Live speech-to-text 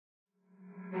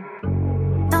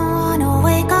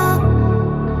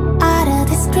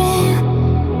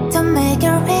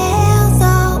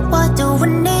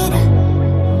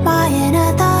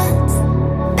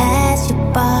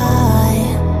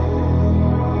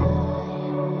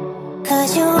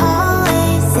'Cause you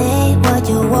always say what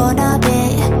you wanna be,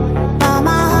 but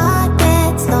my heart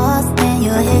gets lost in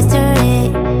your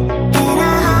history. And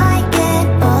I hide it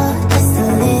all just a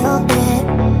little bit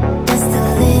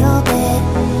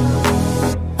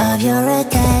of your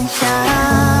attention.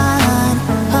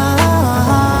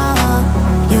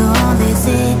 You only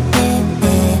see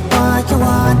what you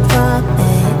want from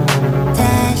me.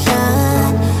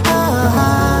 Tension.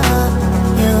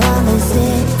 You only see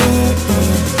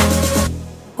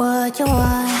what you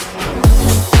want.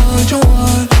 What you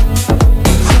want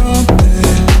from me?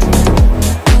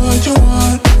 What you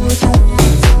want? What you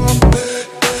want from me?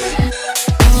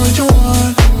 What you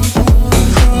want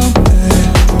from me?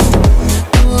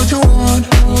 What you want?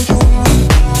 What you want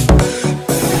from me?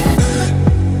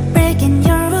 Breaking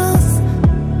your rules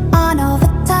on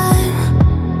overtime,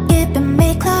 keeping me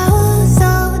close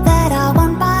so that I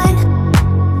won't mind.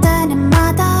 Turning my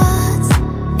thoughts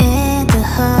into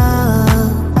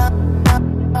hope.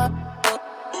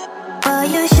 Will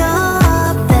you show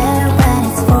up there when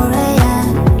it's 4 a.m.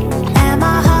 and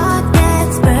my heart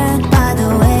gets burned by the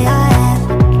way I am?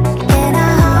 Can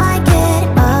I hike it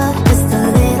up just a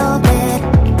little bit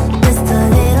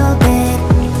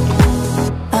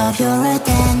of your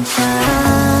attention?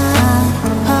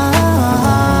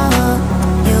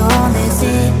 You only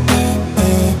see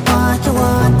what you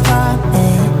want from me.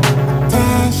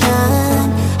 Tension.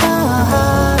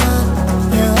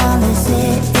 You only see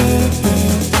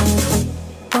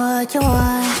what you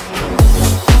want.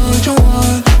 What you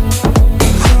want from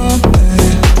me?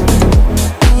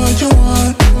 What you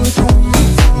want? What you want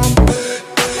from me?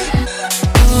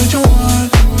 What you want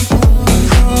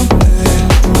from me?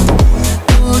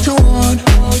 What you want?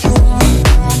 What you want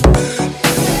from me?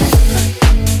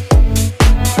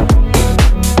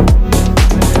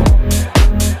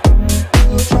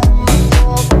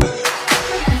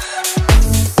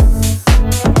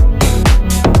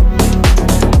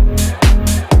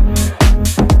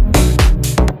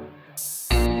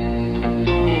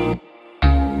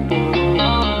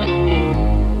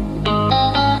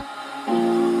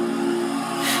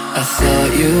 I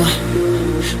thought you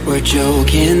were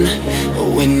joking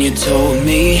when you told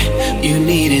me you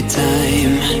needed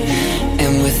time.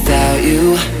 And without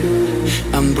you,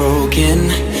 I'm broken.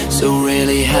 So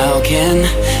really, how can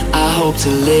I hope to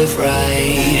live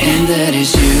right? And that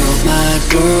is you, my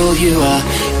girl. You are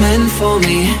meant for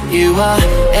me. You are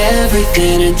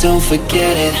everything, and don't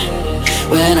forget it.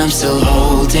 When I'm still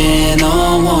holding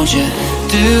on, won't you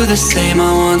do the same?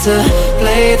 I want to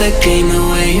play the game the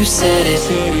way you said it.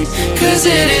 'Cause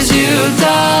it is you,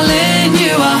 darling.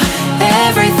 You are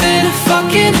everything,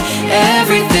 fucking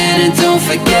everything, and don't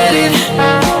forget it.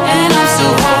 And I'm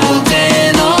still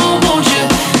holding on, won't you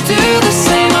do the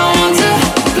same? I want to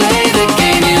play the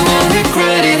game, you won't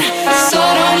regret it. So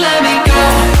don't let me go.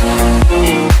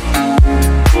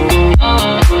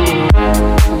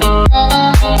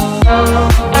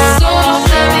 So don't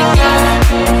let me go.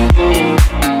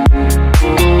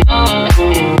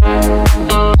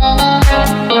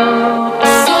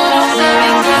 So don't let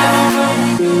me go.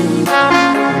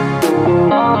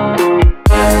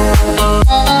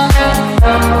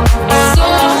 So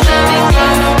don't let me go.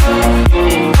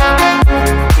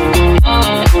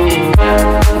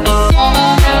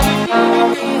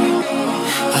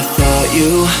 I thought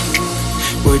you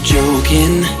were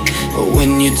joking when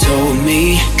you told me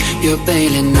you're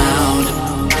bailing out.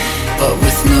 But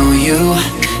with no you,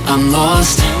 I'm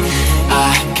lost.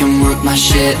 I can work my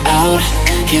shit out,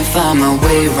 can't find my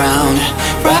way round.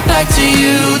 Right back to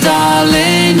you,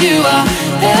 darling. You are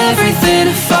everything,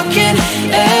 fucking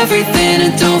everything,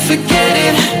 and don't forget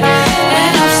it.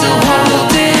 And I'm still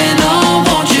holding on,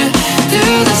 won't you do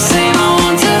the same? I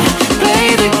want to play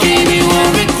the game, you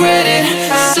won't regret it.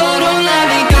 So don't let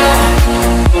me go.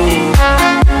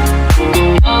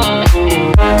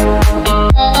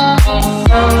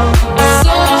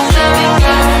 So don't let me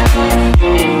go.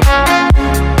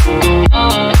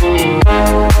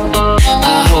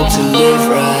 I hope to live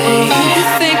right. You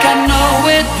think I know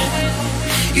it?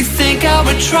 You think I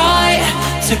would try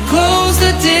to close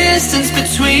the distance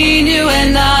between you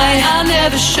and I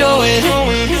never show it.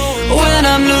 When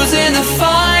I'm losing the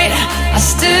fight, I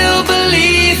still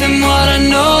believe in what I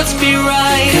know to be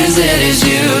right. 'Cause it is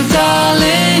you,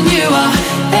 darling. You are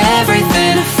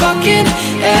everything, fucking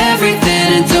everything,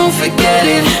 and don't forget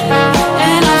it.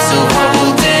 And I'm still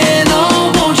holding on,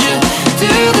 won't you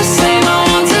do the same? I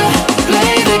want to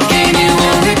play the game, you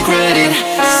won't regret it.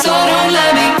 So don't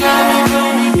let me go.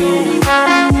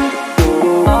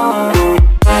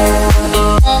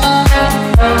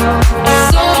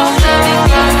 So don't let me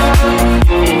go.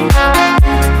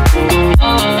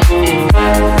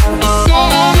 So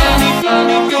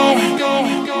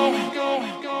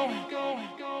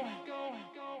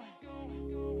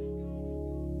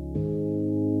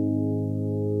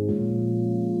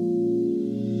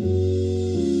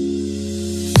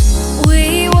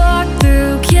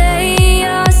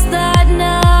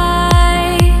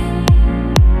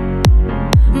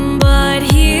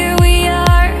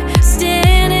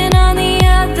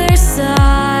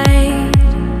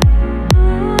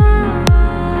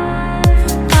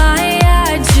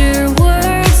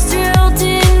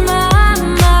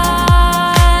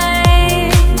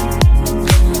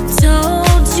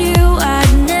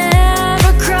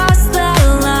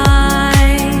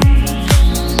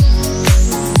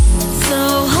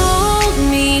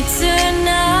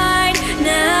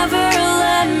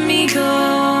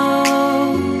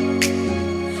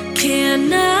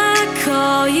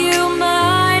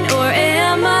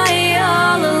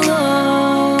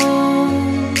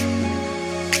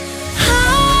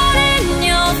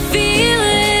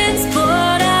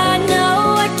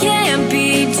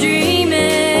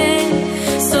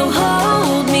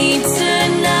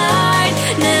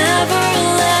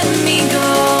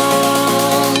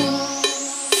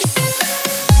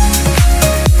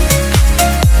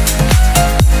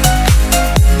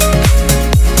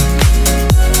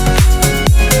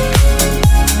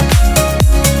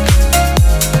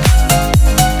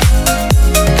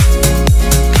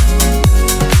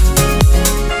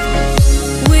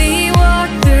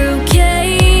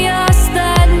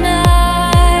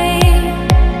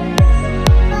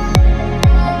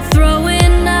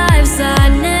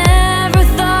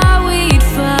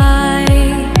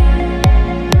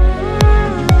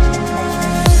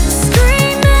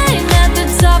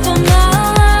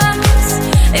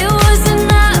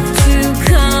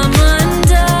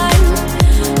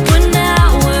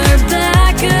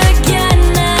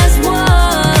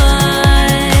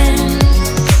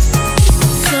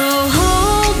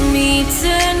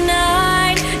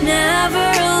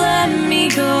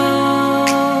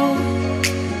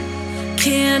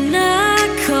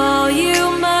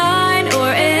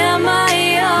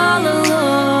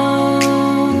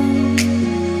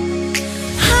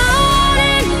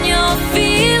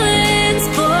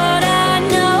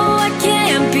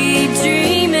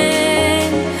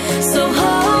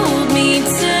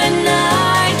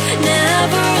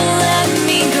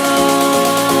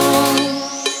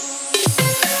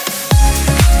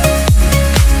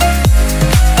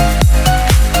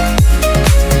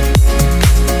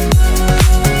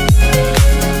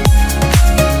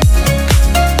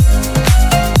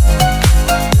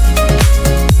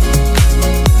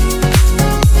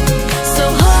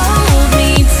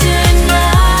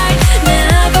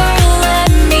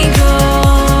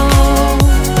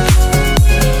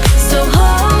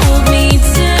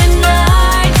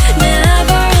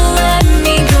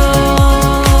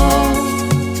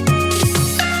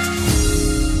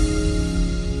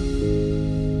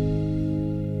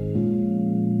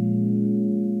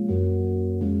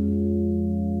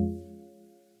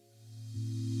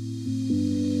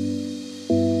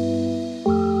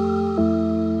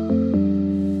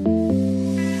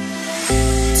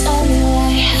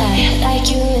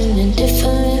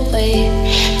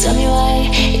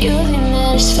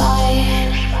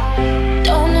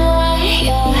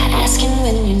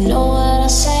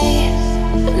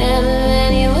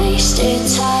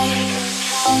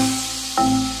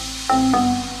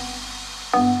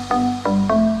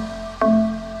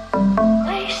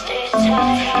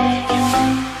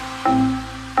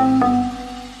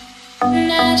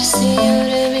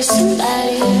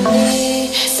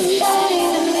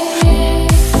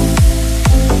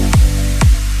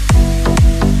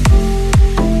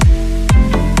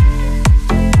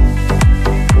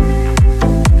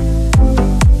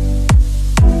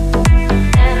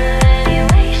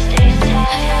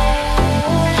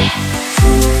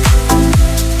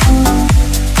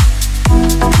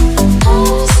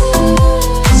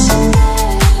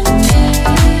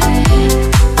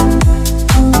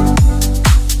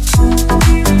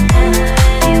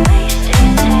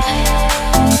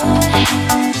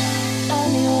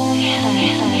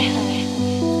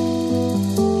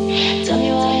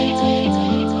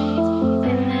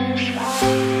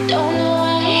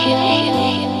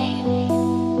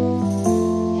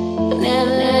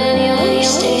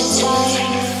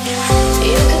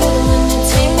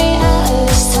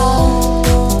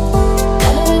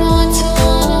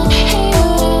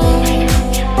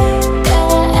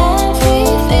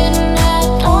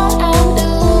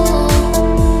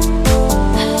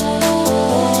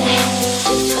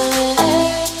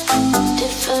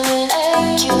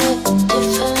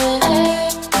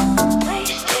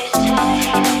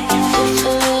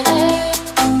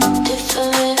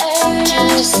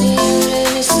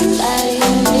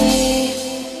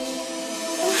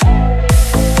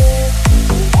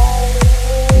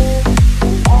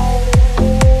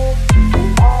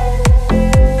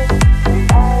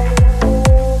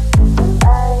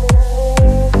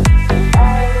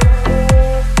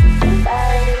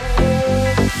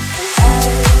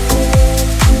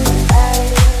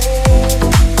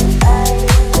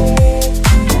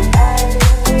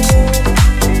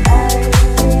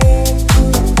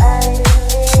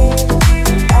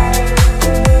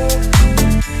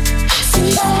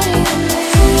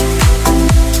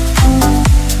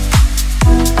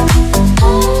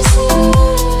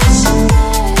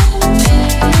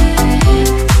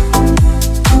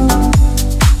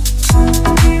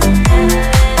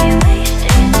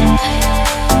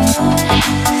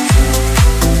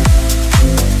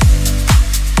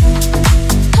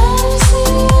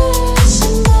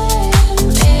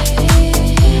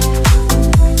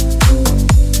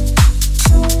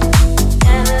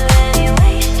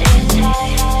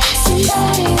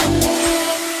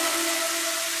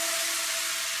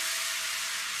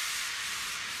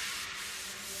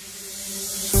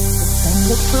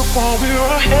while we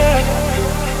were ahead.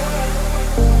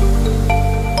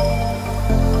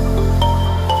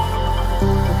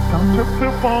 Time to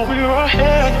flip while we were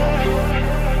ahead.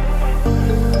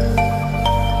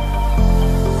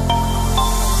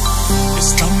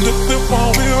 It's time to flip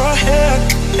while we were ahead,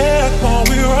 while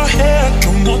we were ahead.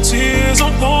 No more tears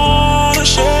I'm gonna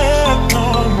shed,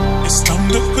 no. It's time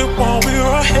to flip while we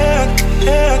were ahead,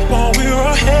 while we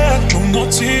were ahead. No more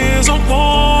tears I'm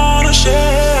gonna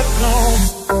shed, no.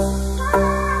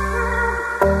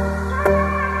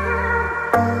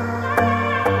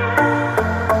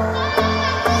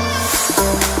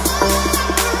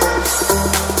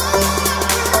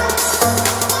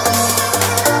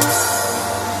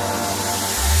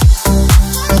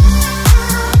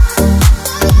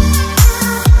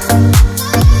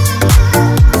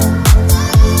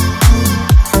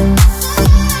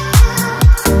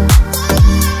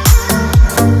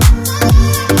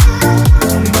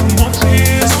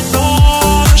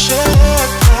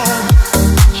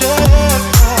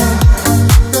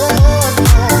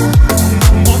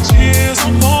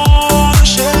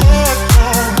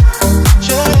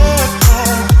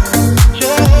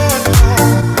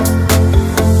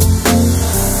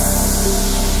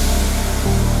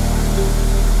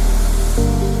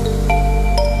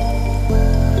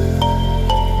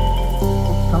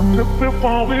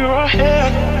 While we were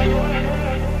ahead,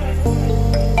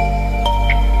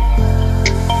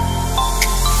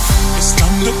 it's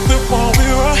time to flip while we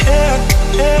were ahead,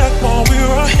 while we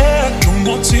were ahead. No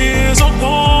more tears I'm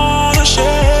gonna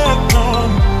shed,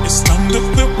 no. It's time to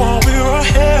flip while we were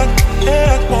ahead,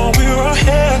 while we were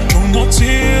ahead. No more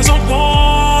tears I'm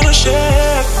gonna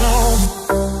shed, no.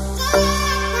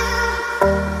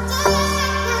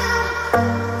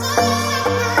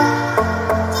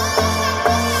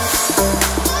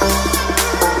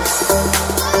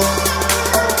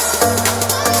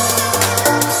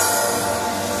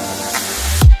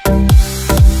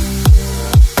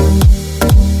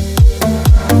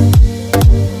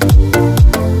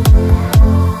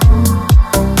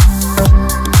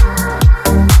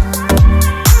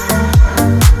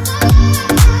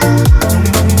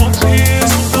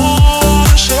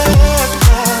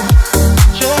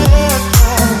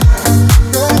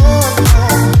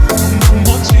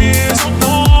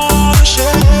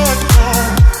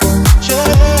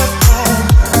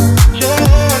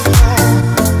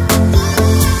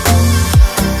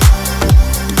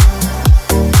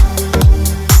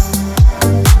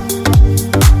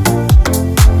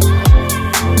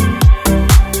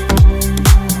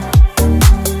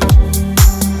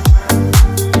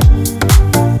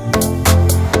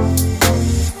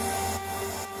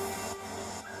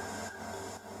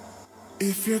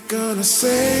 If you're gonna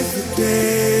save the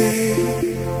day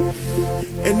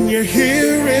and you're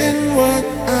hearing what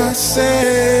I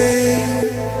say,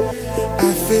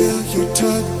 I feel your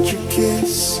touch, your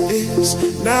kiss is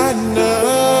not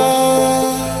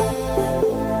enough.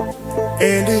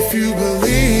 And if you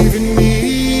believe in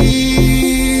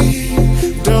me,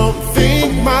 don't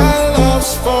think my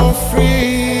love's for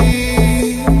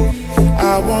free.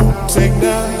 I won't take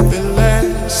nothing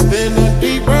less than a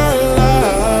deeper love.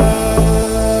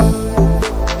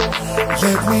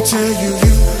 Let me tell you,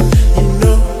 you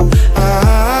know I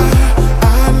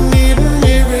need a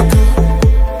miracle.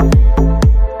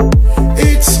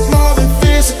 It's more than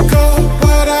physical,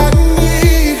 what I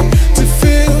need to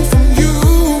feel from you.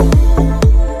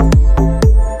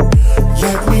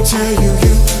 Let me tell you,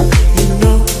 you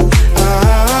know I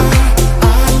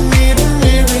need a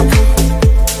miracle.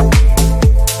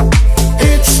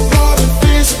 It's more than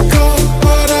physical,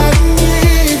 what I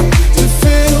need to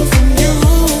feel from you.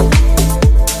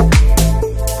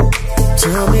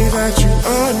 Tell me that you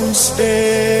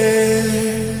understand,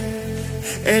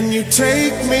 and you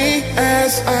take me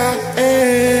as I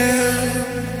am.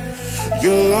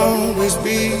 You'll always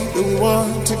be the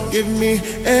one to give me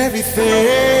everything.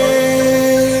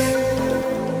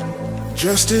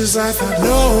 Just as I thought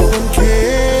no one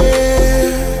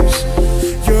cares,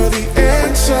 you're the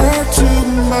answer to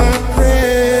my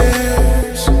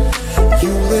prayers.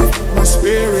 You lift my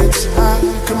spirits high,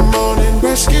 come on and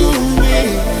rescue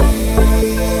me.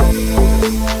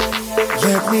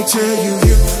 Let me tell you,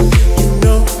 you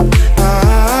know I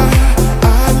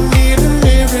need a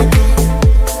miracle.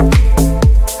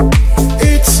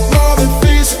 It's more than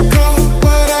physical,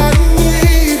 what I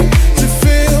need to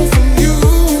feel from you.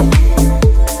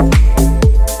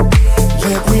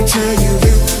 Let me tell you,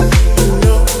 you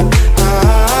know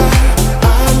I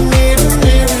need a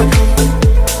miracle.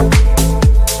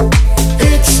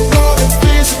 It's more than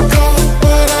physical,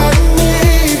 what I need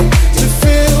to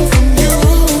feel from you.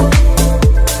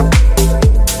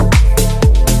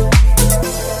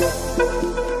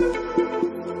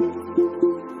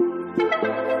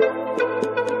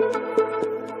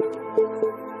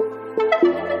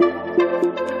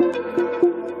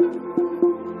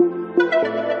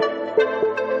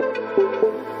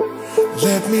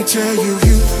 Let me tell you,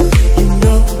 you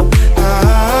know I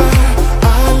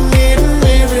need a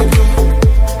miracle.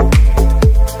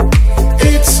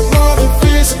 It's more than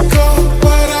physical,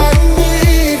 what I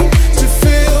need to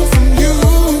feel from you.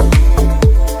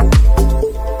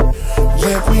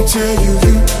 Let me tell you,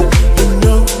 you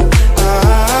know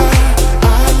I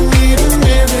need a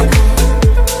miracle.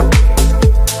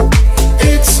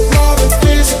 It's more than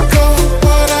physical,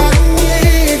 what I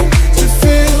need to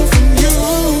feel from you.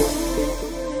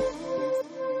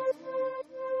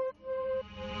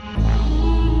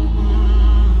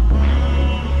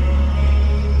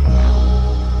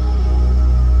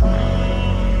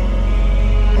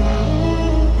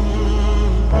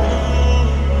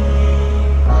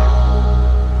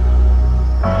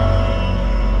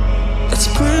 Let's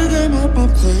bring them at my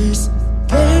place.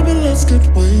 Baby, let's get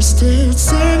wasted.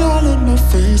 Sing all in my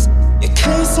face. In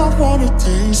case I wanna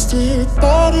taste it.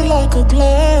 Body like a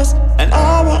glass. An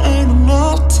hour ain't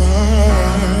enough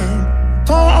time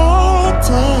for our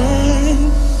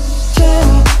time.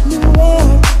 Tell me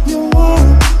what you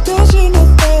want. Cause you know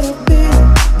that I've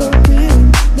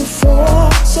been before.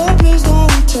 So please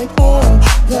don't take all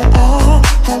that I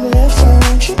have left. So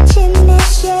won't you take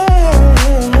myself?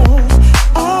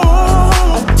 I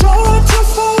don't want to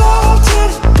fall out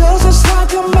it, cause it's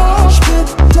like a mosh pit.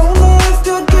 Don't know if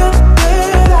you'll get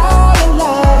it out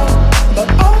alive, but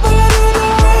I'm ready to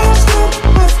risk it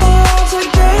with my odds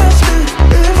against me.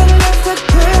 Even if it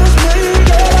kills me,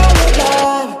 get out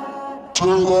alive. Get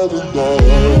out alive.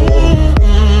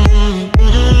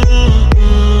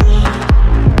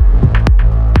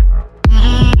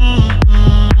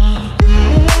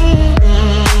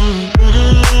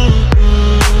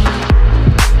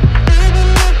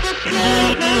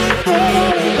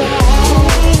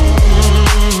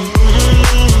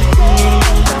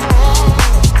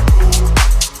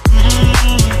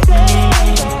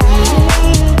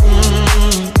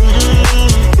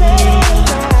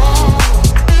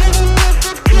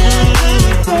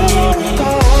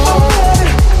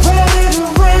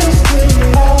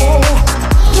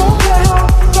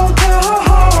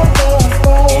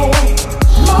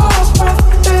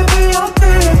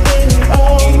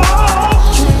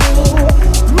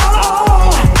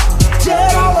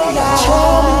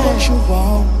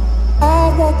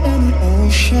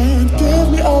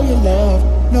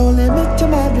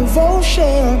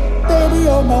 devotion. Baby,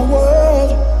 you're my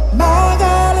world, my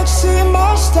galaxy,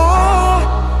 my star.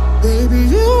 Baby,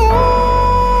 you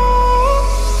are.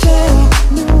 Tell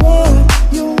me what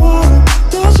you want.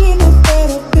 Cause you know that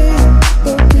I've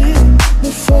been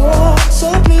before. So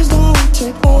please don't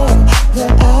take all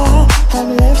that I have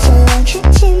left. I want you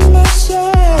to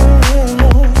myself.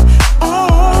 I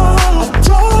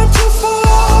don't want to fall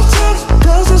off it,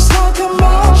 cause it's like a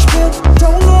mosh pit.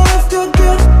 Don't know if you'll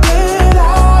get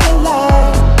out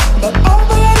alive, but I'm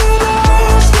ready to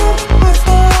risk it with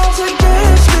the odds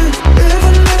against me.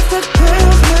 Even if it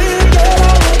kills me, get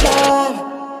out alive.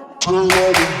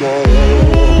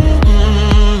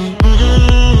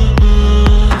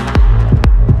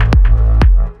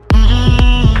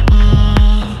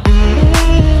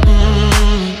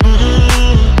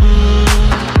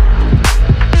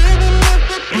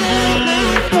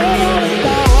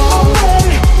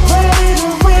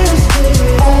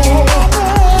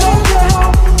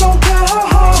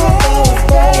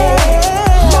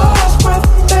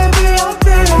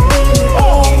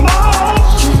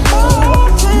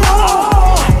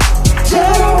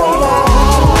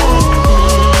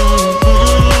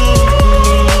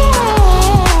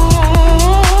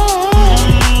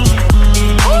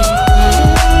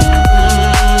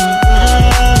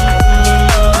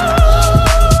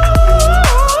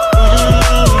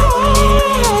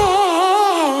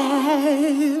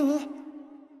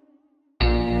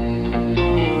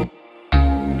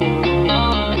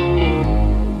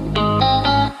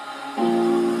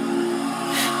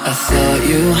 I thought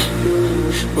you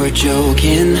were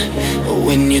joking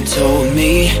when you told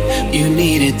me you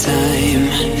needed time.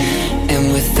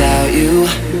 And without you,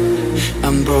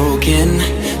 I'm broken.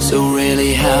 So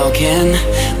really, how can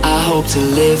I hope to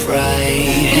live right?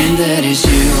 And that is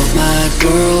you, my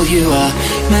girl. You are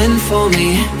meant for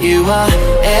me. You are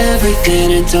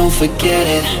everything, and don't forget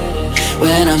it.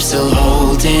 When I'm still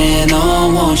holding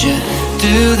on, won't you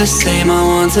do the same? I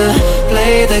want to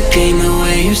play the game the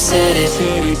way you said it.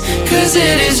 Cause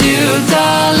it is you,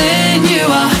 darling. You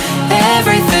are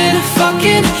everything,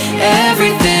 fucking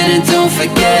everything, and don't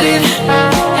forget it.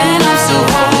 And I'm still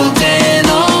holding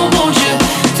on, won't you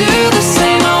do the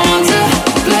same? I want to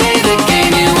play the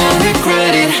game, you won't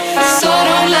regret it. So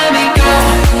don't let me go.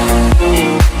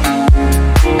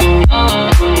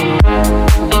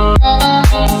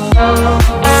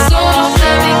 So don't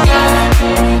let me go.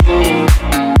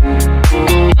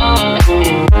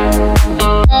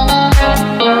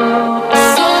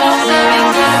 So don't let me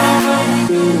go.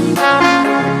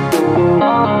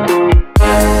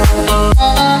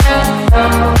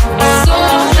 So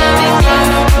don't let me go.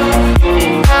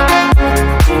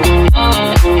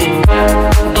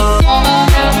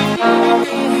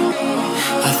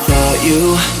 I thought you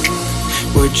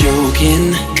were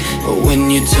joking when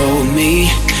you told me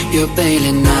you're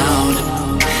bailing out.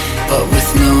 But with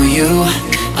no you,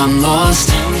 I'm lost.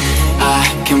 I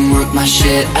can work my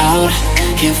shit out,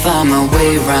 can't find my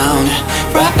way round.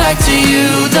 Right back to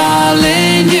you,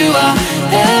 darling. You are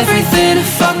everything,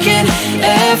 fucking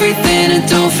everything, and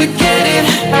don't forget it.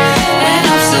 And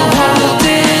I'm still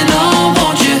holding on,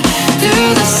 won't you do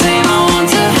the same? I want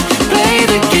to play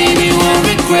the game, you won't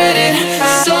regret it.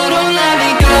 So don't let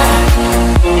me go.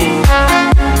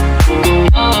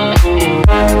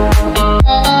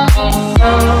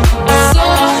 So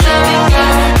don't let me go.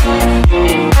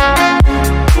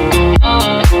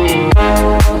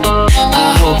 I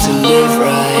hope to live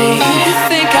right. You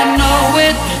think I know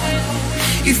it?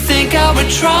 You think I would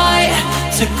try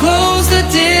to close the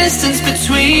distance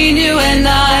between you and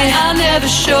I never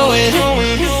show it.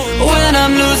 When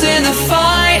I'm losing the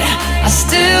fight, I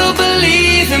still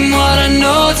believe in what I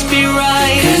know to be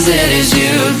right. Cause it is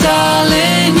you,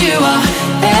 darling. You are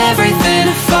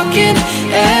everything, fucking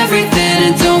everything,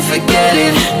 and don't forget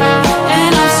it.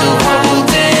 And I'm still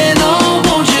holding on,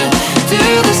 won't you do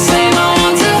the same? I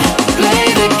want to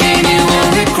play the game, you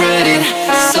won't regret it.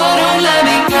 So don't let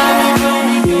me go.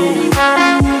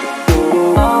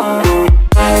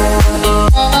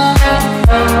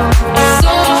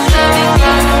 So don't let me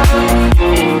go.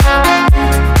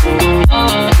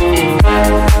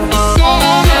 So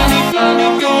don't let me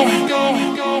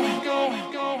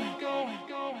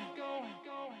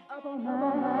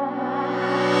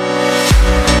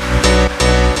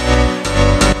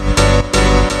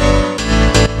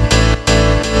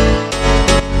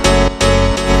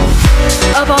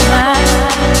Up all night,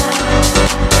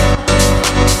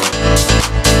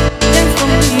 dance for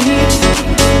me.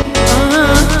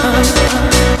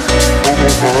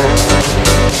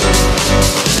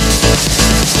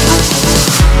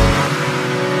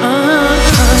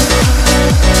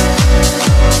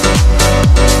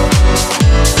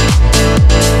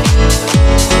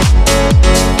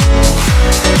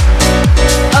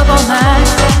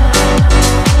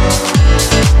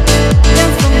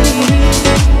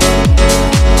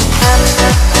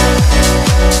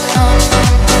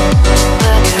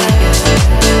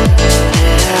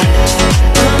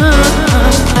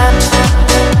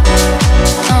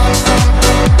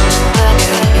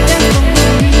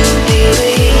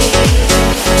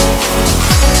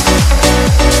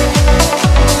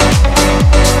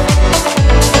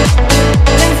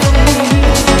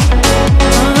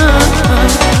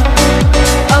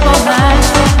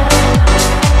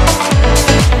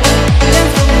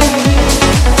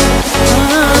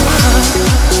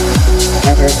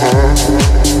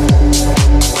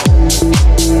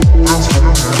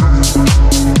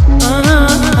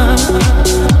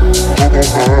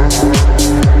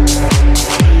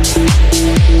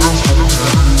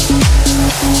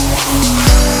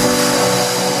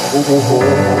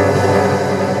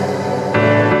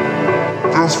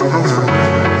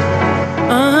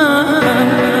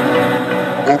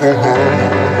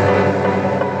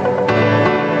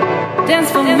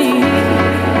 Dance for me.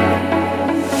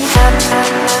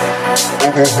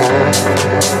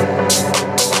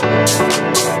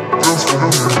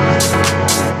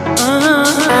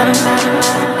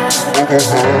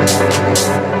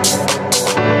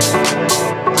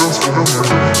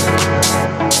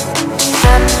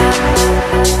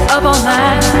 Up all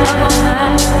night, up all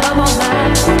night, up all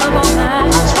night, up all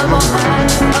night, up all night,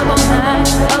 up all night,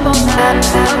 up all night,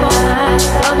 up all night,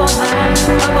 up all night,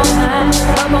 up all night, up all night,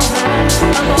 up all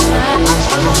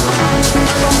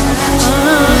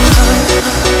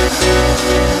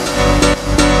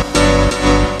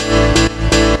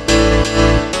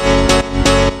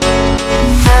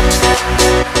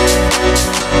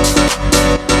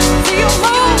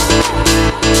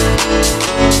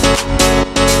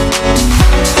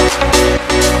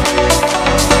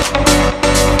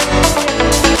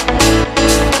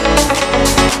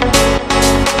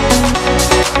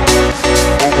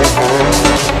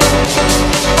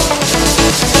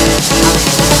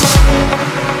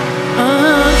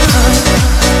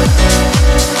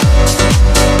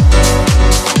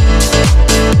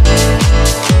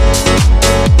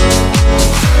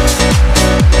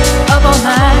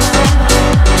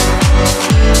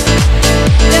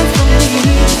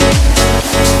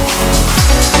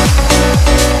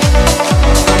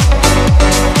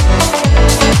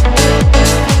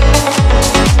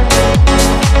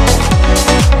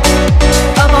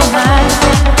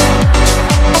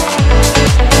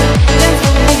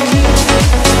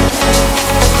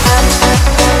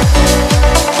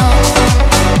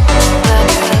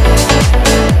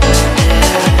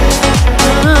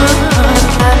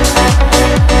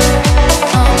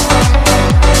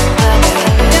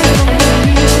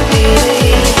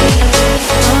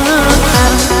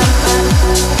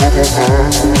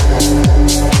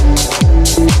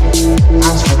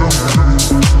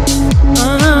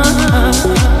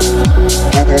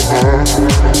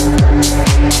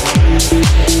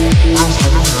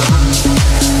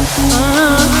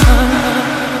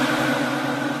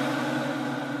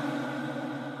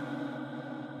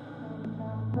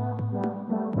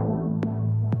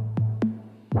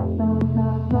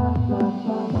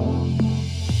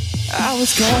I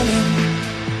was calling,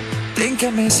 think I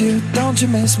miss you, don't you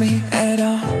miss me at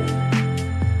all?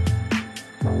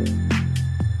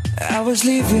 I was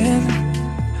leaving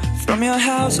from your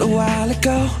house a while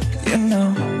ago, you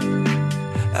know,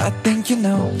 I think you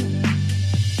know.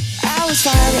 I was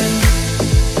fighting,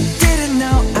 didn't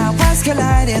know I was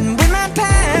colliding with my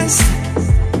past.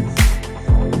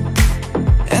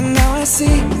 And now I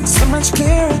see so much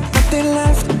clearer, nothing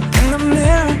left in the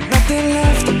mirror, nothing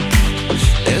left.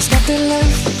 There's nothing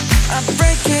left. I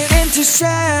break it into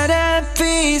shattered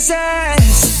pieces.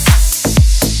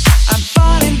 I'm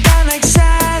falling down like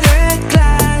shattered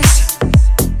glass.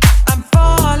 I'm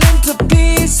falling to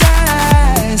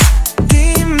pieces.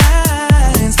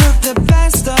 Demons took the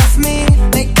best of me.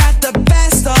 They got the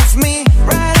best of me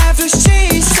right after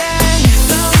she said,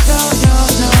 no, no, no,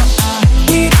 no, I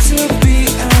need to be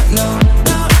alone.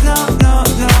 No, no, no,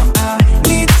 no, I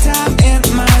need time in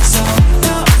my zone.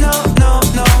 No, no, no,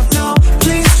 no, no,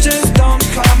 please just don't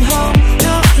come home.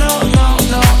 No, no, no,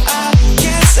 no, I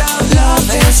guess our love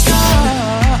is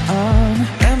gone.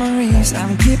 Memories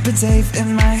I'm keeping safe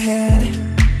in my head.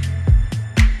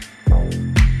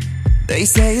 They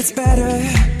say it's better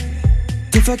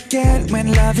to forget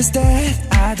when love is dead.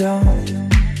 I don't,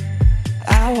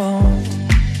 I won't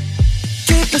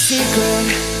keep a secret.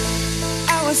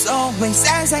 I was always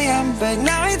as I am, but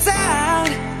now it's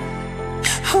out.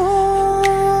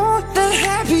 Ooh, the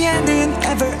happy ending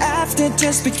ever after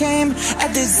just became a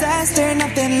disaster.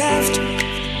 Nothing left,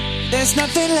 there's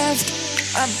nothing left.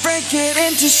 I break it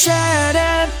into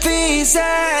shattered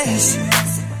pieces.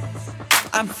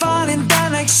 I'm falling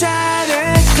down like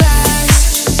shattered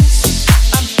glass.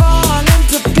 I'm falling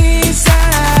to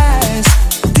pieces.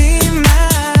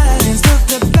 Demons took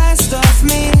the best of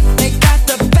me. They got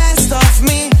the best of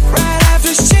me right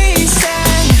after she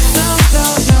said, no, no,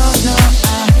 no, no,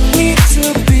 I need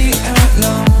to be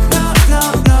alone. No, no,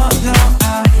 no, no,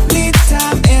 I need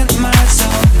time in my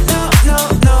zone. No, no,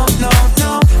 no, no,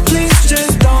 no, please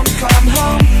just don't come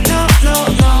home. No, no,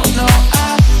 no, no,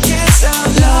 I guess our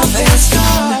love is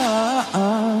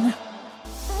gone.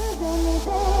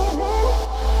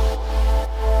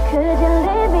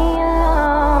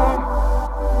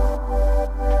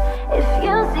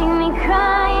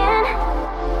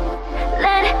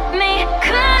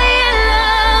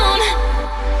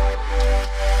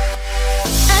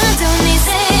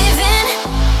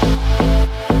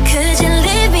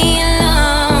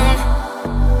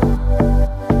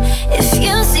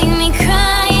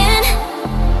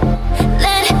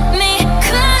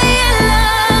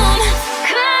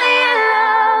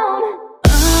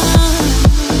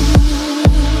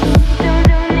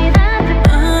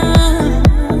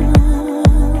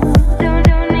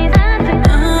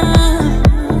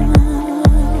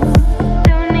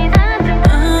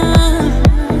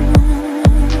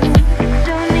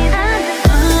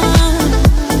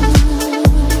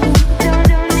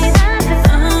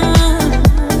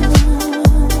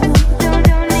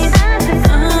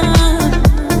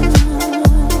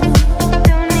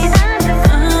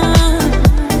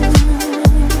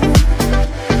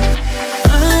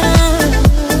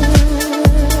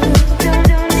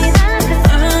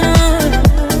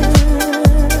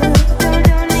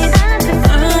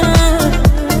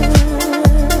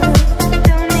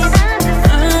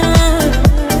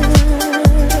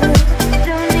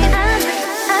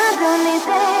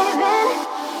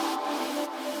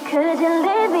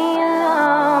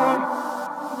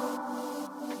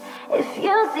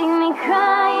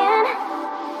 crying.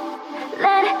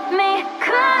 Let me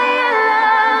cry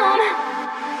alone.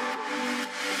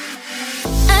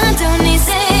 I don't need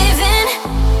saving.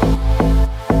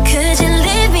 Could you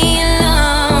leave me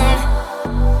alone?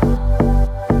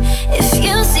 If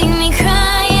you see me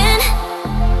crying,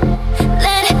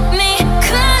 let me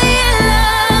cry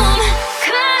alone.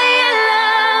 Cry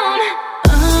alone.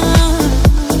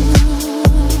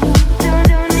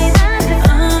 Don't need answers.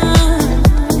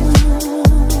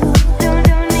 Don't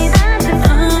need answers.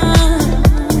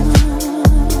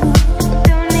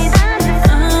 Don't need answers.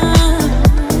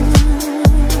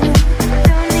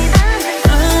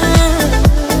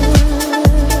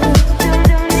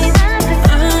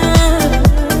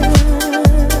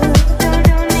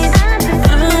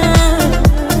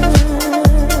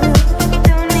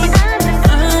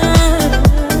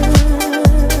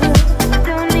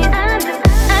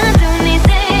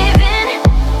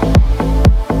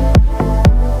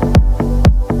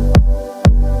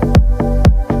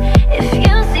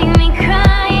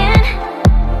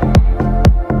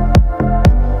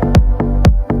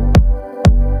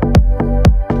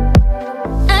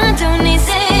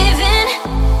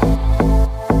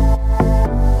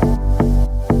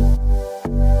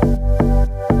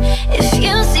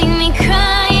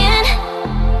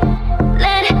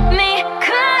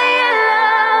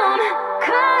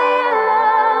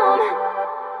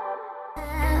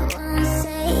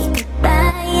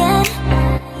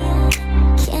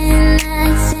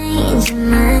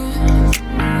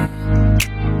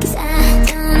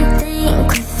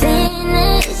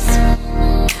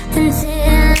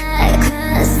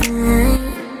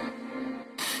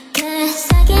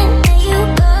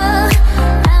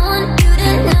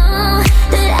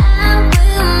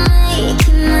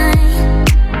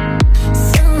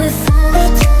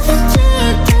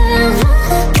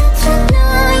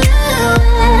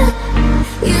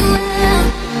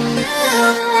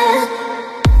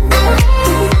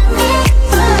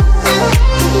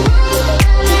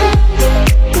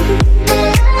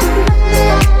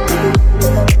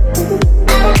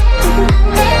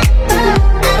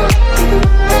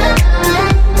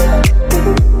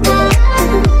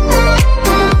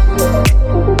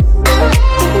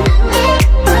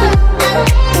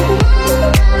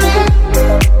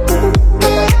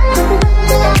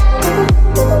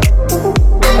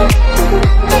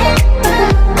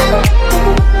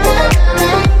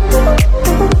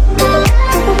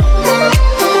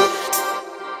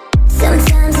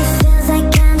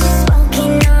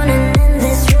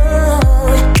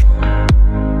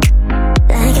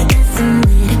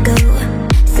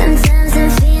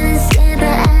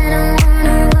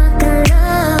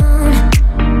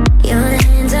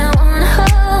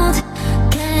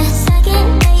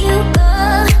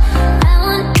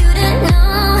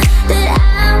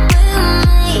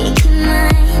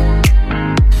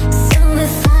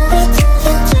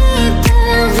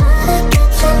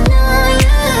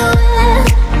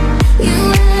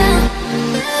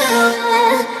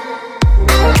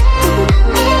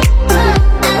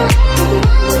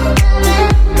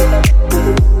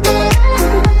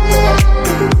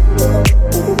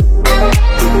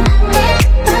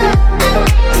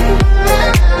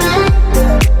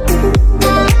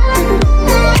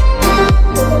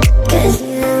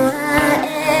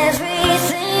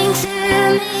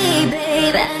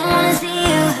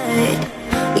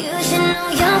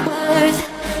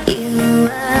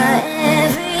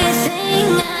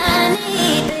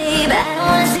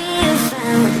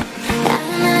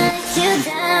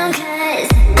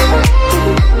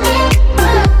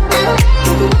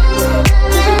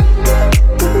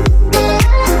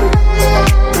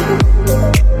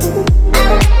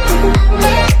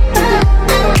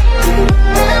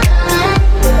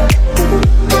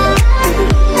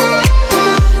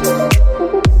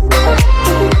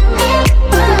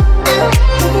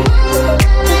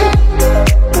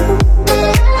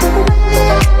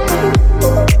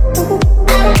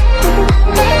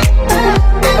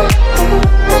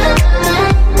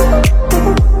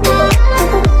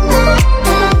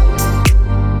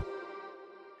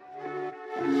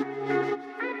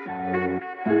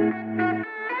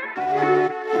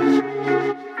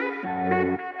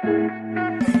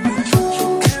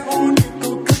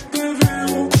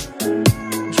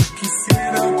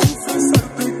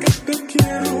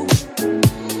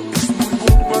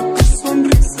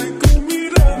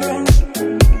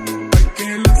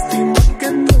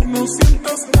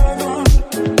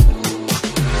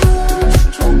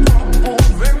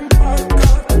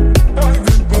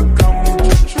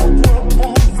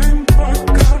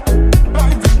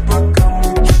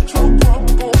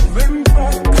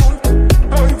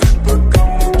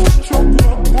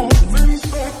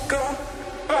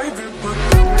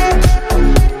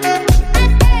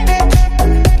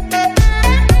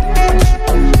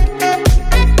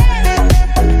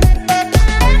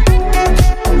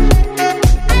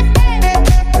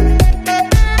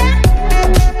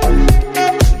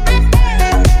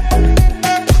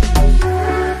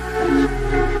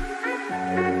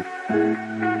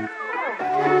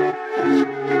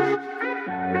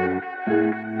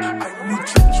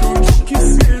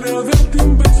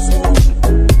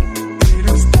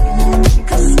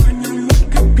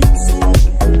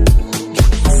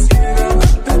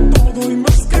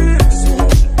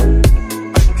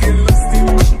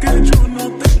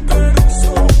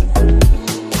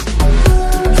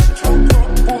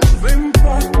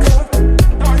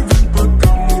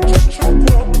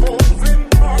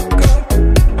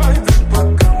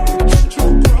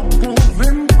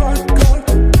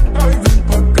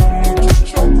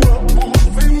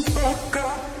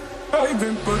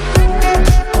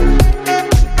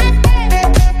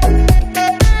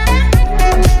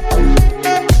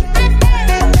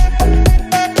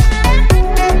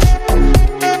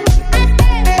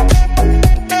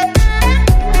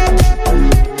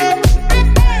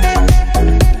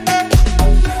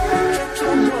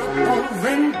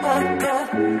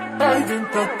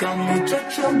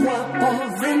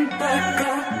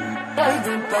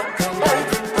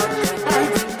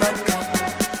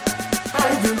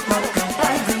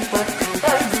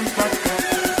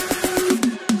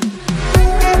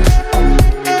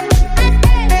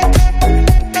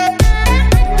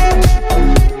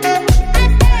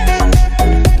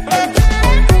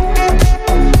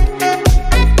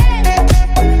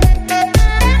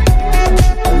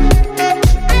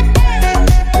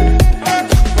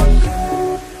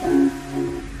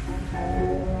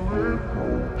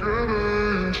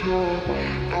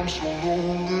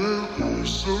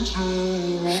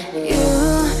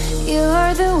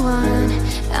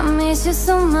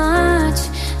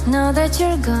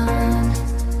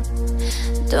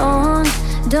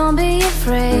 Don't be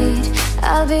afraid,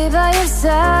 I'll be by your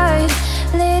side,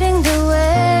 leading the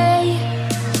way.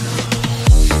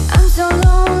 I'm so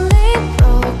lonely,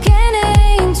 broken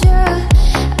angel.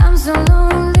 I'm so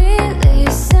lonely,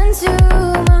 listen to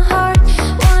my heart.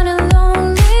 Want a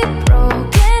lonely,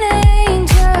 broken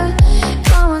angel.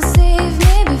 Come and save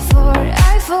me before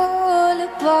I fall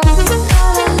apart. La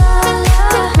la la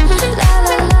la, la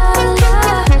la la la,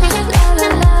 la la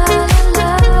la la.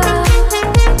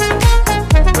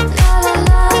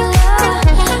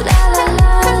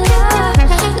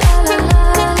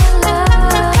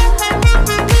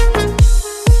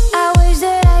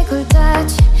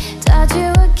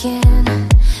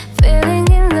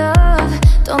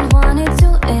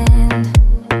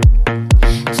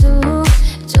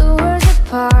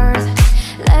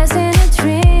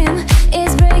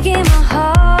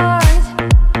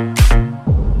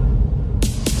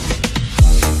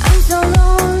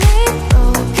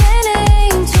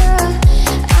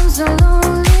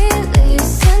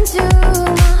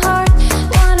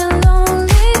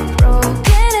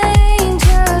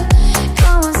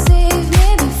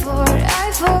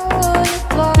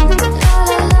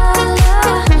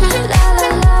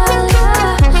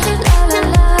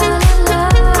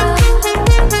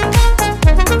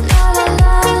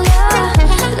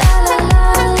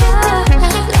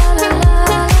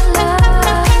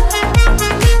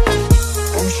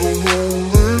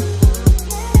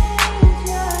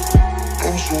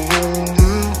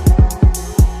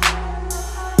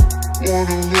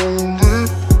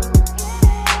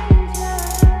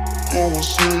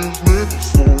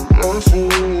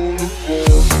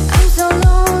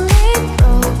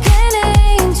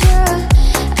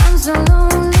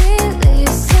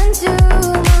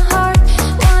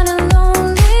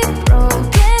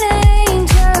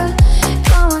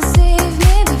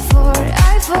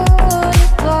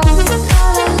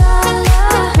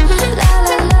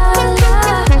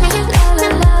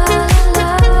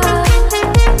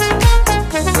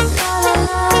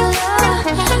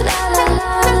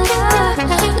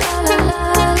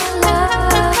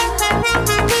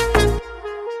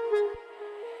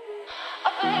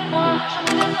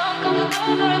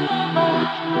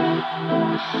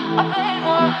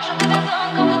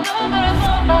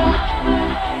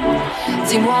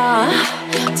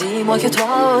 Dis-moi que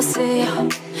toi aussi,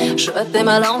 je t'aime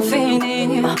à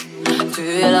l'infini. Tu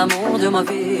es l'amour de ma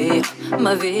vie,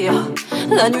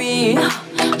 la nuit.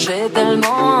 J'ai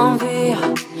tellement envie,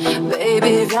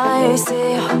 baby viens ici.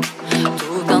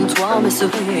 Tout en toi me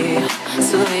sourire.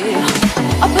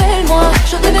 Appelle-moi,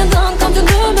 je deviens dingue quand tu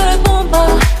ne me réponds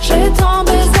pas. J'ai tant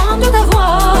besoin de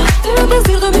t'avoir, du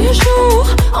plaisir de mes jours,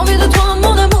 envie de toi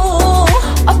mon amour.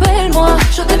 Appelle-moi,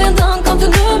 je deviens dingue quand tu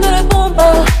ne me réponds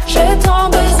pas. J'ai tant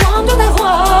besoin de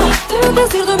t'avoir, du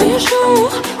plaisir de mes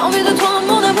jours, envie de toi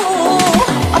mon amour.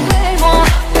 Appelle-moi,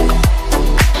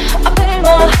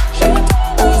 appelle-moi,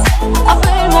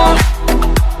 appelle-moi.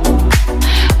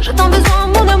 J'ai tant besoin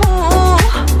mon amour.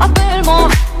 Appelle-moi,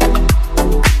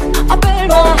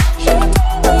 appelle-moi,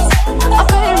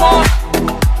 appelle-moi.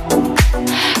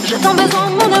 J'ai tant besoin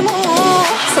mon amour.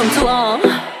 Sans toi,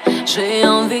 j'ai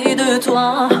envie de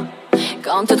toi.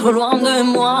 Quand t'es trop loin de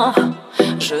moi,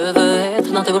 je veux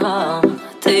être dans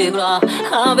tes bras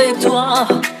avec toi.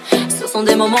 Ce sont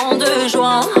des moments de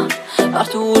joie,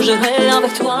 partout où j'irai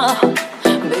avec toi.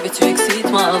 Baby tu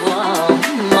excites ma voix.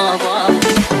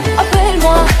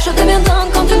 Appelle-moi, je deviens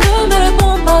dingue quand tu ne me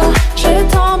réponds pas. J'ai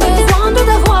tant besoin de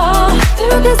t'avoir, du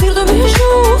plaisir de mes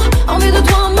jours, envie de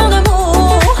toi mon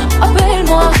amour.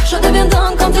 Appelle-moi, je deviens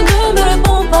dingue quand tu ne me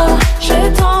réponds pas.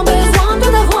 J'ai tant besoin de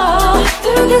t'avoir,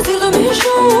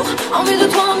 envie de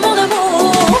toi mon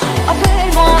amour.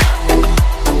 Appelle-moi,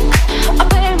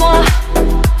 appelle-moi,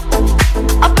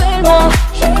 appelle-moi.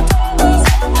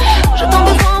 Je t'en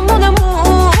besoin mon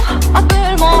amour.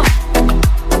 Appelle-moi,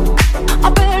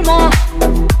 appelle-moi,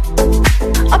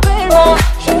 appelle-moi.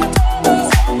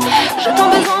 Je t'en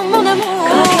besoin mon amour.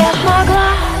 Как я смогла,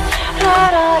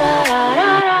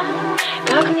 ра-ра-ра-ра-ра-ра,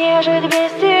 как мне жить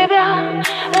без тебя,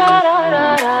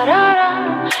 ра-ра-ра-ра-ра-ра.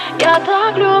 Я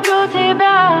так люблю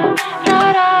тебя,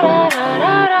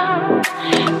 ра-ра-ра-ра-ра-ра.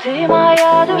 Ты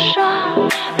моя душа,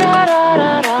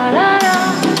 ра-ра-ра-ра-ра-ра.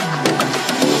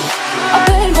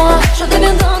 Appelle-moi, je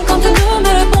deviens dingue quand tu ne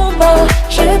me réponds pas.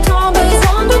 J'ai tant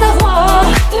besoin de t'avoir,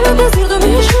 du désir de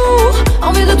mes jours,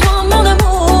 envie de toi mon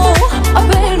amour.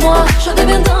 Appelle-moi, je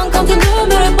deviens dingue quand tu ne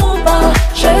me réponds pas.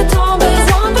 J'ai tant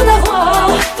besoin de t'avoir,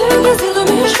 du désir de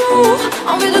mes jours,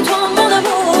 envie de toi mon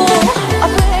amour.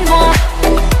 Appelle-moi,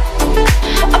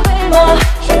 appelle-moi,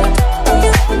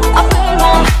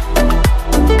 appelle-moi.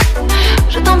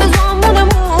 Je t'en besoin mon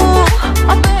amour.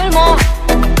 Appelle-moi,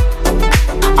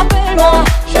 appelle-moi,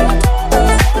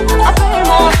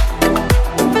 appelle-moi.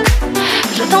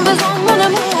 Je t'en besoin mon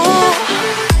amour.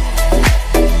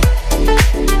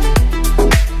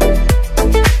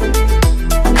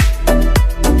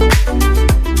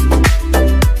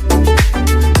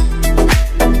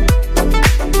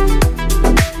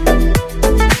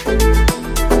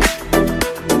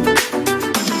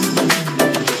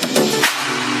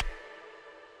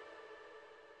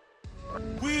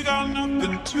 We got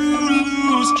nothing to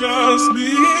lose, just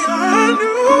me and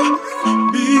you,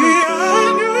 me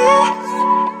and you.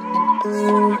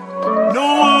 No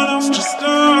one else, just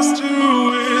us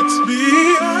two. It's me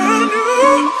and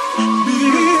you, me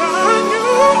and you.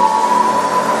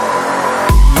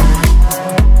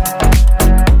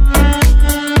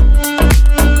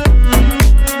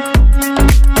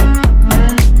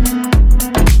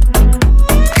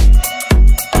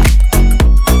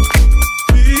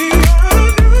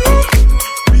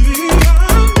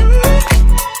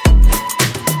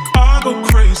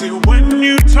 When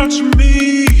you touch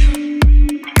me,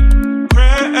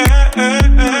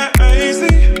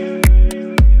 crazy.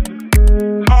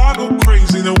 I go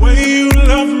crazy the way you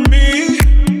love me,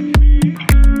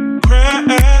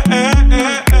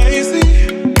 crazy.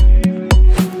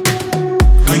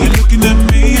 Are you looking at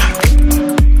me?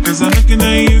 'Cause I'm looking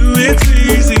at you. It's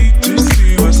easy to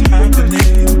see what's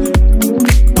happening.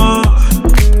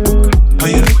 Are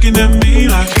you looking at me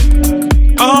like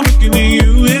I'm looking at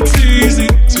you? It's easy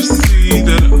to see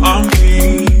that I'm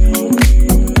clean.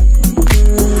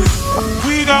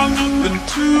 We got nothing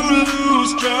to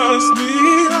lose, just me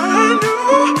and you,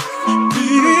 me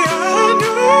and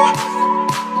you.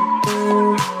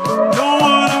 No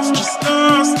one else, just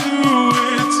us two.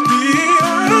 It's me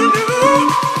and you,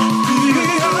 me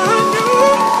and you.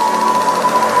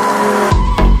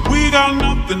 We got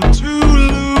nothing to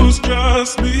lose,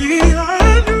 just me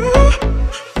and you,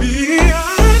 me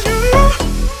and you.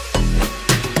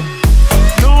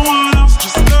 No one else,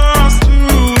 just us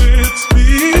two. It's me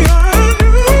and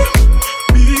you,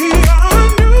 me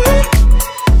and you.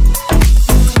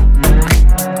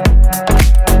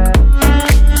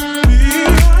 Me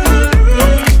and you,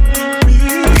 me and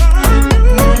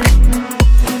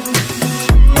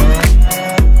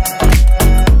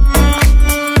you.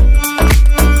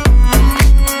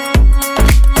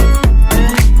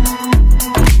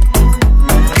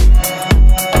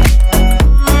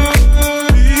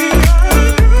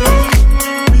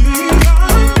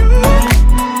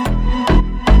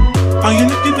 Are you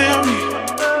looking at me?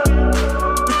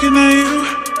 Looking at you?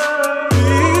 Me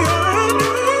and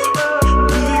you, me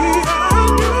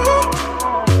and you.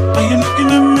 Are you looking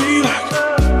at me like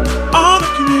I'm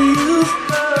looking at you?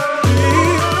 Me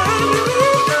and you.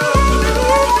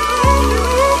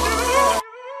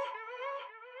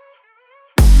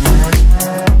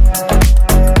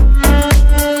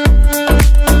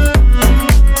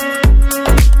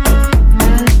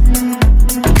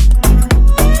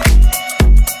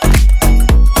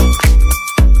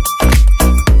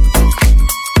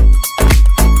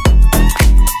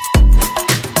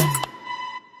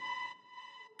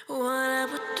 What I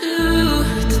would do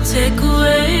to take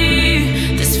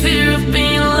away this fear of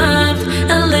being loved,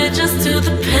 allegiance to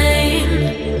the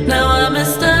pain. Now I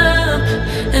messed up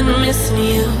and I'm missing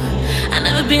you. I'll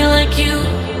never be like you.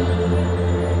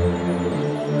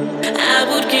 I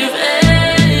would give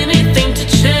anything to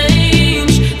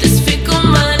change this fickle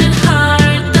mind and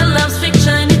heart that loves fake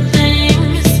shiny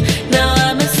things. Now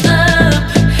I messed up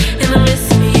and I'm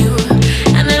missing you.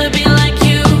 I'll never be like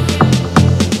you.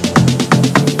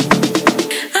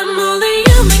 I'm only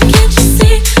human, can't you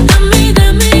see? I made a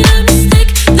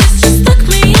mistake. This just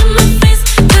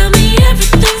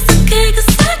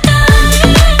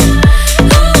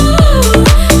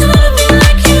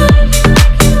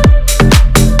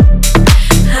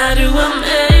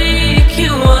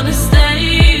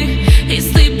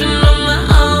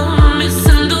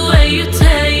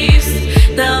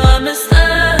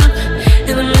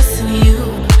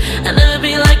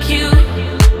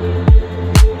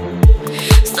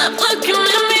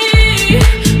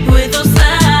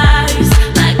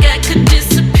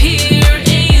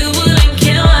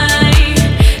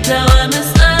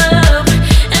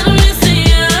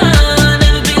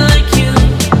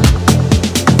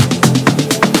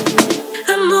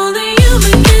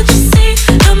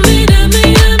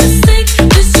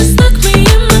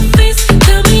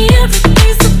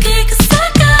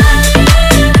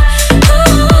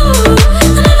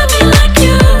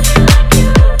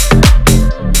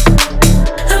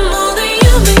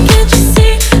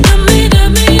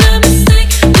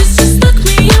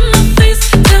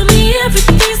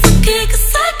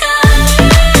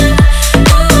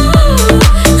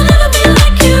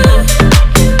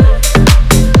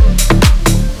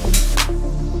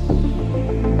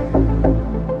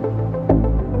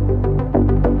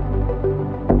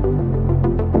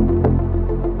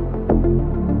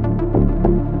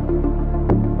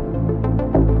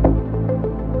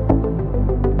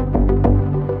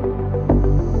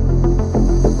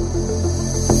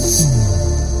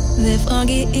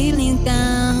foggy evening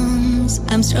comes,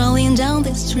 I'm strolling down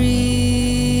the street,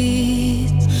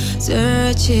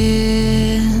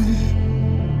 searching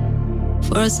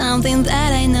for something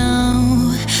that I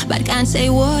know, but can't say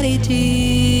what it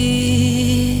is.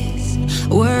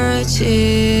 Watching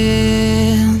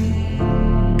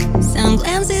some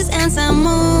glances and some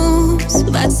moves,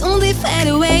 but soon they fade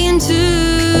away into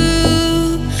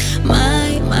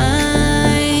my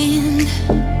mind.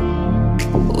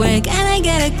 Where can I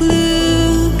get a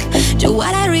clue to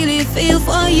what I really feel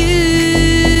for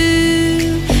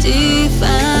you? Define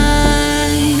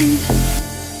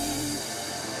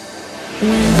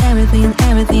when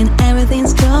everything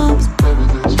stops.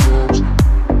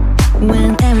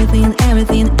 When everything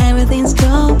stops. When everything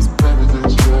stops.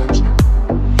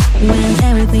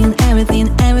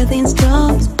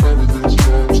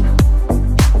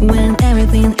 When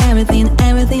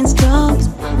everything stops.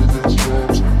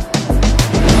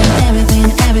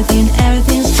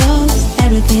 Everything stops.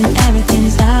 Everything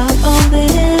is out of the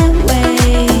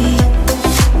way.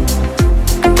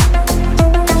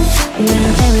 When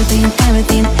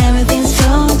everything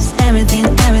stops.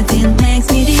 Everything makes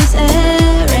me disarray.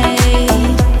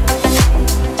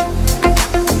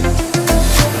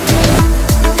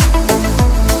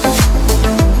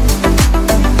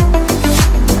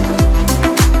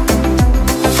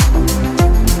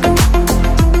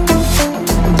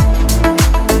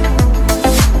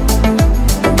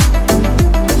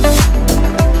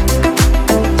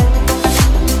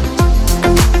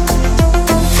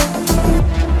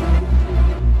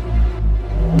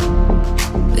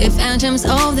 Phantoms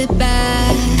of the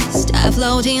past are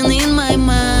floating in my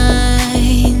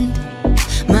mind.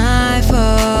 My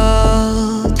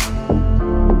fault.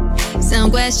 Some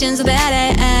questions that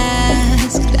I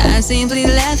asked are simply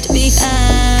left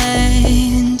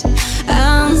behind,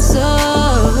 unsolved.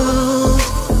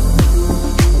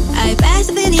 I pass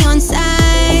the neon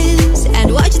signs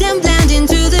and watch them blend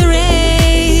into the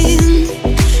rain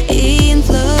in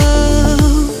flow.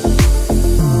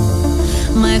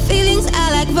 My feelings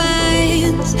are like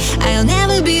vines, I'll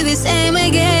never be the same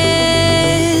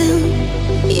again.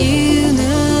 You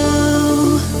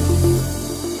know,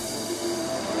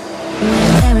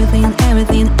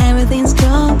 when everything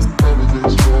stops.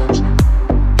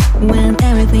 When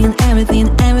everything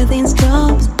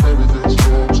stops.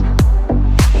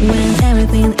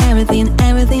 When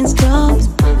everything stops.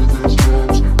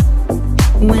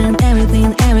 When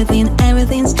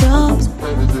everything stops.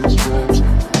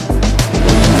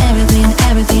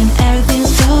 Everything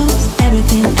stops.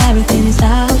 Everything is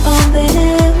out of the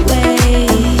way.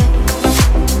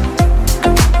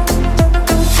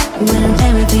 When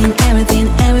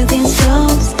everything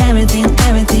stops.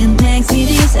 Everything makes me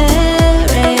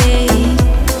disarray.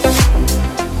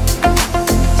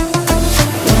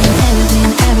 When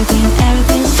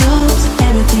everything stops.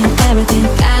 Everything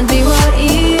can't be what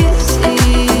it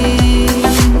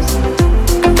seems.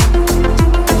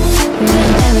 When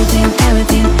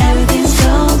everything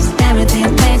stops. Everything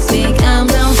makes me come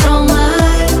down from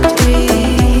my dreams.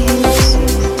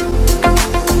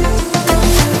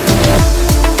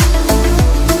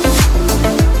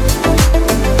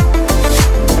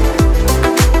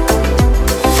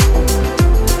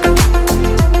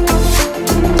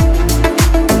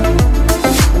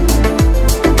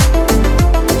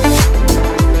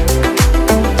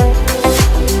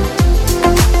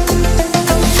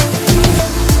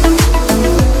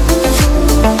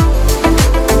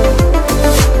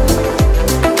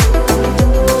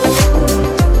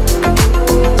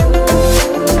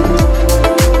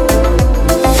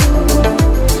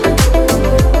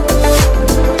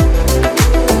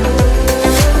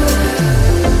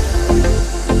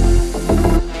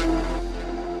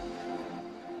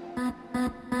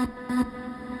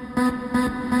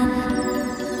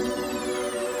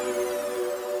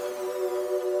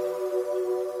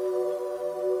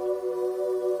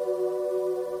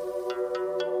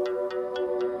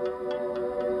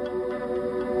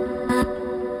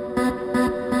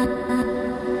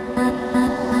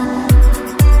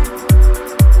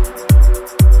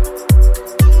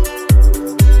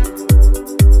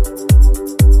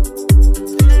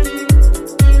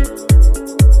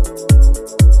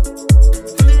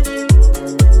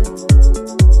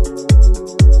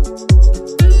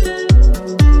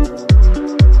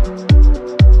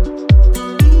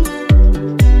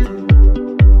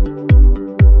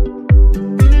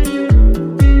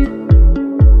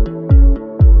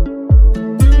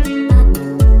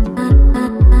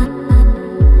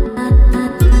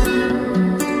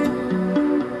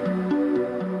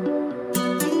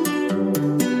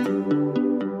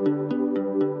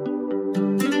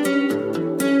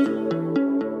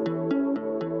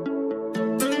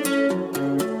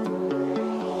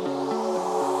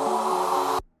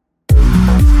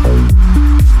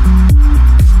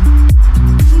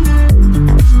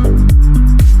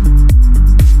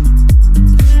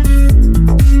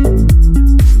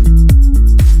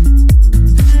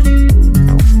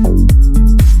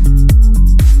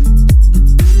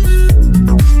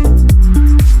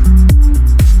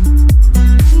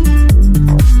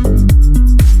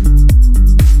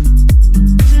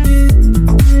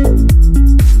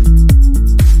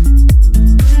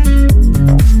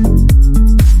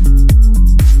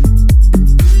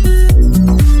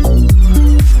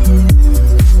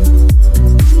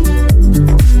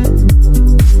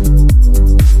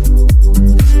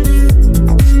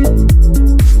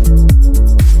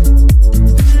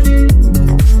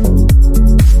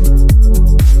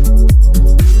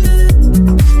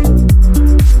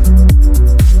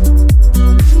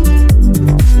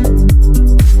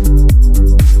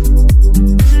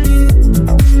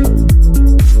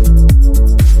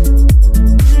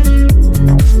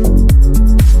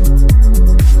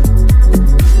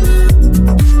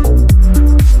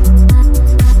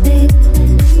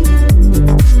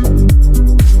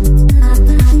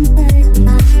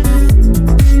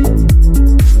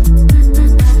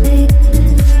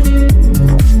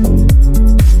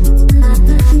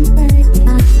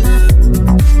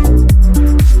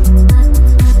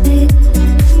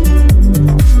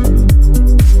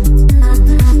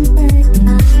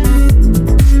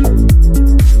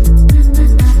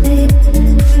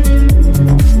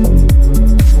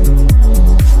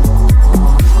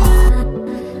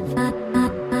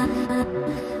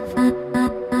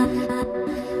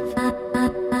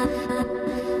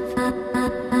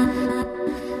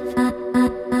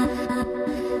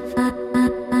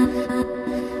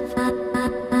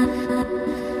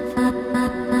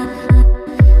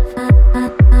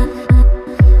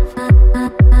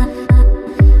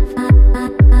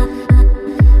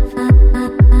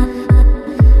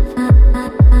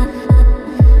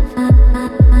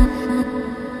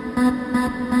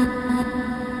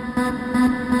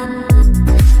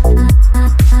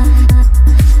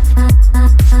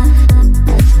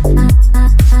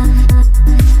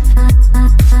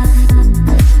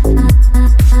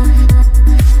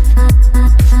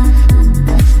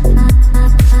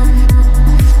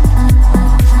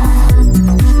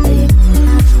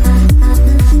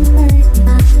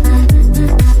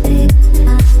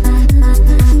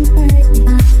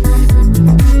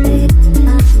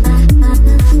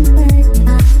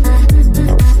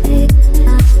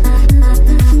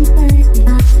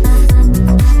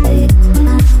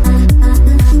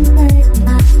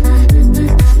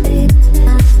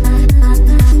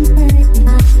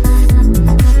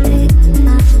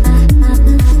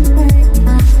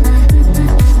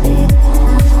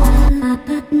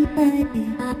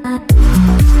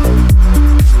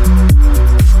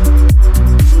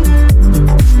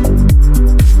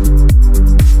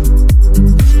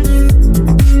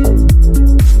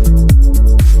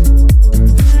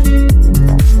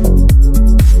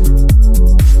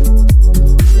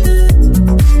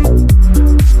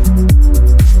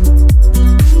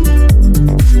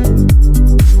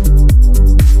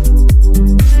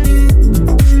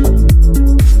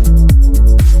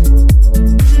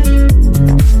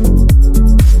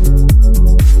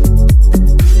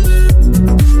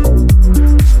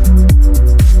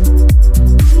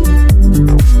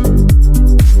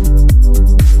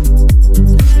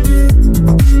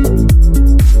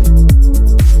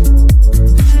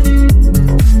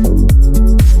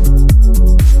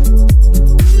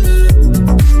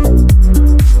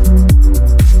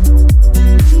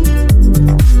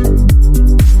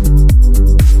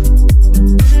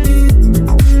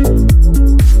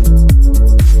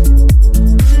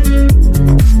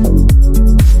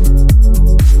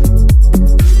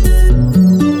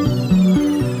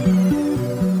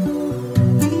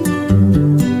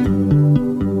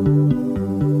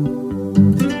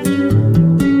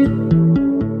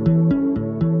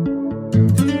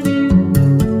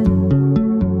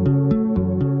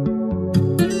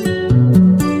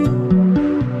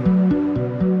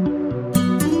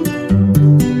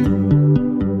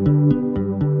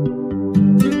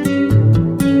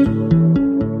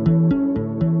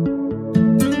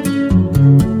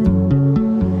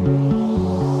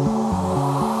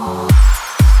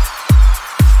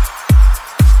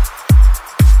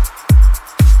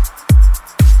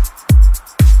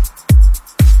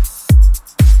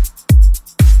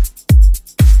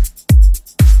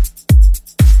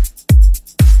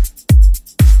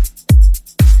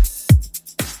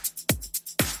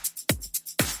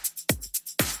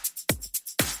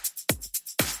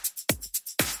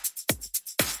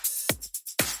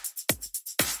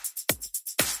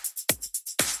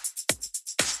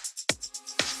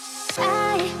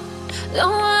 Don't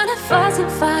wanna fuss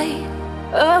and fight.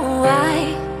 Oh,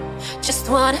 I just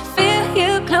wanna feel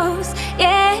you close.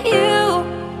 Yeah, you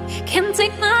can't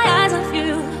take my eyes off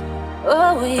you.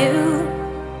 Oh, you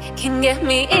can get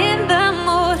me in the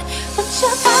mood. Put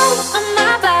your body on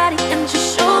my body and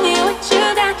just show me what you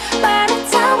got. By the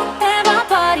time we have our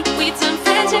party, we turn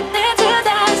friendship into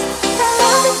dust. The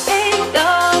love ain't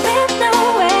going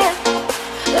nowhere.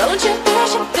 Don't you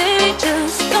push it, baby,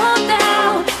 just go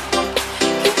down.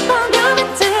 Keep on going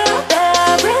till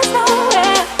there is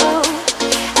nowhere. Oh,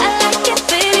 I like it,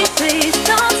 baby, please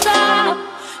don't stop.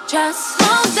 Just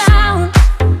slow down.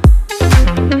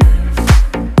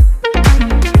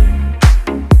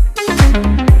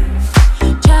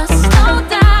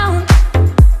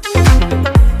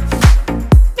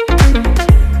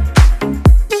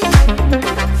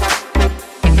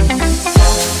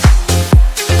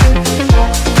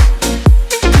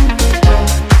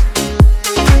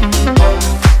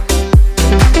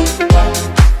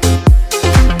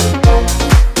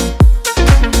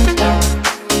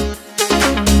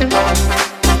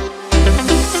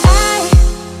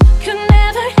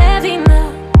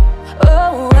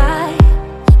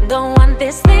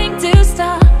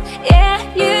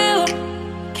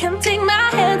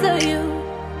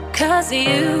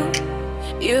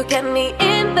 You get me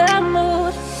in the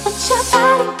mood. Put your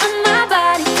body on my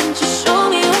body and just show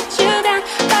me what you got.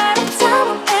 By the time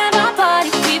we have our party,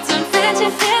 we turn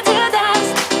friendship into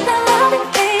dust. The loving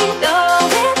ain't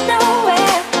going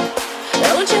nowhere.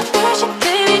 Don't you push it,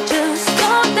 baby, just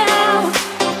go down.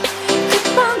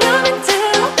 Keep on going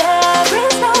till there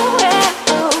is nowhere.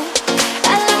 Oh,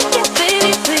 I like it,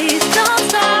 baby, please don't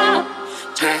stop.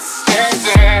 Just stay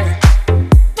there.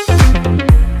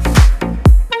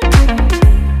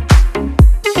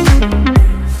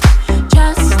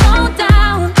 Just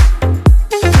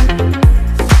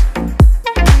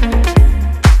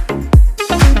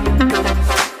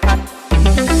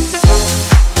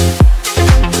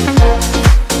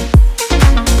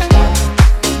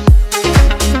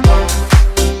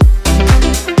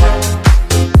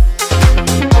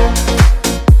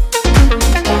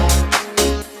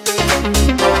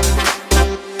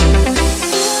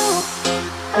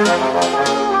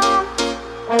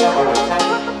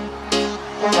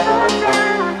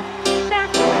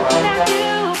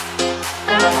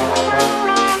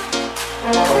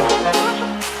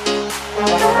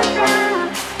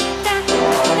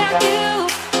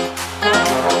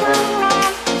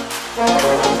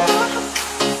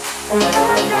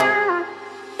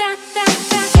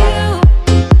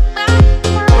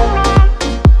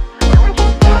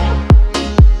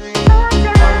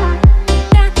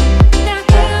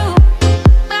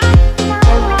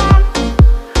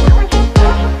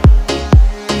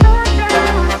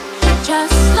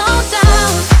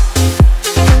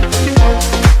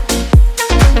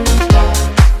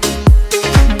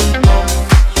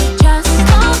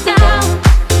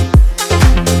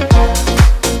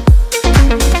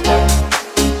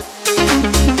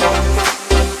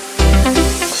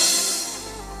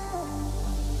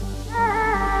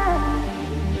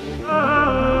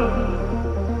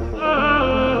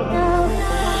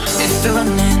If you're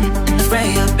running in the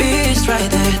Freya beach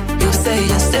right there, you say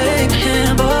just take my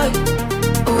hand, boy.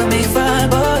 With me fine,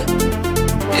 boy.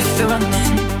 If you're running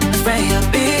in the Freya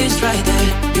beach right there,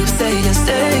 you say just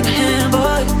take my hand,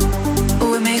 boy.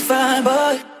 With me fine,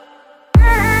 boy.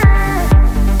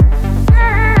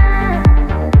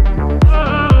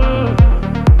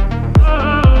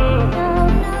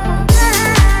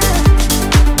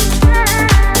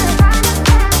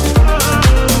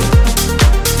 Right there,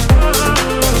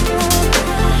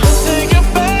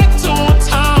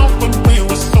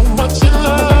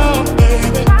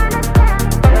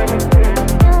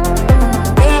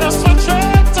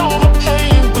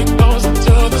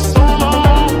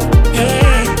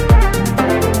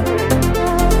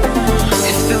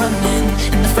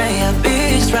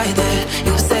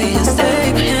 you say just take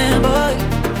my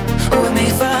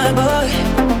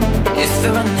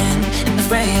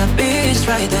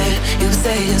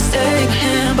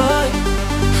hand, boy.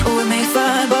 With me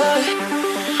fine, boy.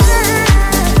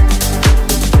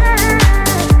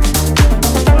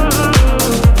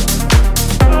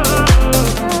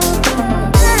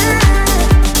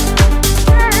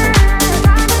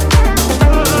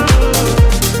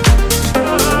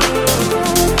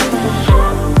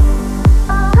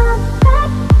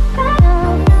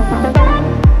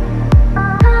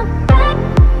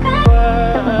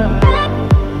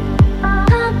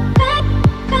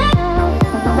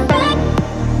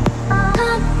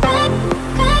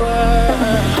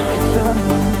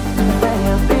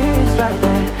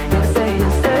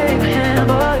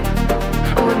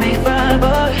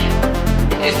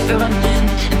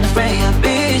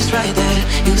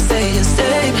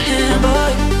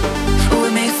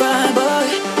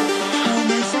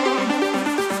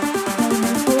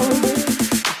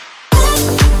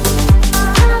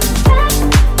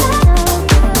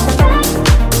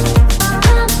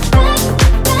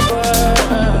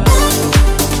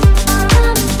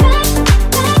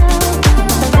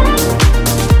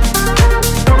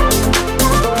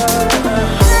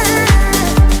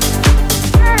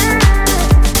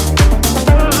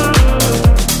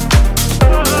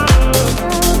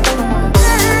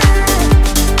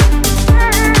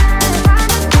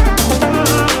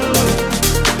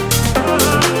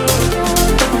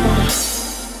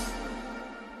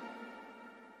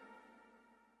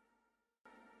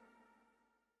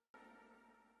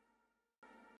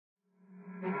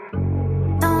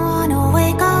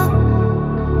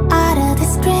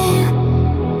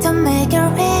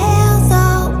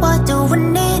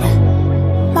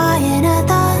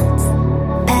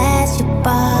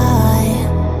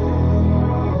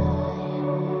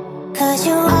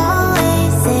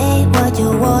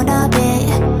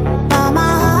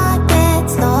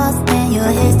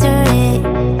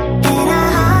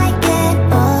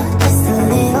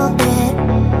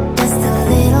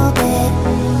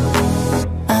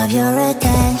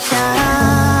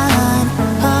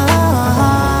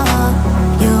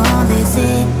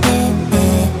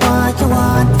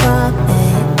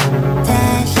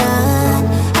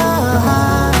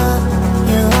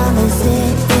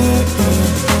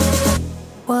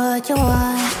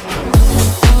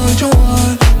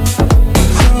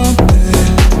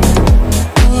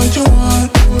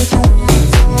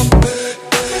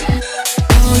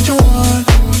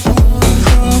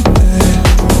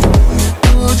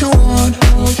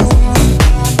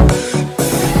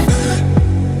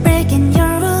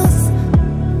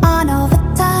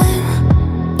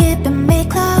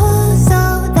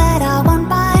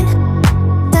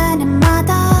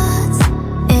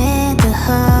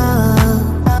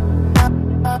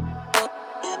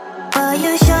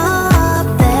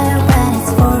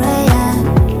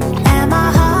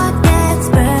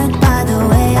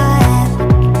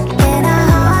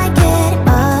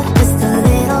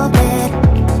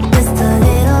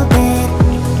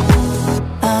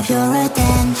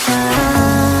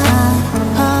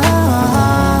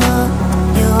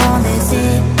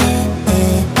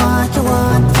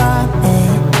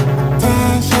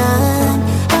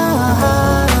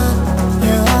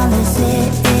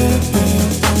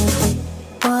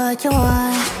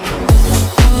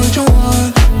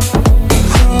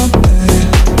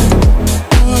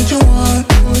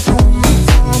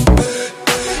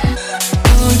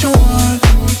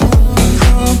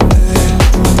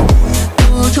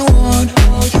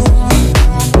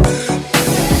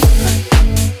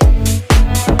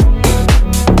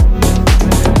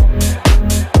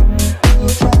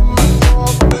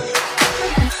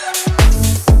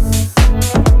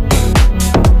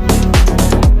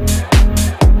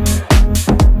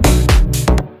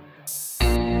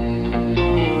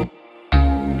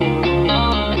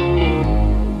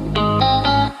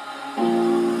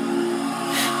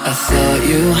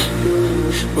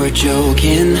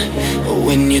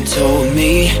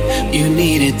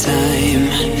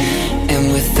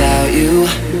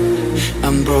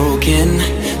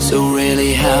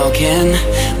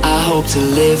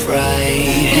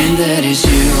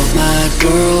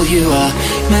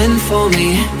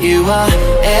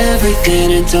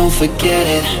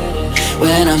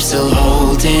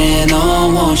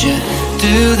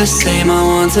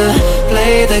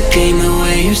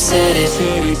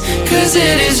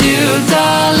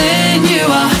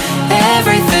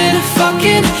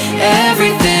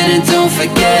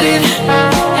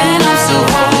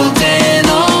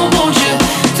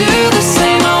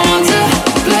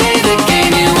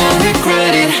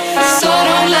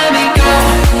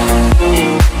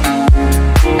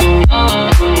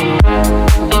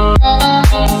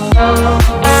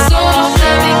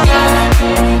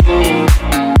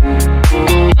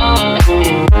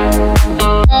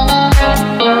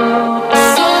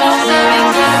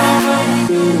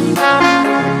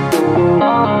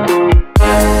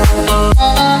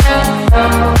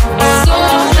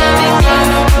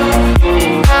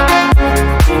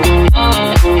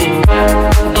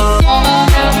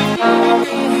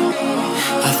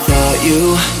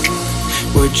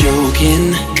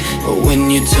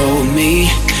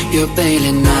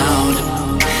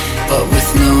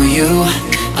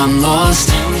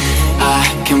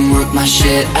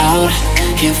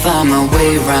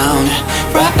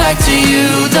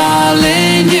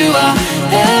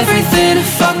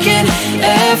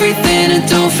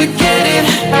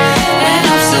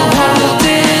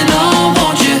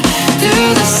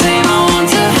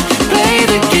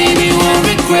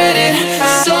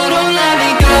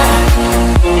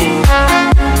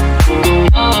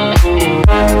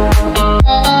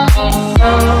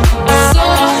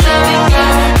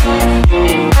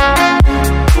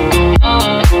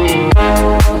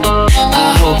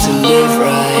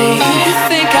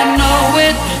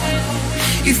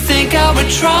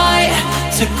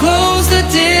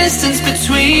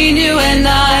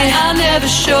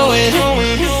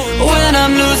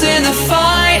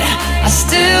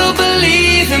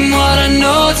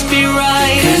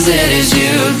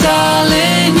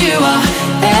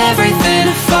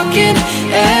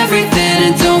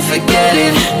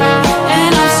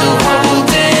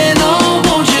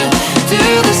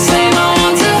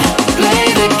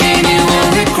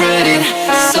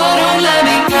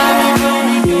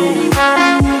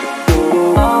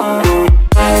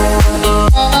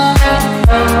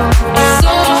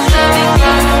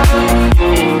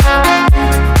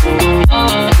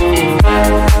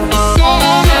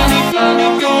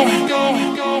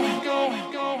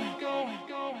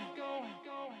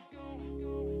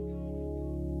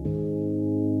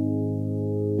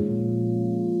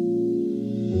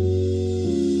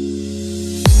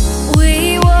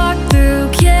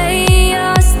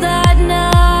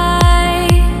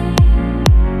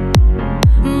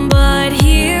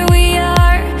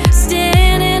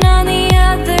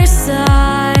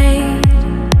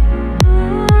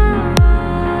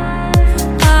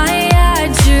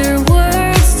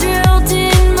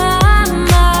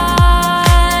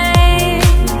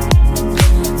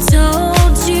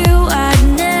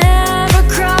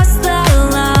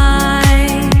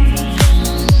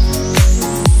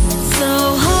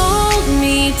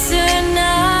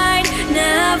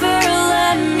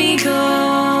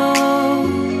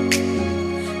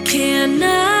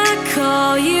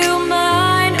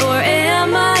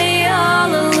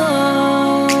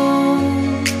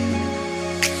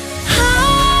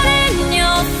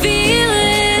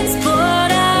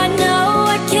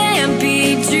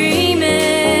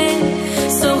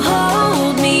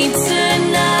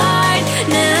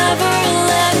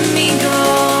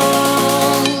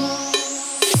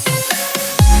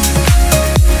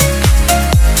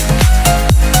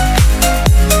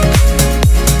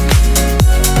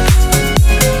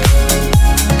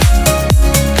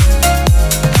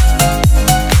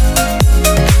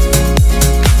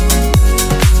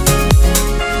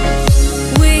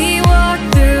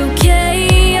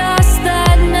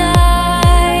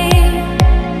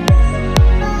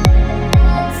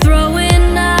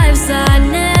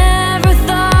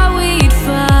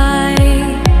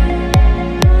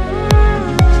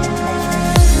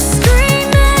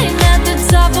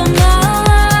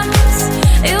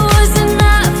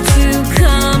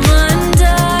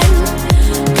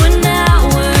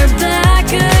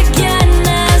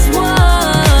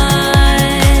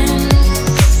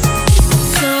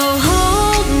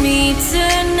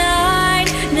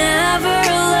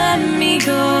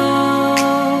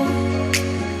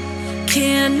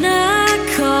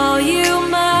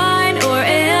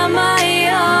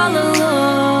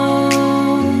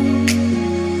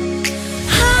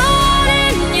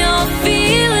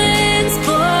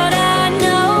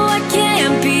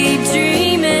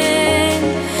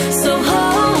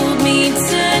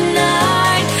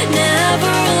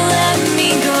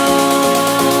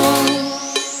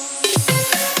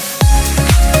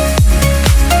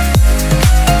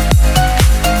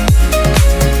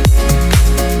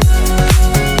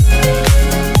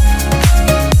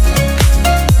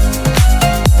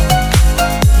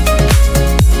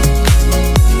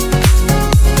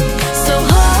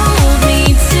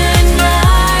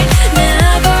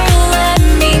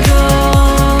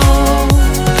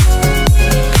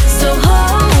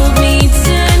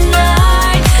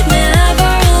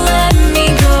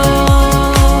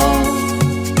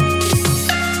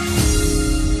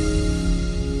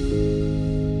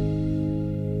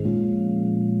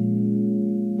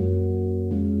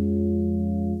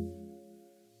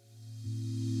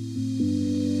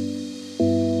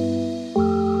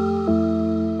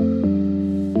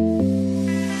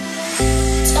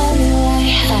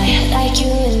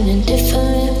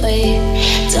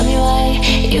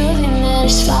 you'll be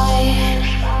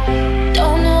satisfied.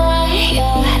 Don't know why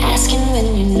you're asking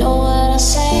when you know what I'll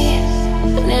say,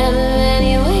 but never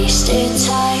any wasted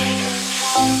time.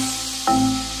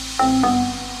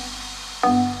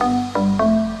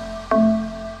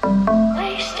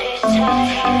 Wasted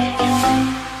time.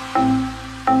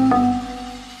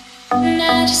 And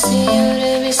I just see you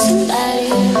to be somebody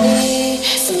to me,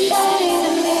 somebody to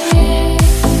me.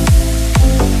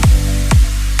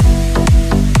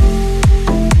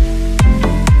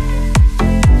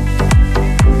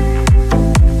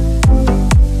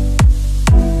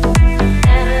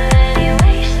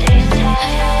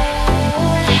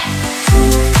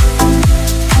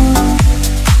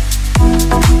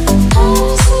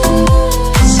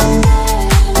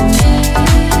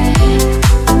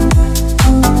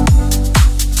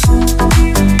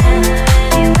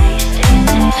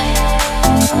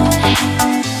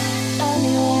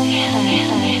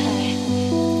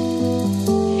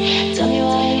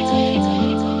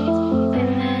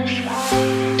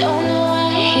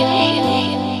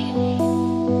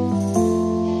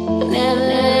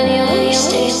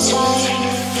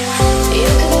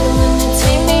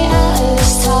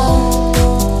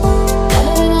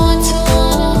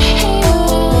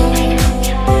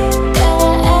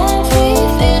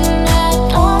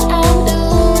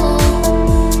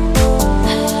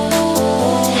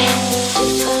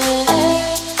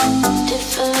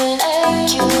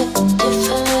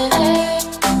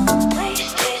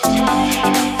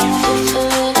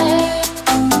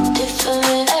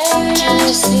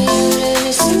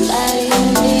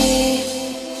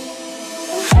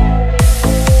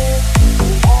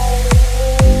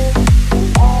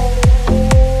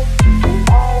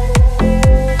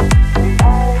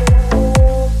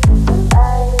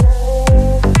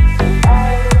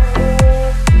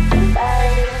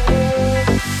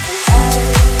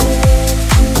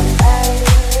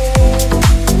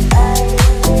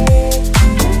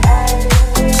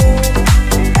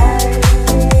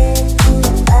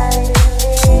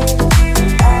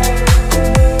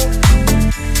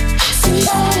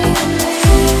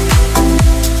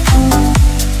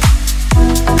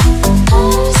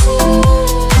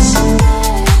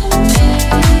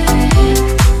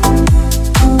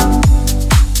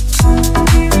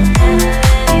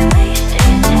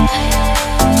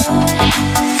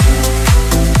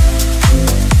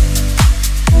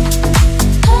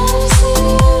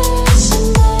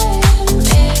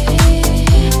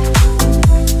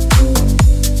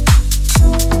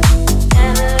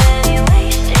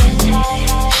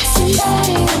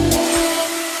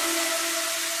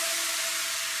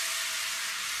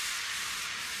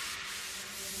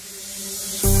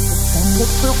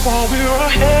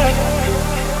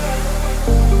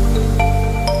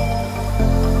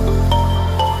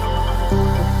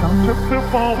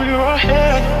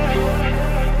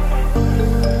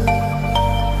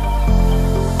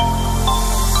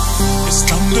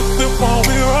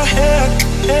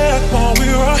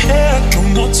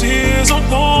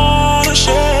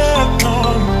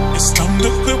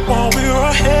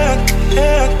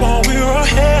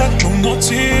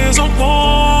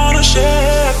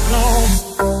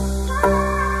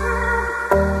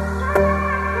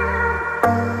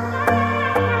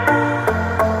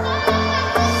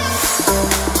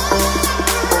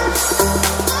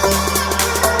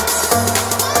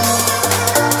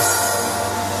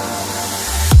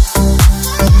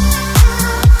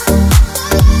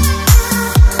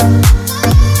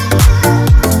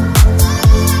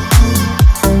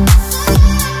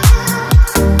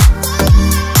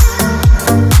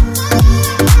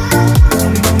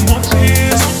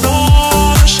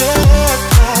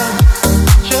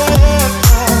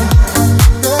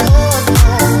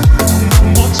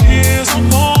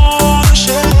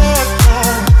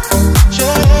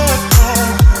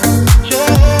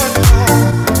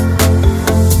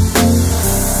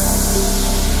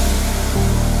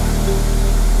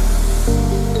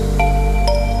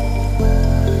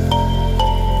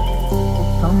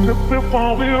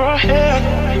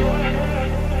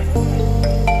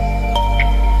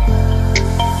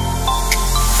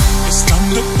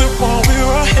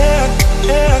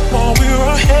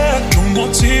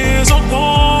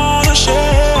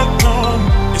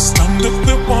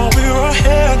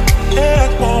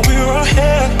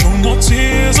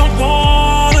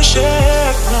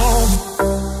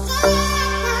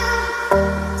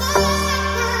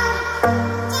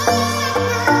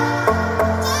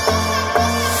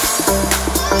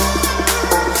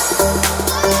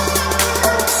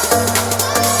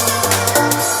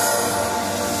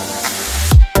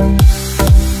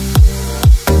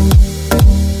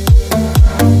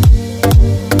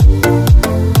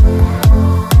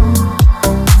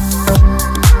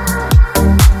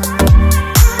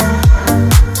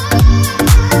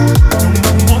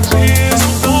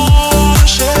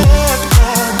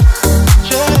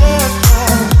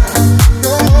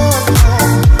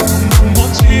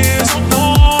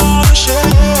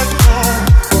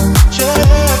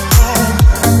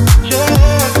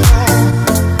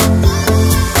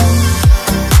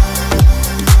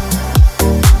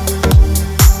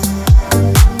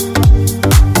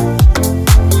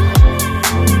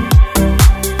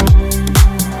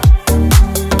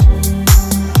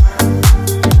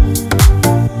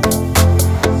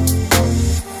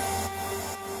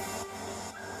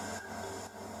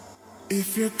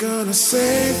 gonna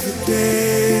save the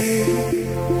day,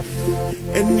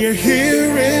 and you're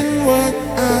hearing what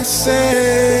I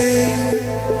say.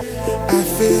 I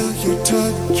feel your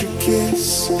touch, your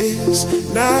kiss is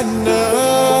not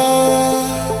enough.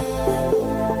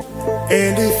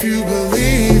 And if you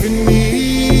believe in me,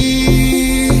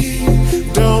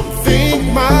 don't think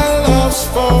my love's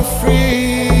for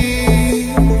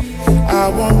free. I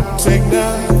won't take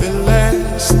nothing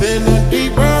less than a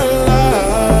deeper love.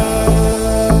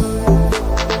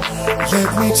 Let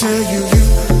me tell you, you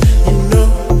know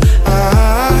I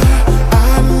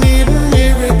need a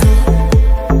miracle.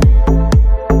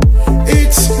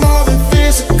 It's more than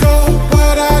physical,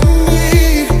 what I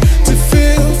need to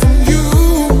feel from you.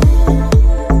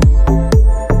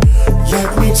 Let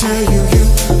me tell you,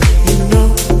 you know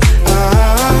I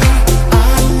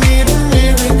need a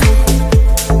miracle.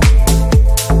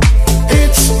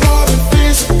 It's more than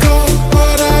physical,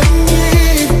 what I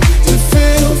need to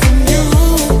feel from you.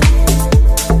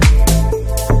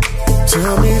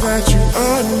 Tell me that you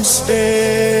understand,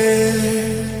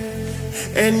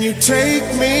 and you take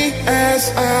me as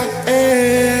I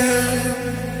am.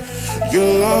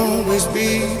 You'll always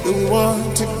be the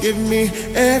one to give me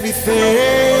everything.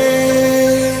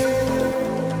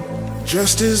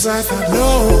 Just as I thought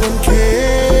no one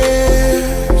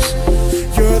cares,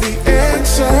 you're the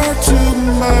answer to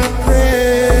my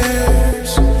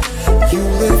prayers. You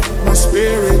lift my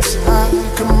spirits high,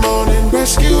 come on and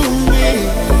rescue me.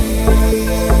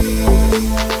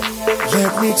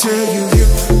 Let me tell you, you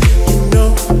know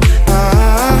I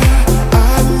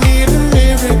need a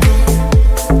miracle.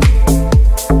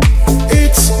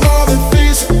 It's more than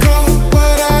physical,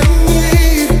 what I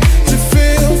need to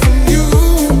feel from you.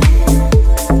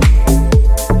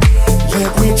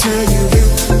 Let me tell you, you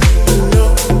know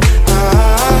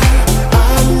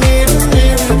I need a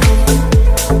miracle.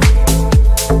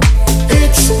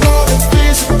 It's more than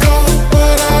physical,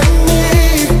 what I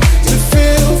need to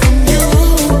feel from you.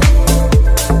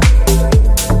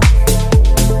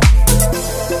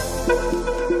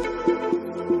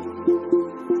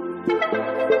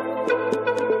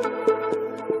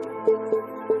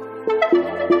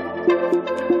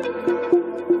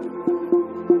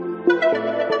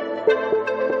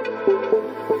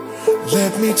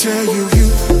 Let me tell you,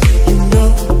 you know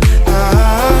I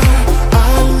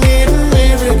need a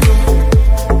miracle.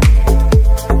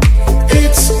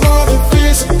 It's more than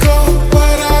physical,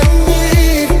 what I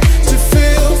need to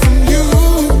feel from you.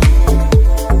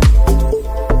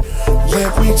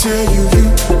 Let me tell you,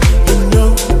 you know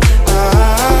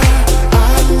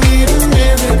I need a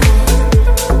miracle.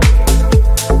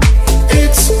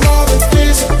 It's more than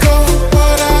physical,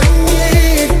 what I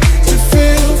need to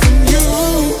feel from you.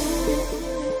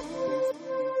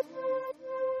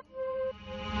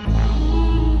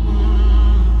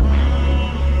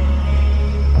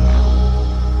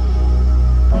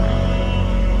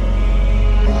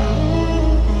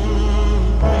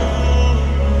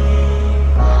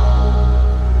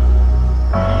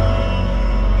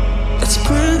 Let's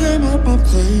bring them at my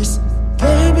place.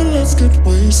 Baby, let's get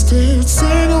wasted.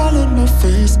 Sing all in my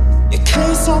face. In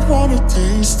case I wanna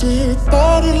taste it.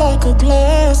 Body like a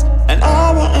glass. An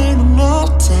hour ain't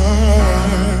enough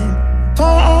time for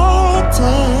our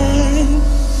time.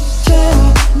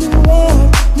 Tell me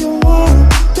what you want.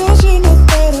 Cause you know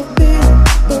that I've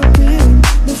been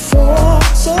before.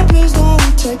 So please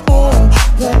don't take all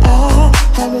that I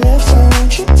have left. So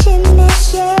won't you take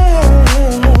myself?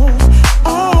 I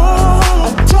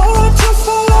don't want to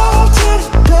fall out it,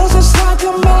 cause it's like a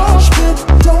mosh pit.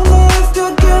 Don't know if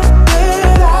you'll get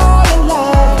it out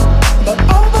alive, but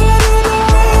I'm ready to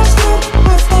risk it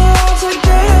with my odds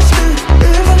against me.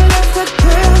 Even if it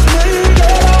kills me,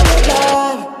 get out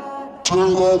alive. Get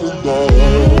out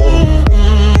alive.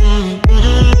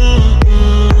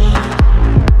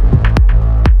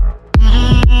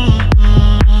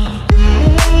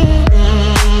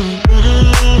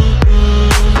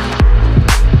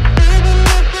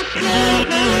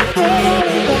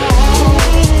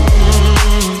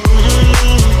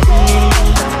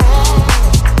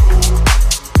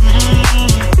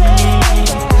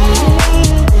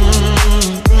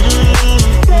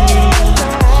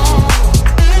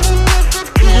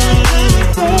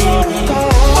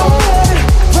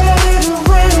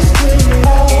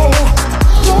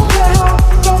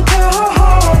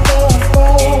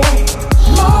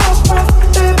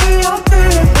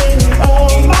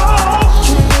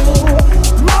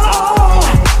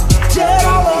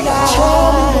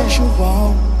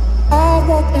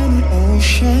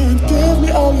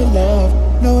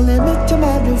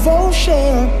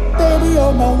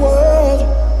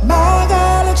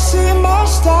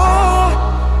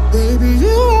 Baby,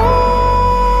 you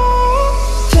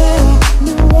tell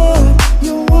me what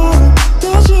you want.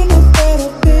 Cause you know that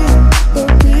I've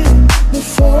been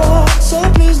before. So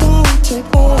please don't take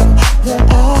all that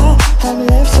I have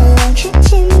left. I want you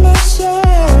to myself.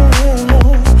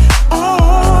 I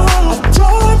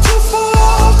don't want to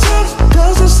fall,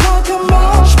 cause it's like a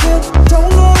mosh pit. Don't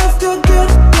know if you'll get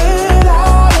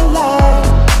out alive,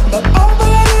 but I'm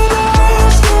ready to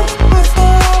risk it with the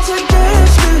odds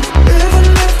against me. Even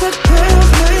if it kills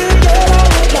me, get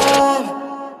out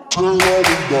alive.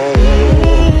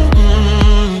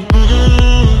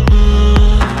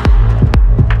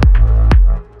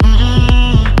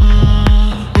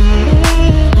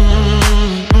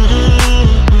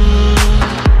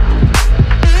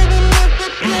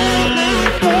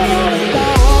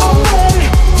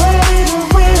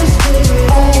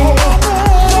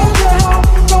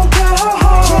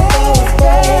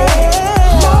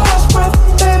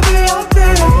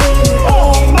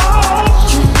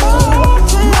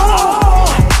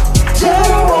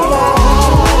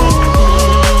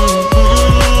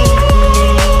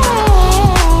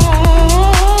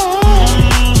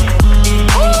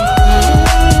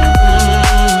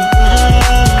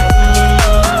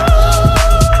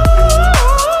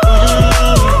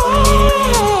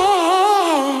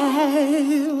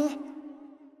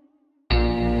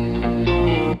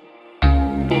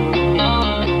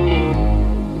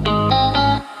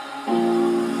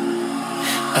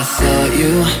 I thought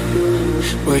you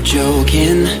were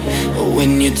joking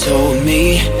when you told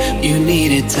me you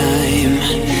needed time.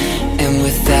 And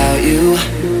without you,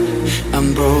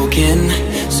 I'm broken.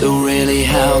 So really,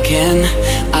 how can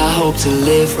I hope to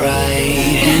live right?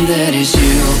 And that is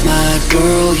you, my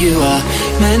girl. You are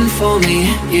meant for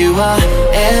me. You are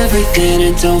everything,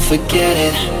 and don't forget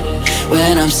it.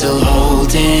 When I'm still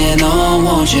holding on,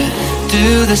 won't you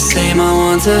do the same? I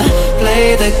want to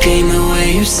play the game the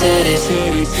way you said it.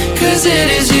 Cause it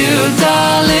is you,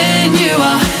 darling. You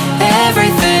are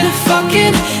everything,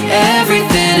 fucking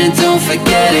everything, and don't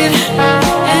forget it.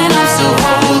 And I'm still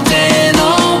holding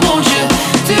on, won't you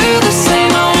do the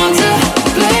same? I want to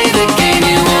play the game,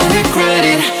 you won't regret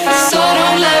it. So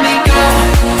don't let me go.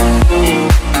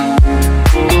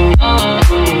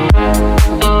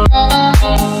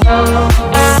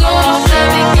 So don't let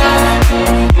me go.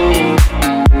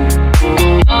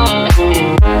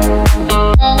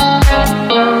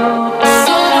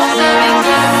 So don't let me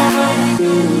go.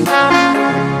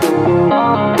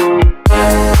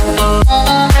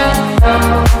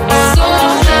 So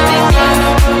don't let me go.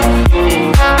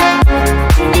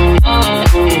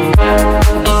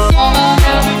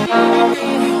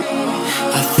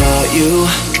 I thought you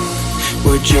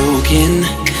were joking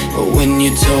when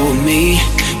you told me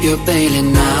you're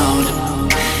bailing out.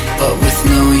 But with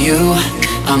no you,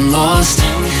 I'm lost.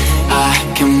 I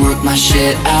can work my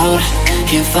shit out,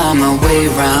 can't find my way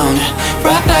round.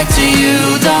 Right back to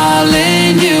you,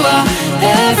 darling. You are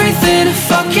everything,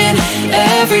 fucking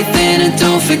everything, and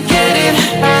don't forget it.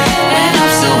 And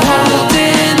I'm still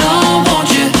holding on, won't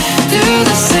you do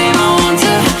the same? I want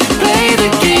to play the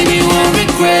game, you won't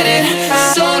regret it.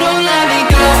 So don't let me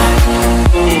go.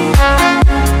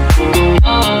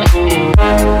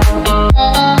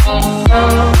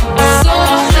 So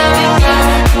don't let me go.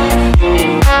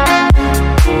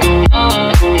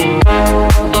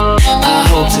 I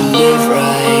hope to live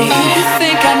right. You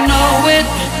think I know it?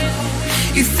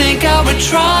 You think I would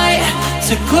try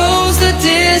to close the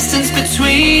distance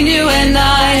between you and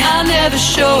I never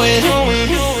show it.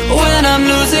 When I'm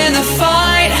losing the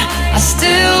fight, I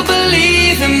still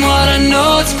believe in what I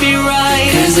know to be right.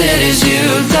 Cause it is you,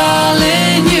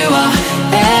 darling. You are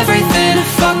everything,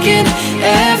 fucking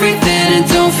everything, and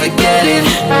don't forget it.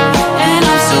 And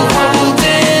I'm still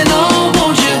holding on,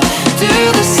 won't you do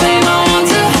the same? I want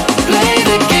to play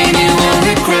the game, you won't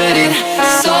regret it.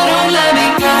 So don't let me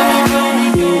go.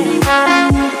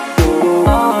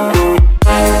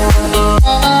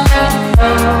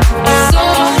 So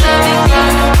don't let me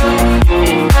go.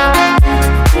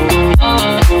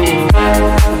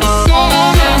 So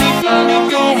don't let me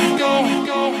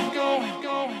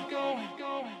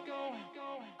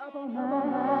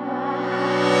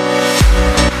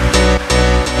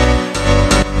go.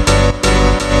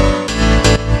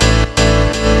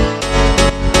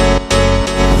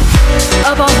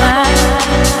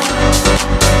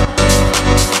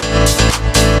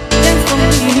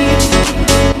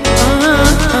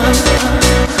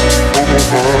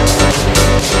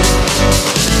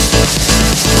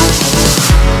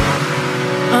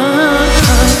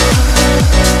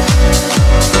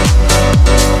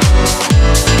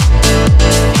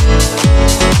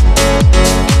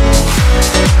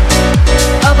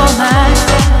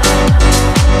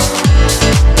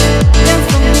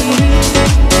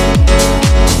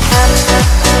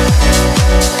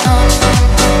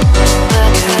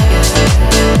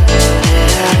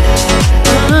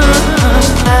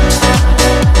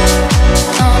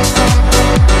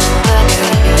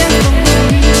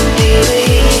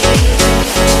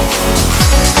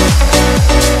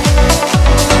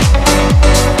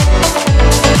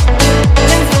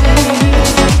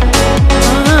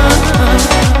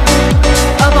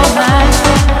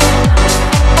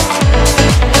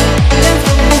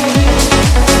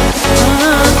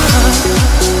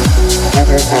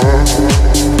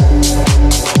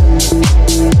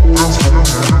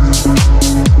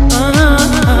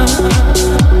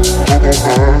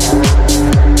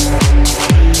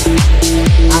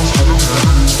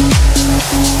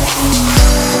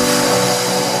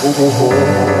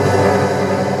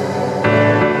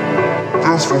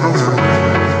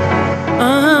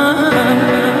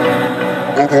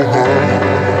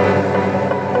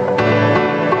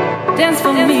 Dance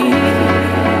for me.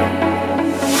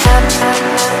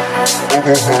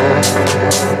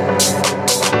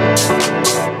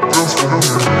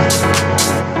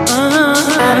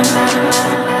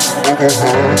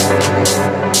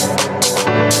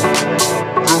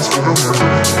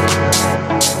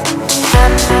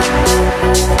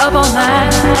 Up all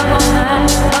night, up all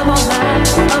night, up all night,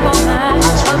 up all night,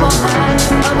 up all night,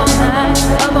 up all night,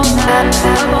 up all night, up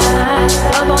all night,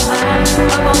 up all night,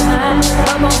 up all night,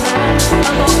 up all night, up all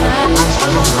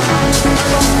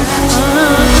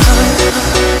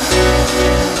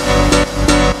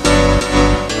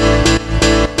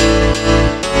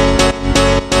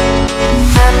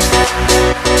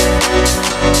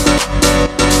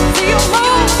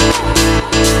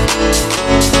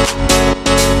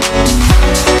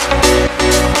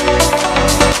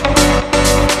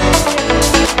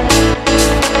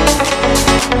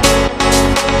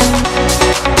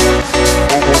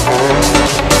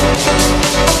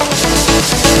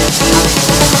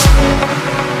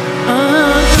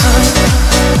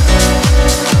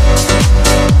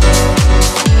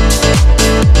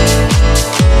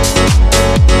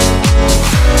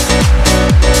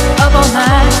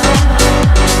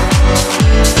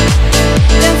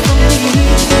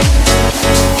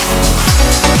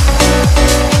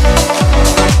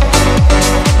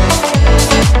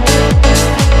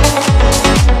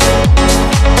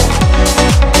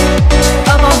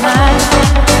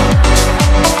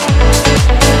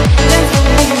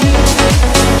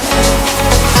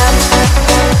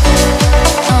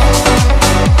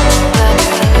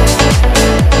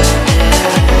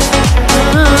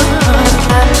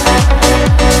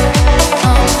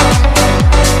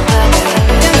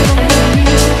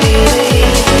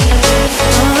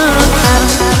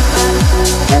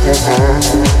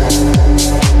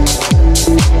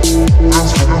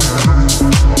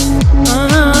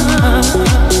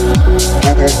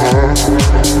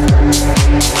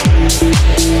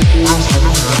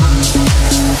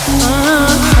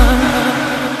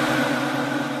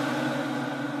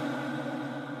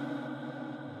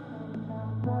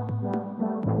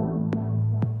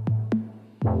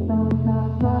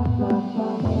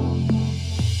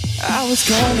I was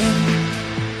calling,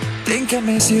 think I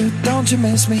miss you, don't you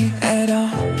miss me at all?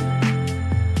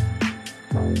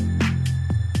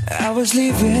 I was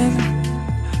leaving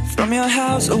from your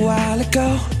house a while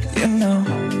ago, you know,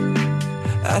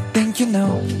 I think you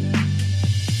know.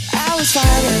 I was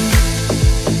fighting,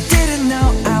 didn't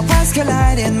know I was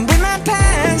colliding with my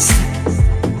past.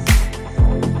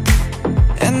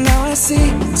 And now I see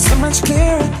so much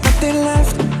clearer, nothing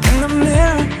left in the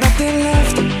mirror, nothing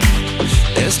left.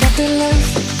 There's nothing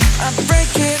left. I break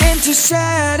it into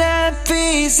shattered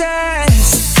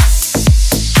pieces.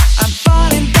 I'm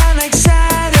falling down like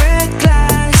shattered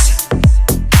glass.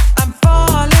 I'm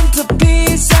falling to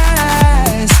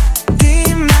pieces.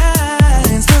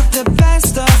 Demons took the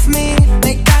best of me.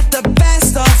 They got the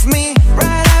best of me.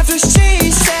 Right after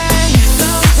she said,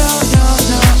 no, no, no,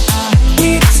 no, I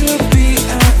need to be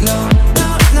alone. No,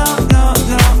 no, no,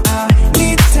 no, I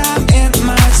need time in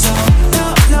my zone. No,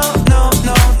 no, no,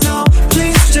 no, no,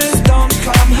 please just don't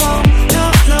come home. No,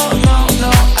 no, no,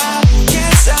 no, I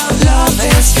guess our love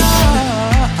is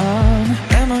gone.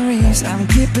 Memories I'm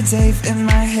keeping safe in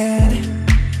my head.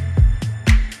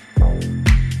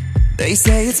 They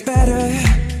say it's better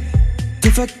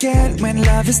to forget when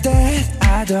love is dead.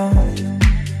 I don't,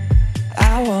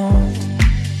 I won't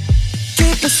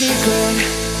keep a secret.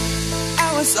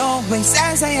 I was always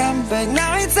as I am, but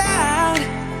now it's out.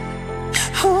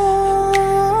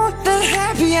 Ooh, the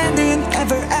happy ending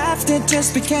ever after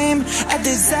just became a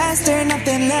disaster.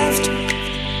 Nothing left,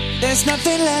 there's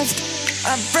nothing left.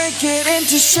 I break it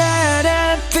into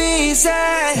shattered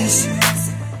pieces.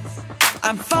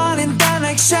 I'm falling down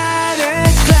like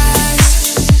shattered glass.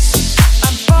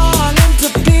 I'm falling to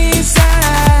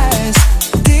pieces.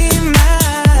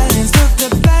 Demons took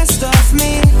the best of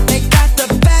me. They got the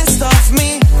best of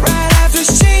me. Right after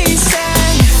she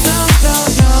said, no, no,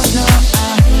 no, no, I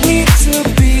need to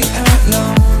be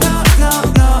alone. No, no,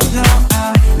 no, no,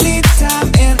 I need time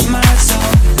in my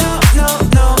zone. No, no,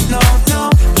 no, no, no,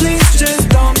 please just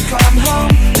don't come home.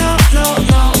 No, no,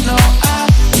 no, no, I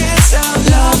guess our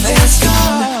love is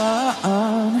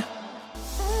gone.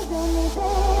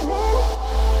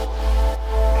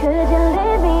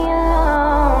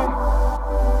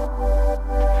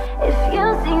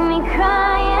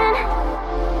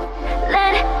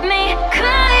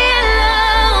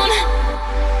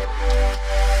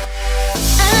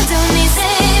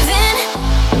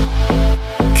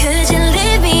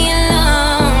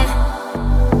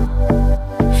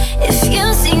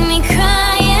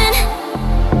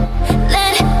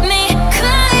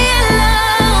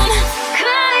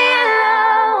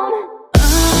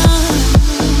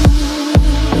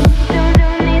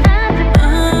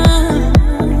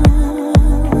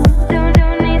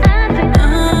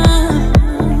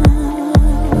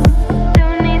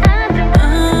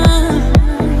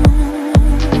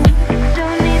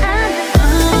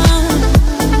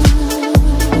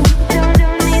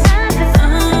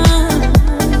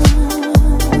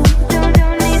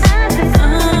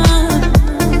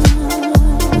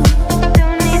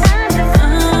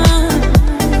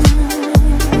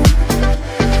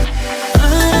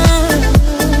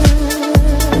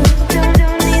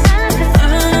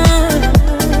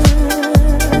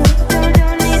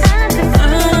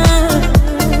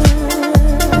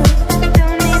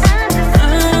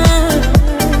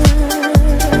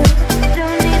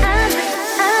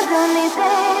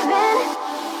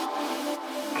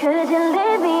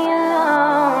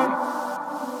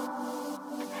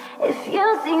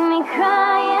 see me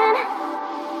crying,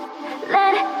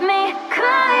 let me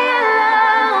cry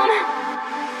alone.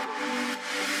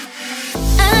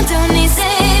 I don't need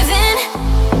saving.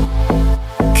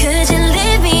 Could you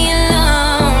leave me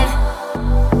alone?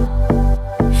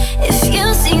 If you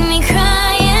see me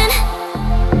crying,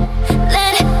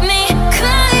 let me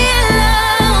cry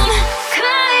alone,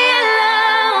 cry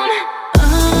alone.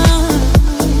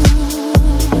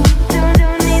 Don't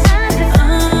need that.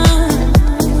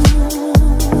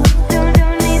 Don't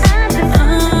need that. Don't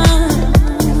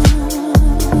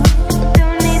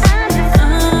need that.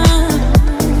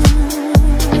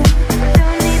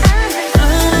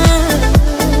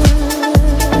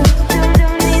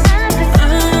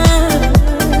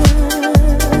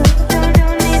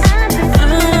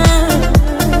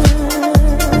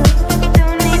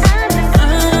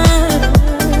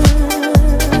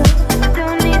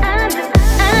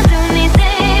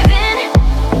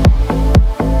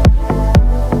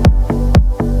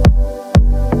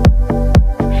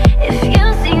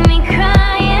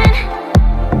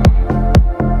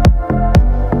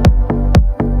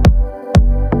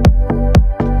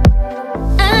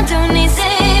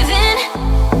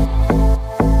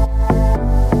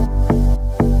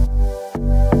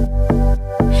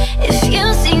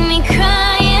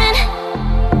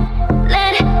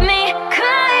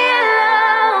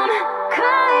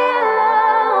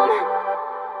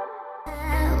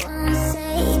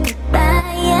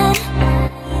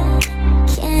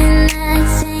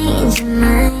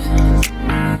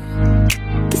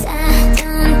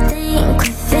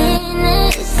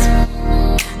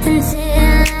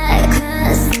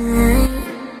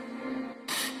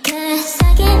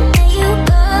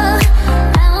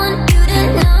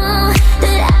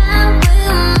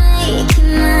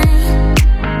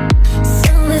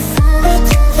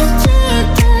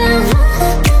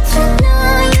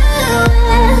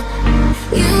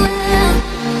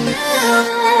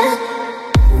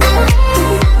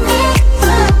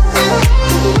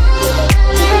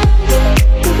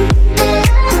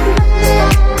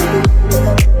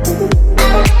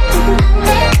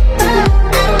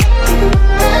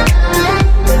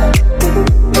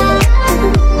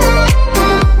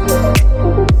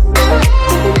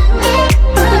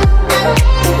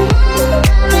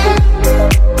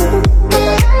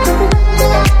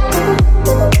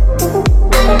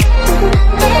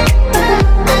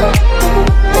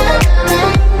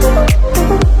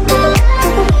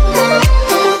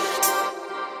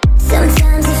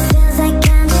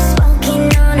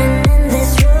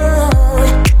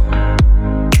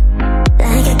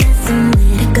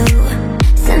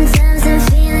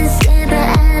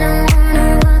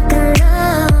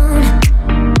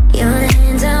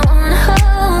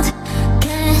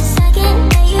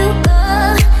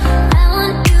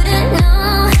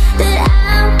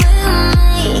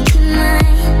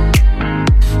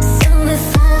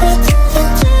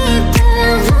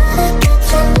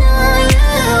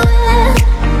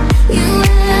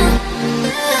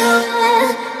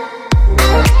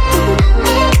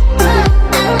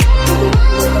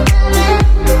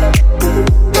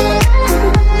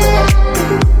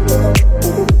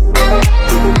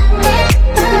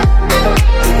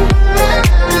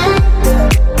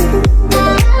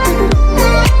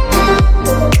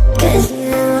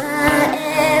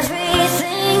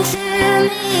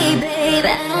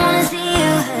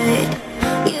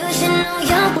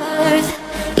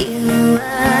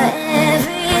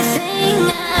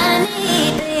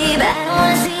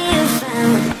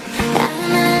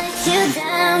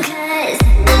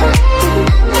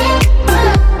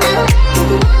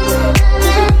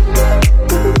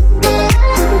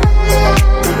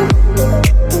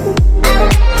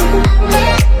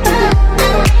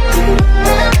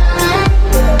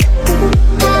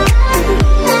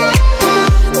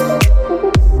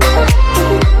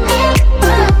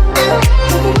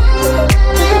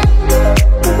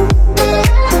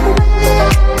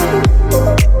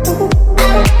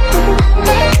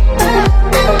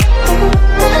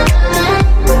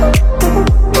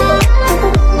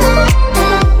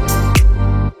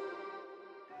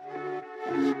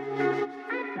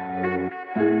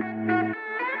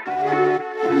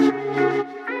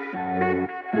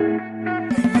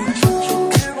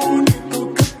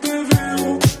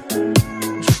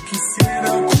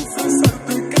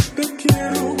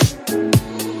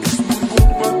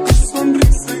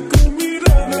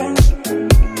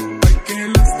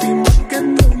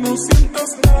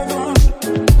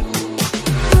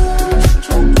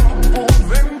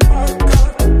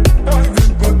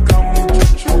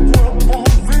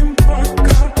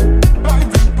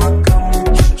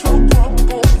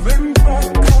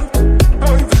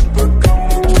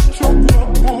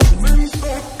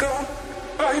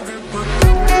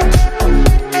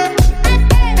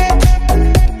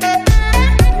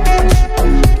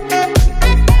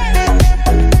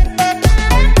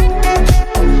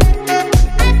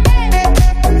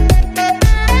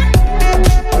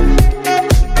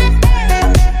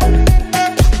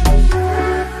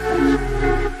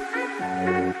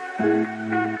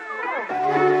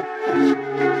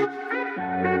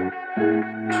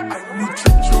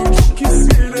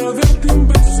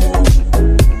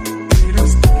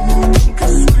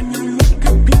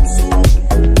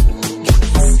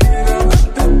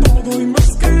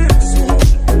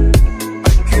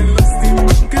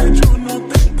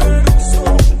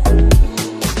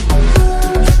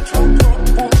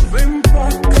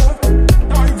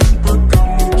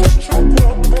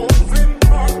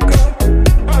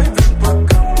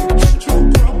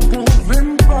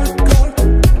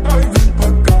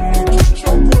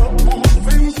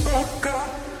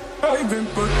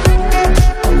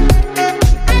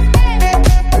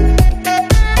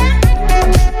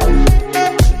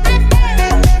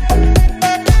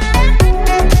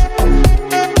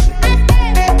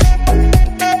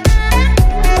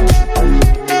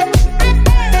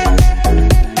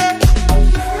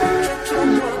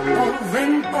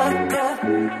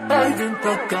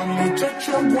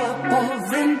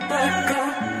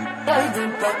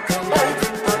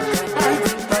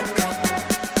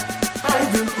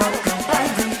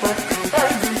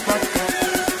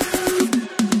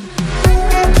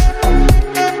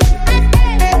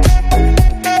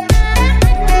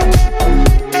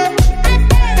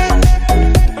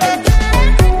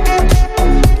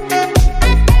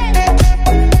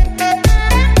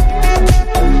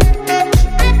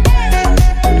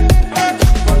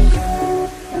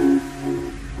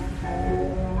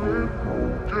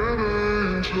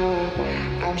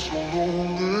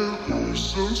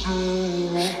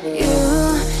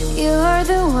 You are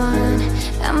the one.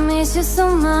 I miss you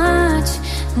so much.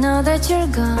 Now that you're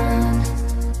gone,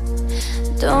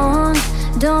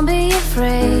 don't be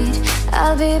afraid.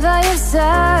 I'll be by your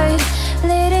side,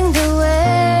 leading the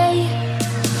way.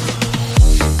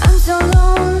 I'm so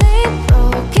lonely,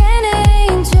 broken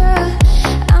angel.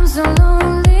 I'm so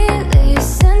lonely,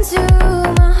 listen to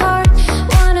my heart.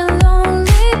 Want a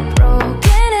lonely,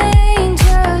 broken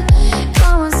angel.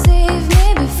 Come and save me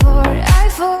before I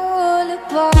fall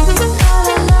apart. La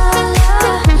la la la,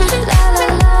 la la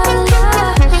la la,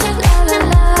 la la la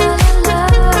la, la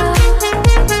la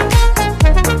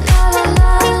la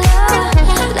la.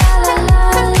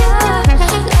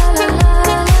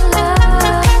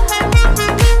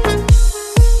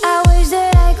 I wish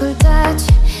that I could touch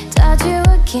you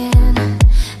again.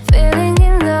 Feeling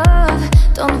in love,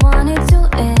 don't want it to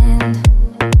end.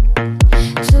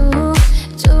 Two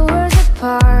worlds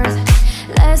apart,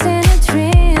 less in a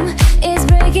dream, it's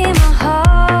breaking my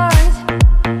heart.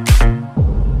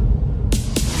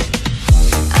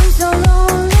 I'm so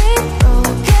lonely,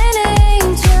 broken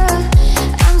angel.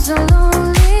 I'm so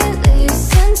lonely,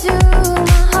 listen to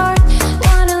my heart.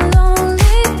 Want a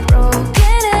lonely,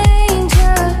 broken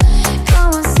angel.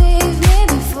 Come and save me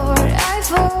before I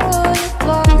fall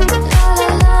apart. La la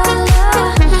la la,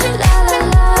 la la la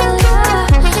la, la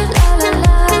la la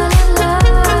la, la la la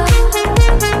la,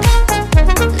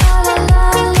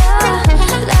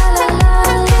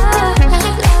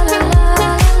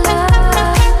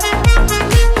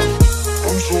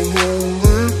 I'm so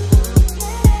lonely.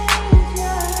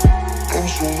 I'm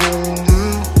so lonely.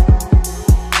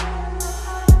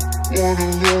 Wanna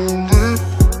lonely.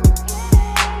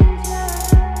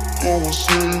 Come and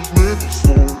save me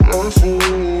before I fall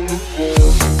apart.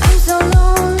 I'm so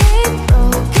lonely,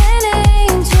 broken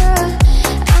angel.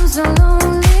 I'm so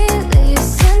lonely,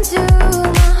 listen to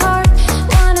my heart.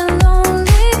 Want a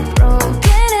lonely,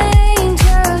 broken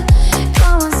angel.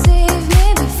 Come and save me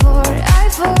before I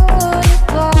fall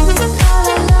apart. La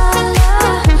la la la,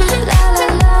 la la la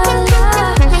la, la la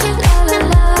la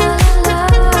la, la la la la, la la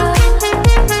la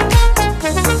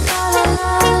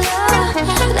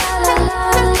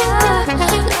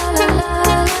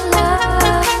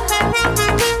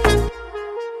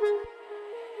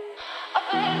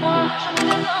Appelle-moi, je me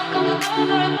détends quand tu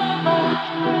ne me réponds pas.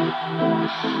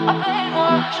 Appelle-moi,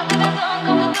 je me détends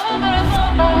quand tu ne me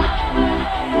réponds pas.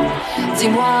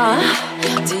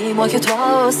 Dis-moi que toi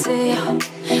aussi,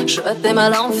 je t'aime à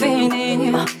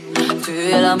l'infini. Tu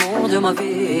es l'amour de ma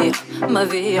vie,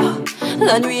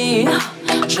 la nuit.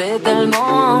 J'ai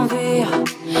tellement envie,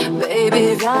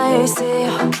 baby viens ici.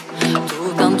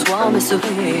 Tout en toi me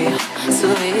sourire.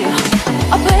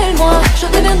 Appelle-moi, je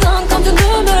deviens dingue quand tu ne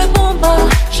me réponds pas.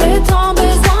 J'ai tant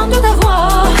besoin de ta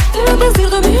voix, du désir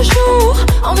de mes jours,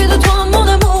 envie de toi mon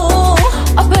amour.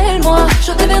 Appelle-moi,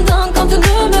 je deviens dingue quand tu ne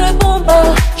me réponds pas.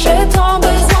 J'ai tant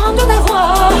besoin de ta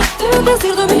voix, du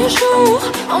désir de mes jours,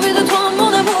 envie de toi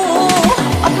mon amour.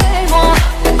 Appelle-moi,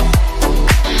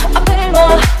 appelle-moi,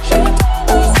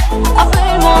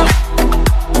 appelle-moi.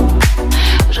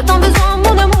 J'ai tant besoin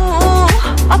mon amour.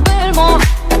 Appelle-moi,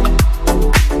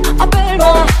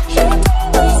 appelle-moi,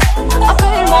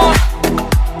 appelle-moi.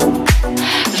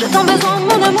 J'ai tant besoin de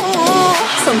mon amour.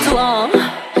 Sans toi,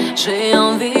 j'ai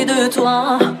envie de toi.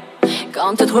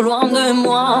 Quand t'es trop loin de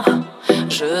moi,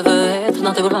 je veux être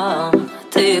dans tes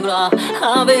bras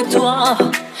avec toi.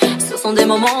 Ce sont des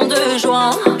moments de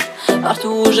joie,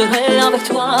 partout où je vais avec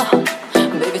toi.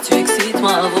 Baby, tu excites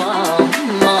ma voix.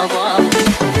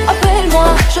 Appelle-moi,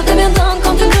 je deviens dingue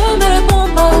quand tu ne me réponds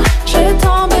pas. J'ai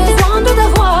tant besoin de ta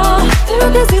voix, du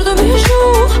désir de mes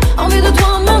jours, envie de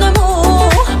toi mon amour.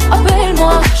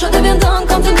 Appelle-moi, je deviens dingue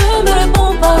quand tu ne me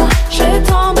réponds pas. J'ai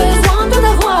tant besoin de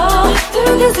ta voix, du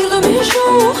désir de mes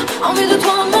jours, envie de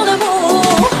toi mon amour.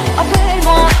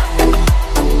 Appelle-moi,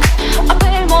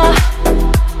 appelle-moi,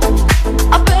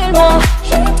 appelle-moi.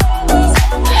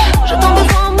 J'ai tant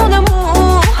besoin de mon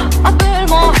amour.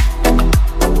 Appelle-moi,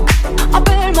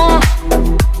 appelle-moi,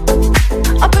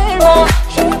 appelle-moi.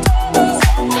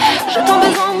 J'ai tant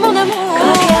besoin de mon amour.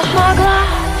 Как я смогла,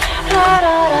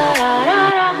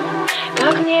 ра-ра-ра-ра-ра-ра,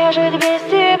 как мне жить без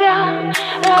тебя,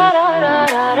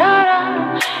 ра-ра-ра-ра-ра-ра.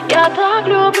 Я так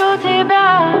люблю тебя,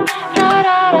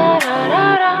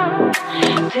 ра-ра-ра-ра-ра-ра.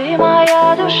 Ты моя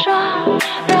душа,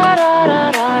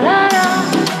 ра-ра-ра-ра-ра-ра.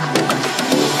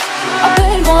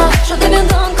 Appelle-moi, je deviens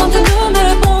dingue quand tu ne me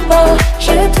réponds pas.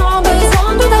 J'ai tant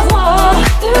besoin de ta voix,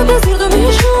 du désir de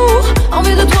mes jours,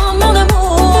 envie de toi mon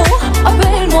amour.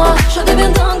 Appelle-moi, je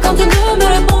deviens dingue quand tu ne me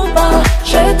réponds pas.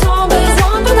 J'ai tant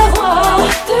besoin de ta voix,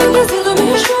 du désir de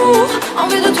mes jours,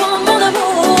 envie de toi mon amour.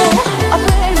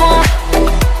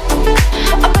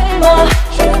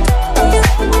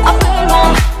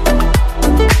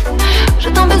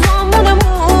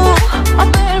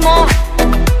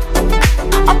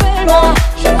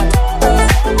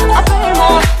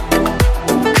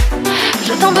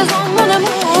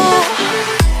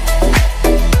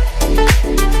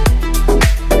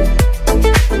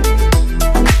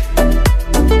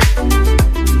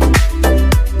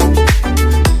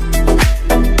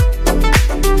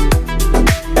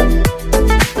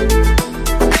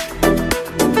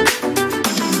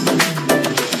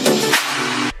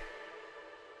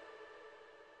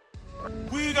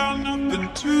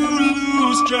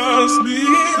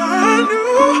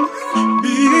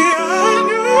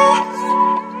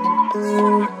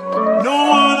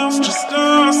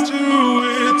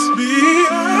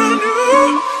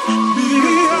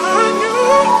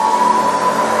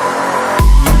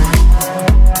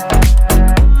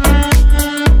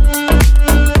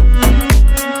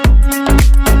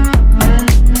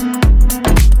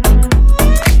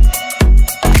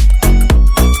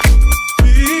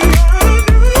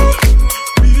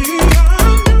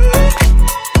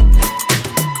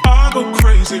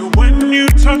 crazy when you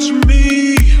touch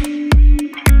me.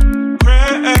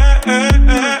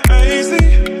 Crazy.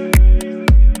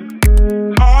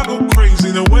 I go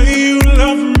crazy the way you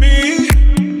love me.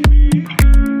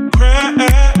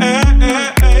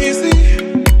 Crazy.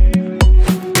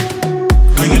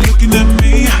 Are you looking at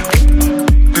me?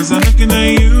 'Cause I'm looking at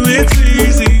you. It's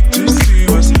easy to see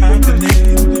what's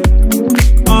happening.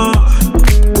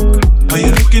 Are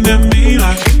you looking at me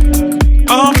like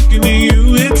I'm looking at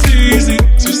you? It's easy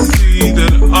to see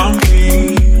that I'm me.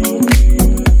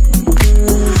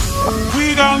 We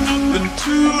got nothing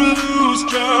to lose,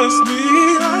 just me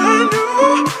and you.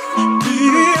 Me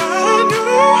and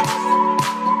you.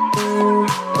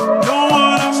 No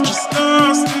one else, just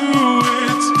us two.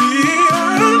 It's me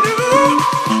and you.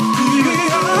 Me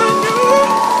and you.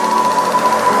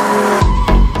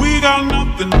 We got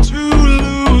nothing to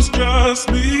lose, just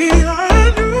me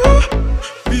and you.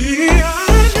 Me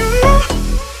and you.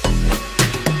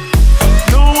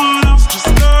 No one else,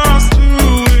 just us two.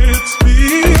 It's me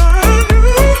and you.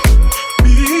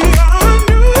 Me and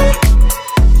you.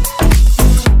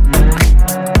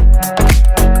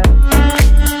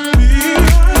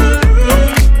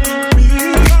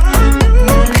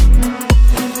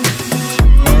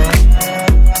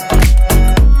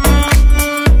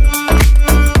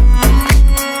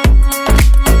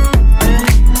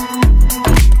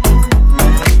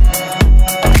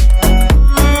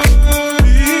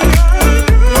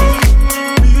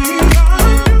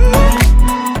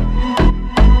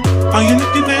 Are you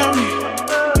looking at me?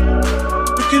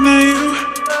 Looking at you?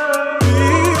 Me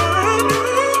and you.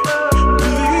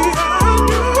 Me and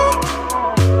you.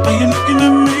 Are you looking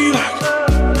at me like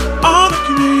I'm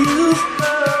looking at you?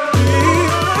 Me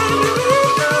and you.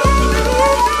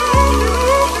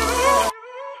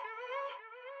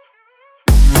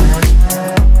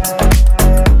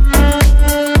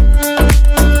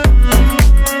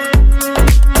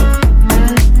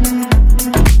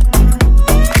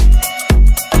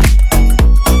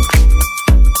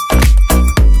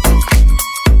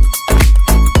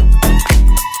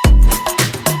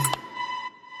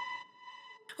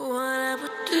 What I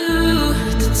would do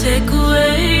to take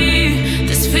away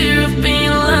this fear of being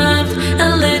loved,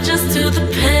 allegiance to the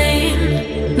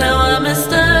pain. Now I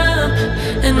messed up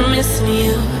and I'm missing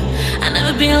you. I'll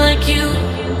never be like you.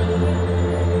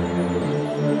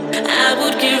 I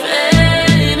would give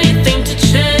anything to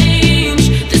change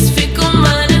this fickle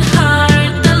mind and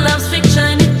heart that loves fake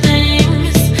shiny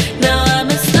things. Now I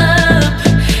messed up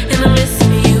and I'm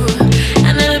missing you.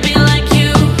 I'll never be like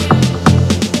you.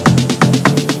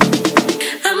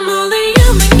 I'm only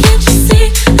human, can't you see?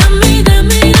 I made a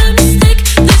mistake.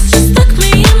 This just look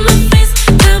me in my face.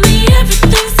 Tell me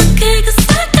everything's okay, 'cause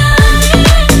I got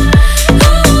it.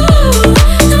 Ooh,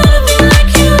 I'll never be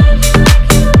like you.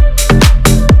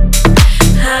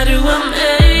 How do I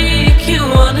make you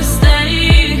wanna stay?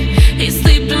 He's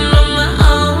sleeping on my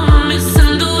own,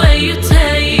 missing the way you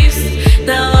taste.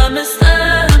 Now I messed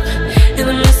up and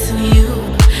I'm missing you.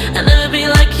 I'll never be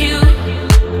like you.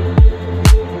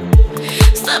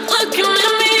 Stop looking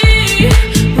at me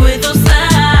with those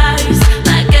eyes,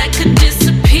 like I could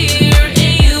disappear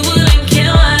and you wouldn't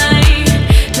care why.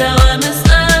 Now I messed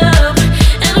up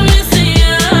and I'm missing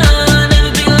you. I'll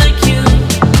never be like you.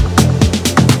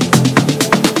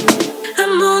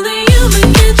 I'm only human,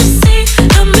 can't you see?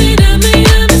 I made a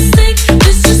mistake.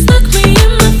 This just look me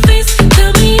in my face.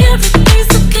 Tell me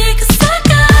everything's okay, 'cause I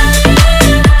got it.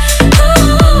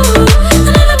 Ooh, I'll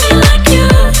never be like you.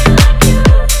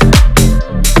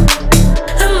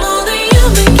 I'm only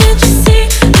human, can't you see?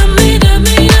 I made a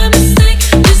mistake.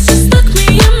 This just look me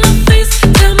in my face.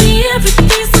 Tell me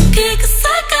everything's okay, 'cause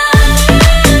I got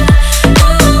it.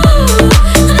 Ooh,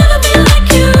 I'll never be like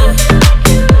you.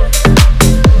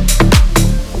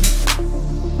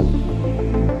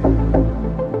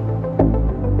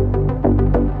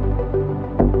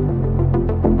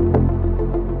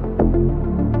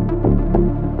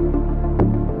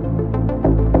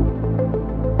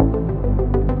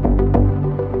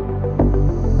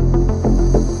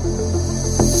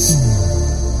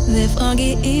 The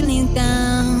foggy evening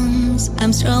comes.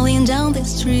 I'm strolling down the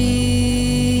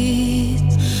street,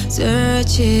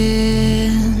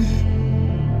 searching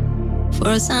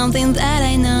for something that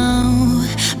I know,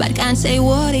 but can't say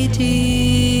what it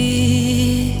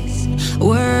is.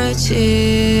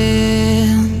 Watching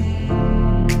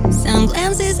some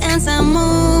glances and some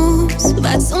moves,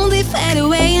 but soon they fade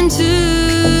away into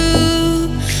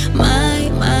my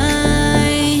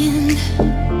mind.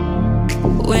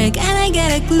 Where can I get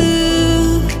a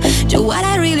clue to what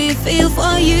I really feel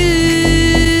for you?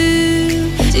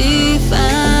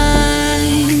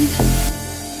 Define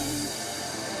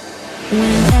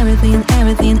when everything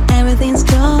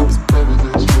stops.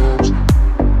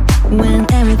 When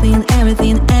everything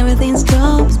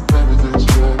stops.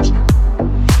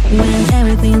 When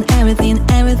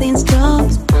everything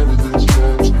stops.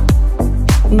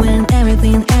 When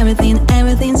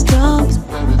everything stops.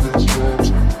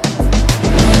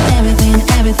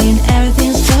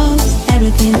 Everything stops.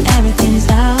 Everything is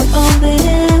out of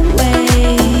their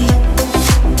way.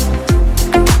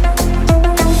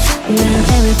 When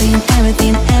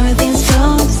everything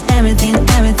stops.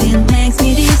 Everything makes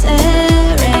me disarray.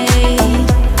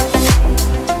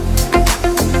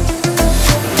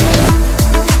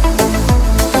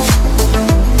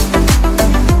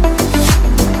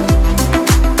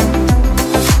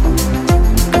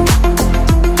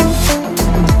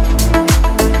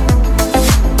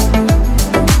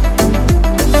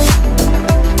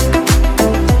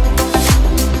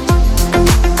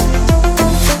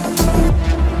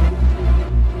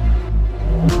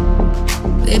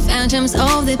 Phantoms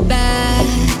of the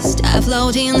past are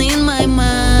floating in my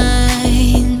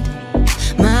mind.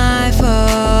 My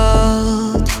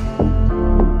fault.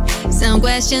 Some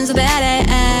questions that I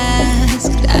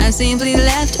asked are simply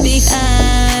left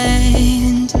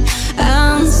behind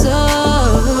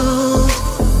unsolved.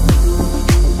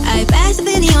 I pass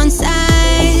the neon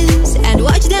signs and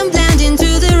watch them blend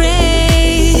into the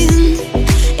rain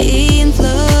in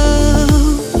flow.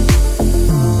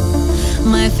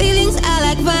 My feelings are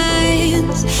like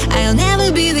vines. I'll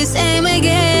never be the same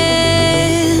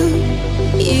again.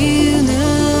 You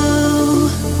know.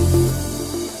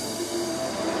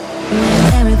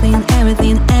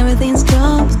 When everything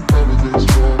stops.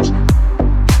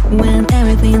 When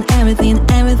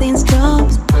everything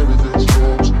stops.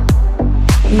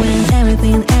 When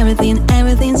everything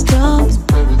stops.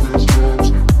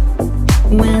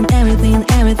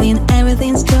 When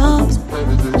everything stops.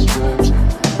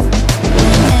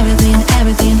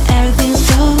 Everything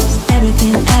stops.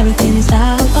 Everything is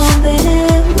out of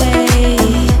their way.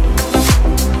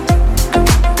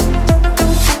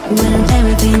 When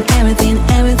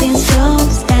everything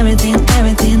stops.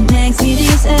 Everything makes me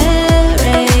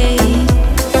disarray.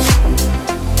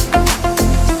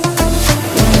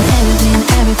 When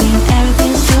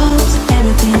everything stops.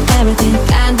 Everything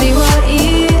can't be what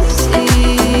it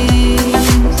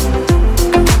seems.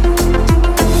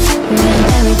 When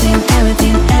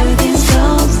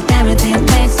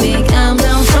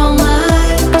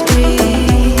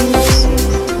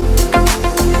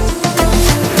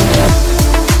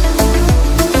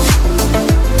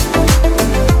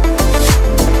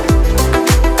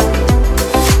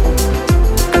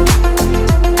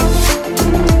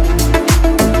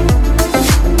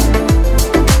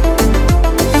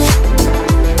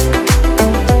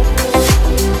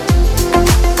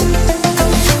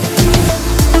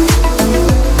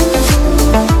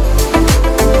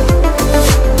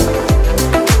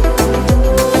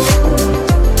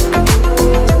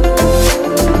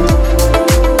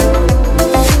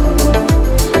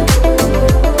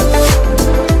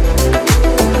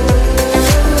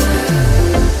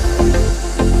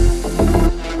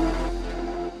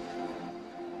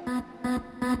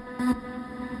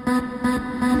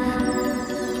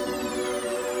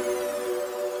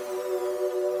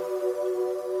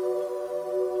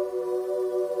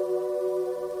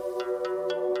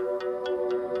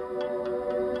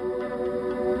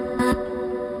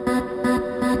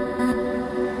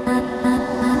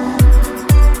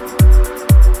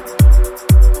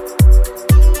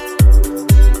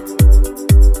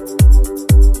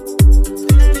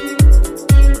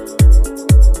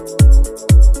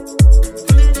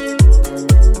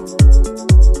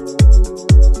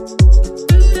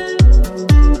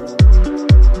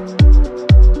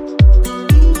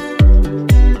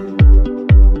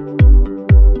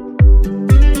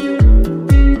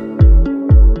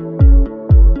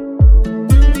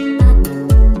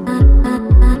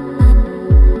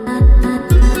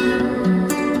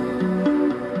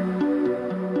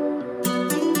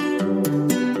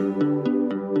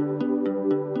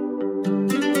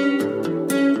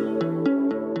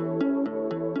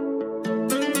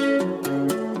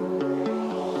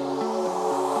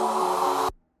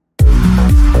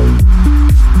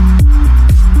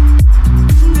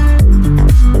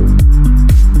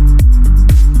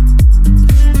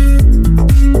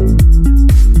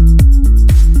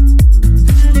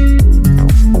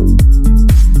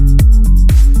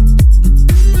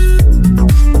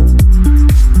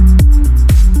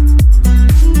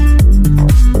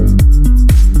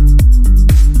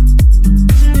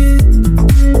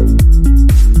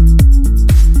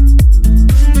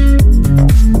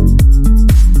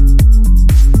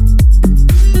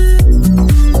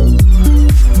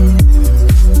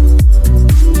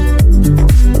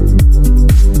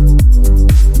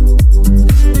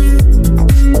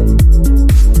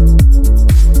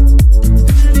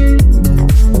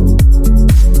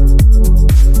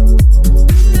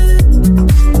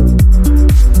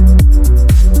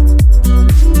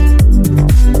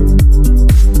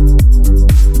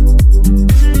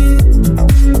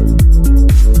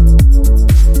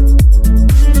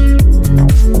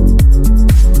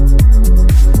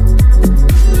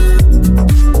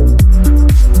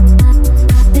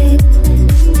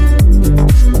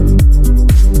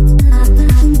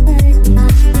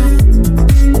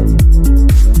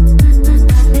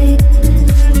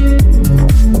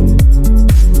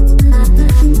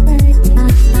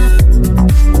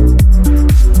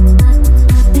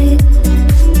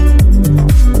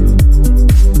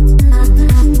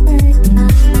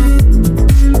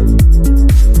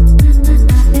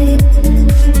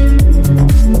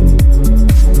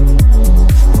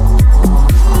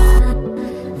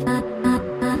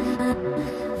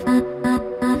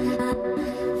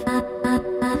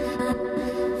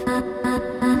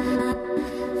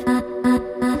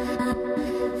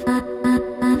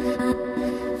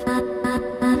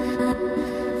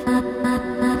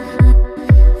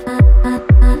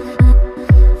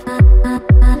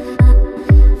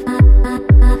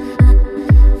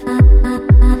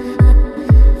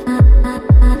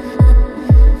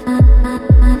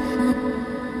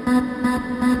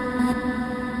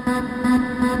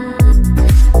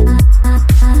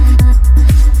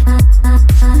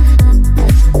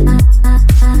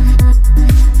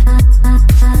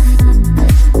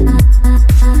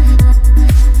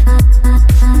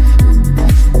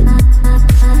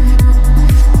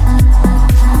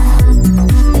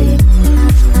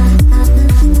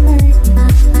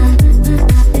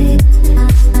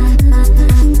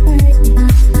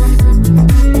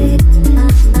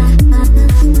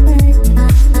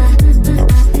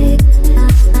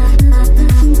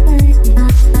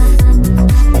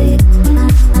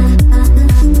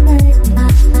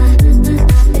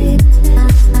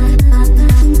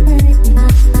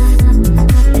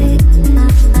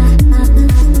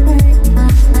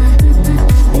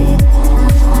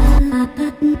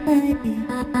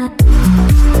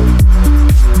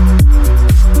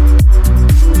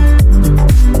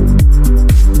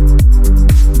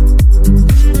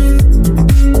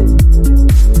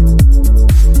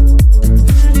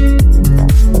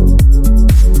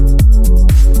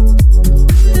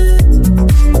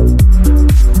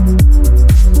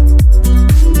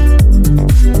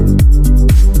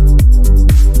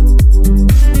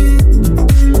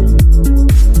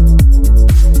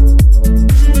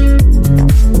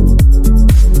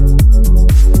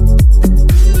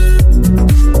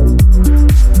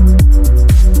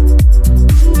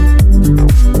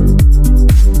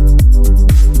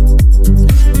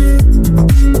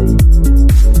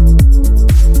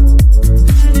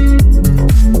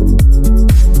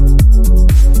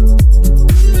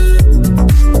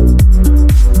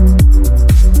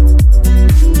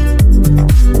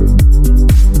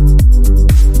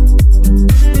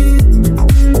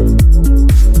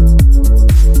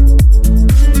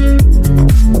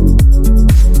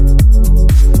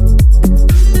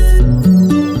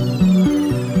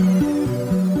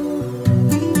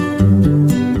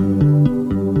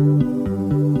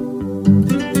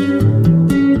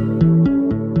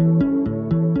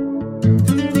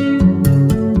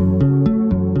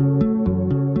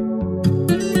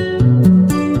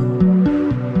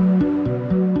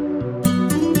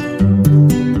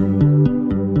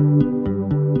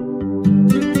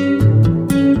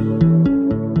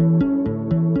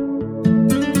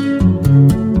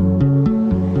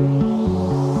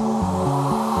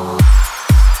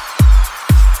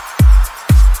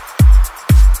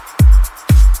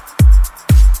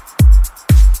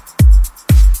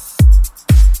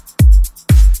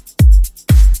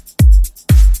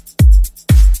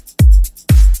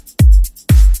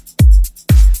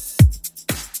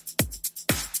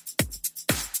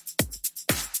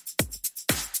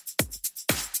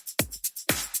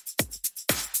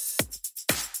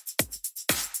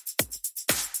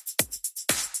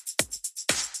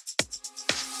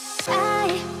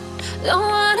Don't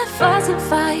wanna fuss and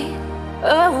fight.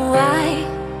 Oh, I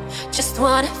just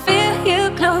wanna feel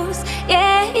you close.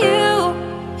 Yeah, you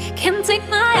can't take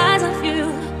my eyes off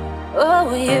you.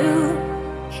 Oh, you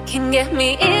can get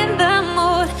me in the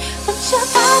mood. Put your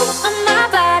body on my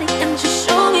body and just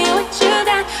show me what you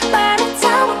got. By the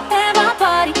time we have our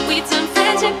party, we turn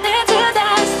friendship into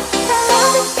dust. The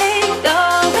love ain't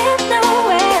going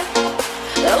nowhere.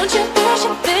 Don't you push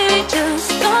it, baby, just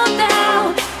go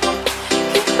down.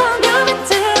 Keep on going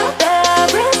till there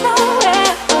is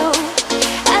nowhere. Oh,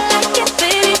 I like it,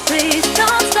 baby, please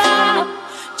don't stop.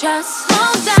 Just slow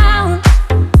down.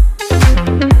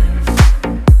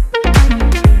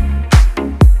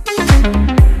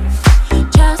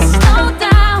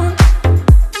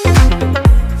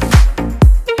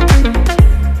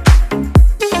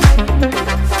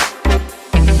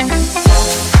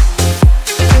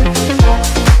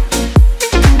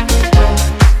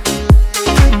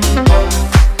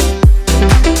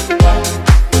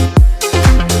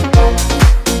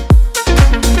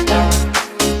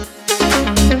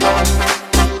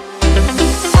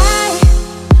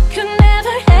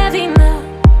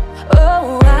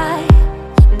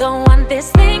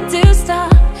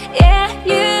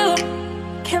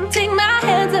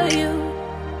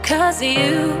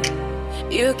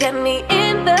 You get me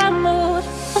in the mood.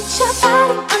 Put your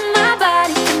body on my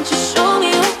body and just show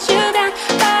me what you got.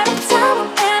 By the time we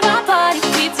have our party,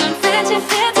 we turn friendship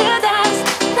into dust.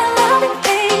 The loving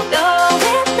ain't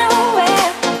going nowhere.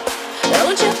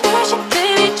 Don't you push it,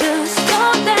 baby, just go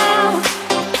down.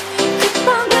 Keep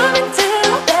on going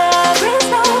till there is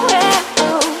nowhere.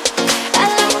 Oh, I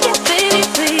like it, baby,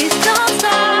 please don't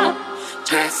stop.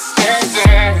 Just stay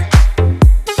there.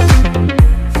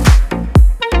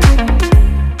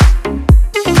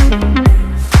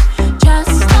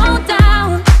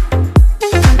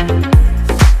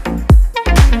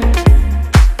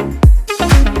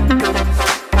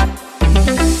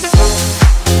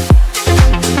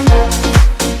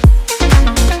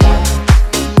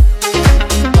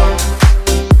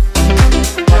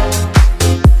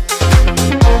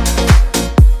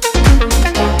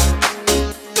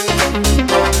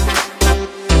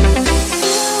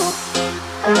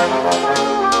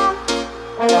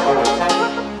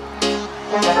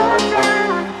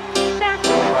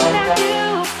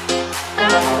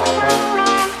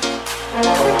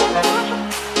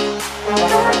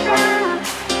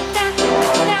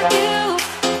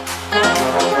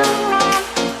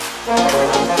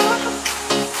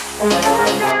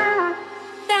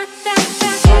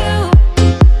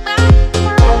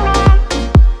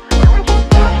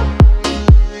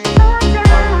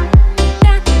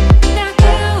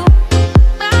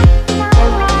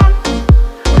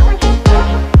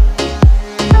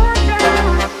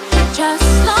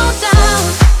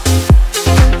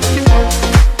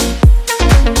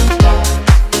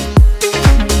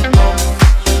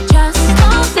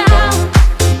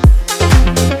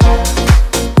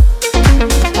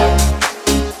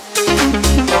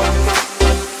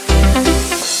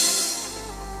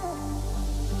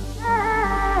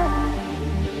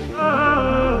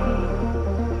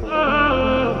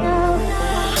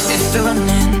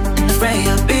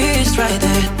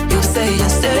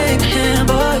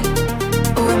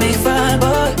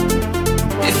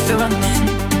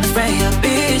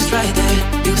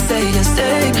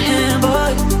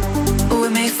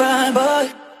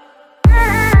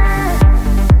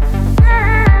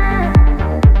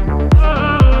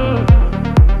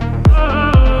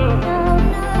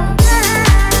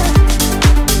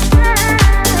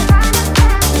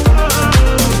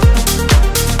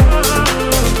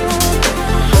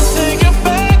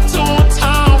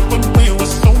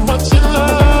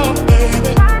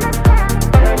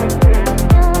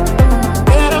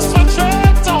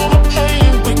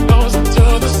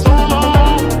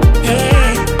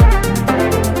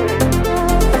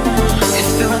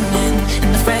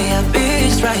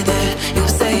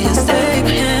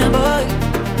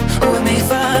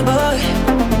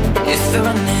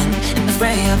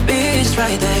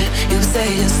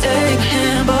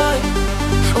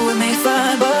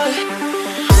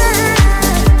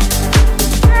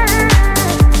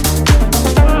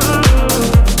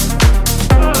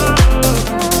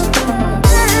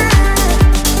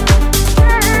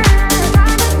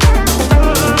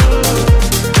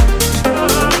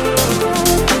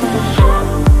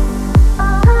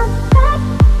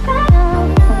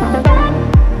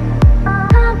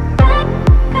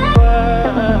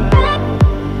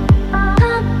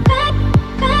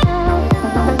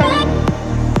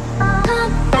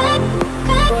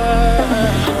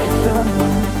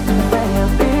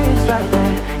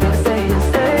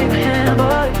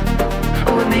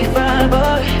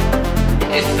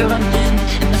 If you're running in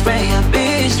the ray of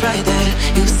beast right there,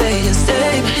 you say you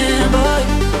stay with him, boy.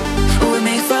 We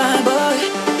may find, boy.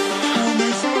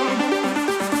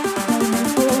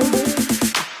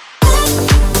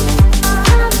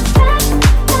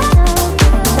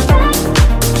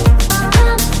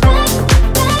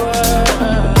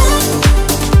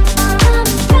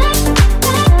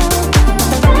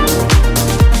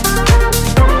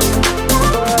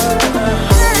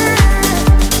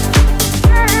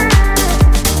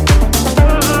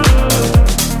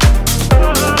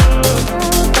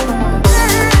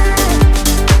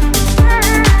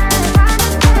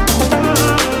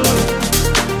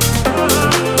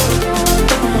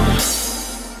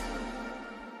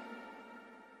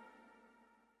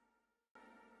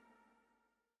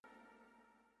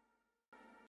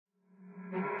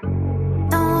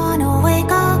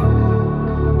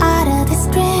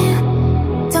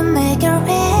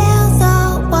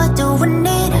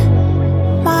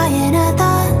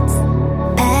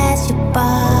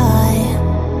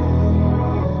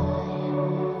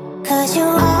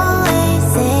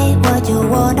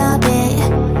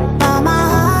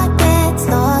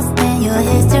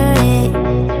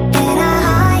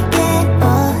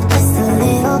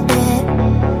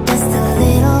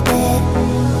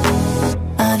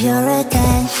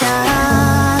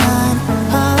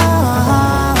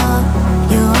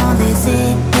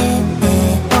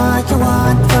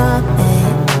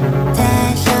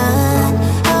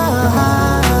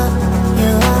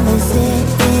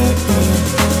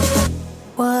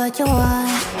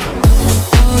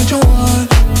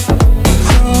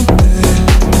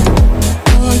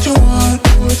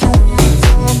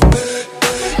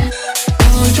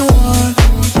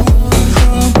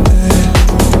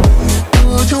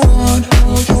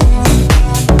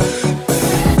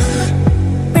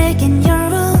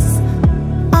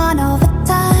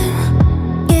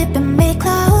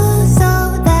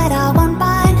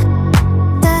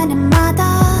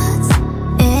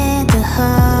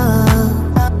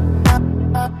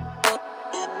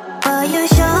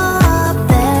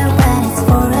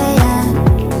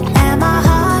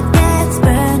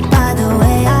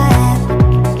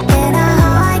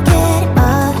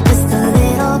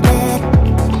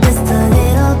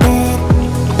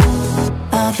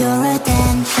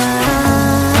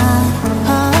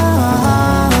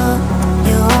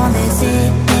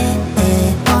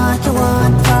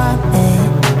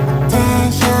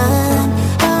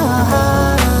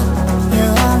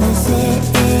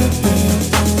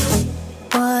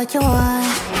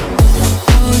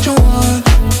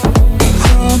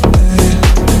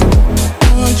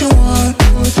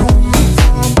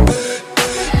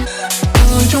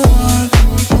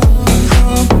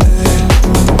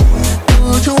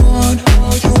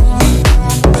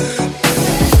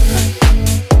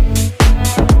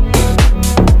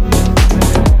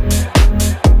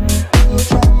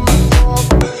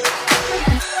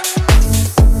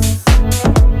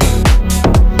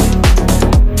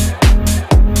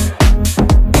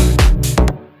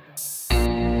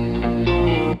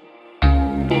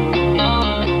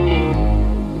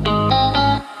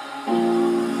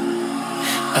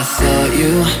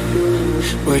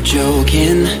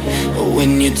 joking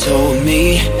when you told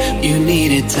me you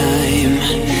needed time.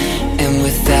 And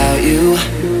without you,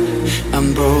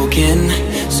 I'm broken.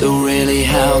 So really,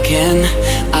 how can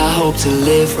I hope to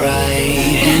live right?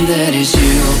 And that is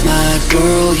you, my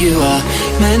girl. You are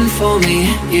meant for me.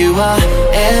 You are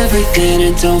everything,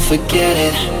 and don't forget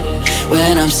it.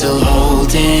 When I'm still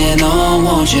holding on,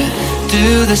 won't you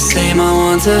do the same? I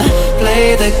want to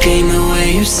play the game the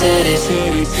way you said it.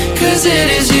 Cause it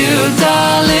is you,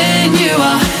 darling. You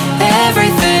are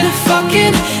everything,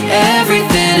 fucking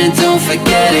everything, and don't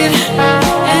forget it.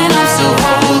 And I'm still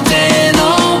holding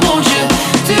on, won't you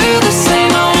do the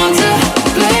same? I want to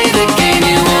play the game,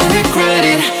 you won't regret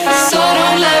it. So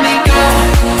don't let me go.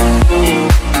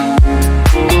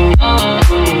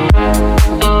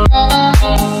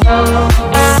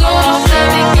 So don't let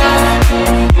me go.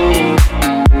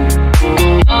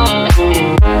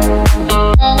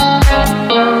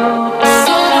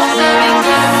 So don't let me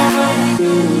go.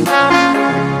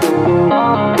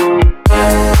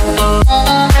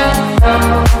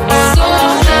 So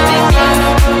don't let me go.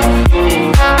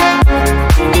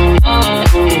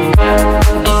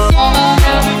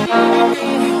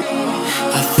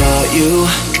 I thought you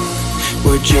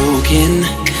were joking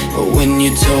when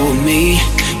you told me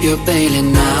you're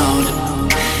bailing out.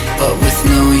 But with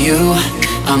no you,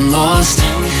 I'm lost.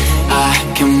 I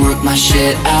can work my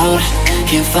shit out,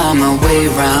 can't find my way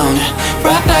round.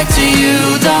 Right back to you,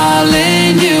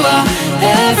 darling. You are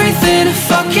everything,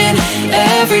 fucking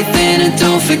everything, and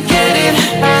don't forget it.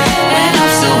 And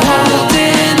I'm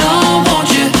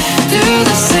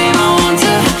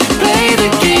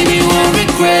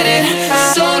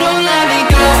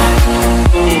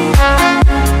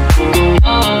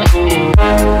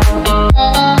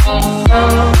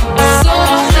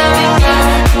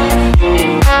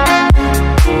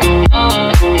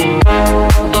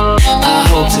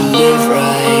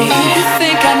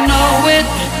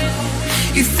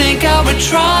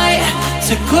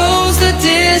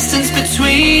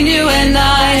between you and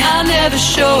I never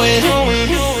show it.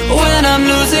 When I'm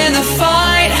losing the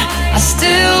fight, I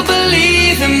still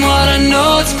believe in what I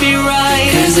know to be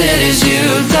right. Cause it is you,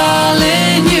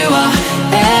 darling, you are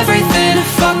everything,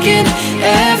 fucking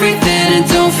everything, and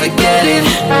don't forget it.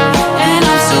 And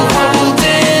I'm still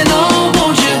holding on,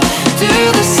 won't you do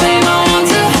the same? I want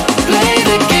to play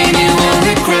the game, you won't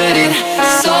regret it,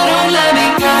 so don't let me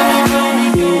go.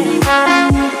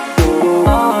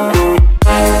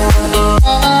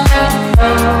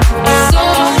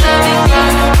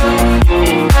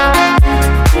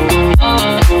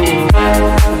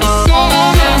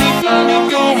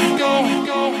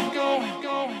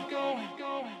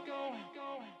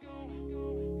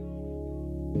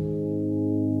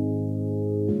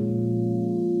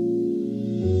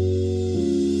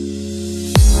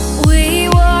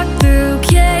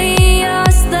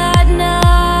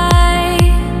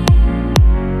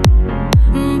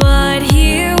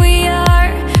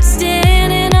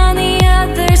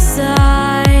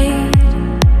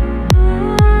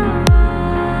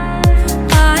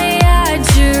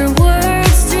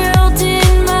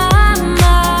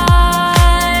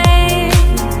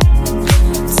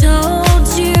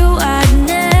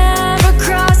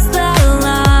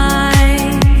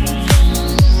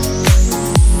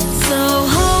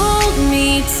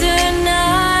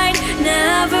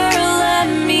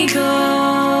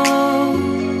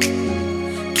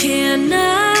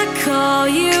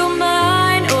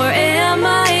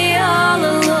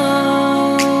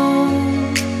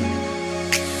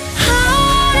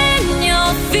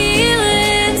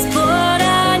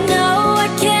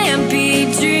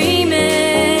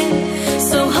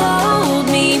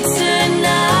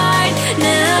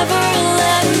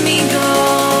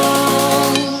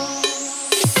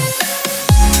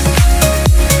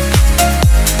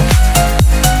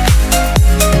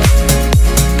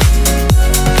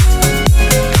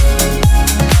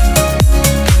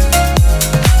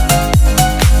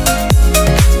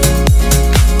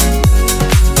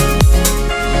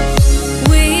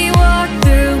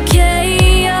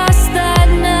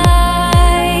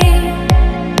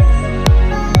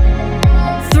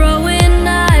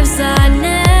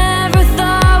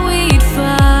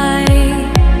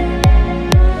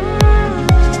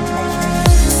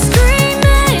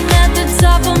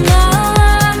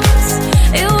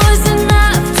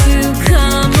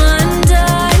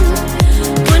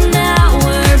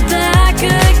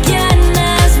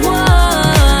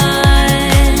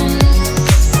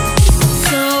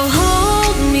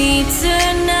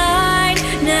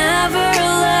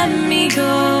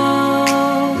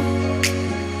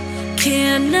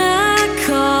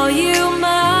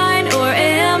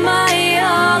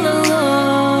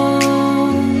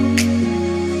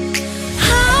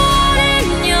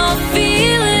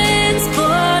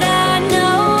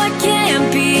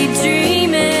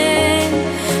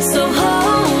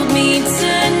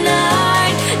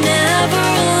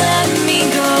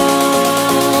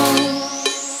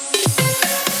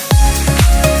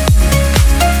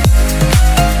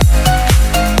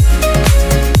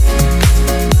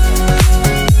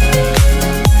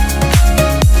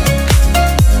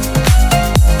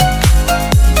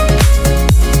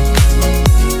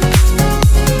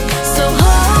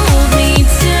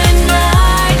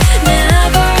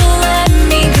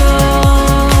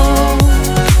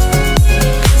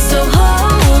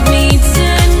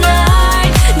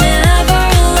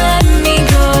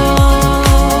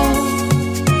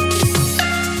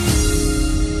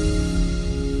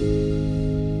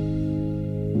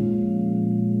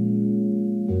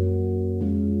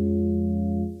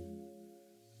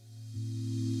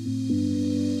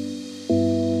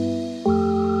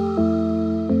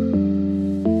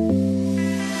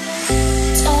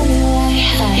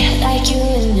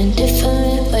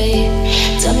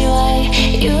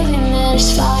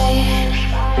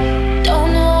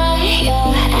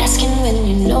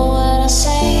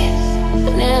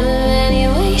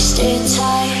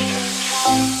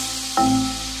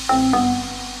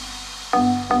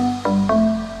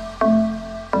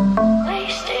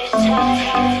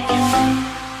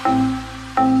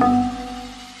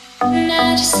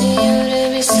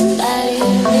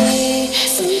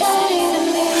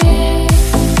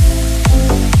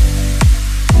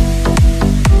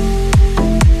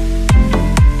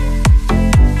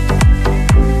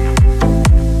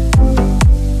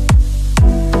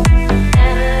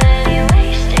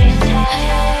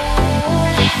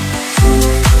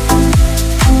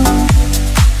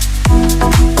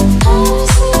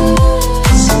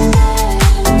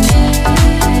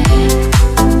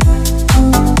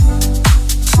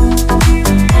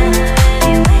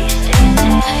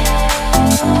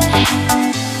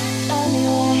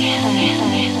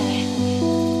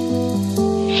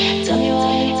 Tell me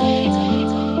why.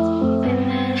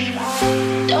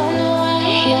 Don't know why.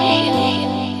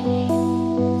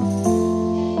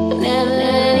 But never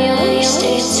anyway,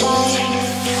 stay tight.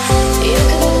 You could be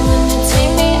the one to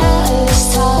take me out of this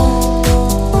time.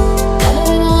 Never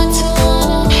been one to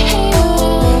wanna hate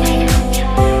you.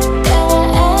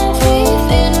 Yeah,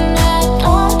 everything I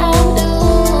thought I knew.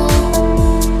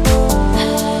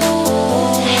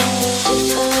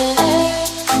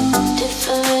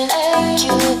 Different air,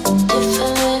 you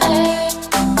different air.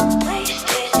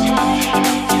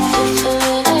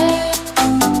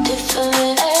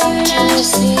 Different air, can't you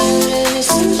see you're really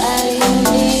somebody you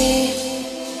need?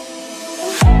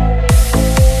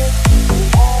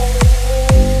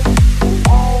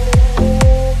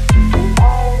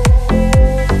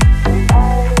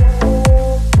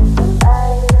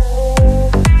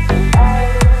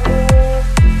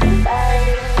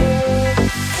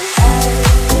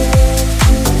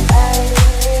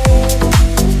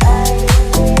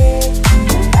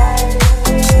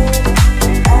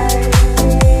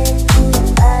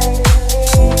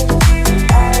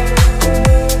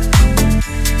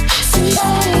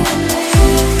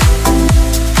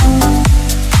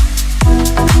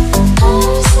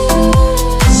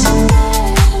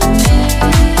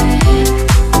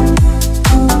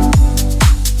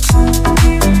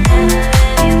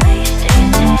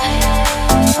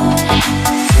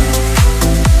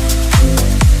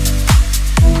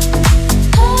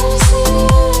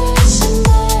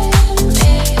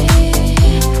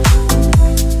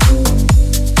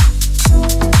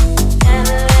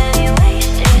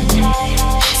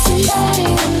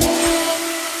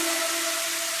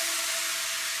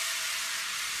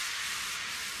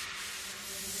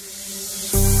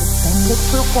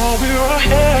 While we were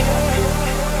ahead,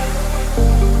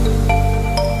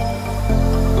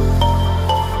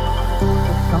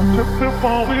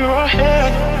 while we were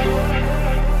ahead,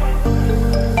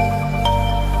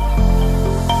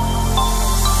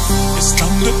 it's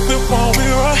time to quit while we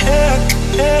were ahead,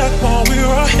 while we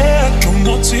were ahead. No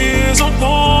more tears I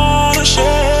wanna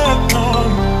shed, no.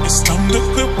 It's time to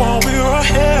quit while we were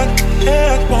ahead,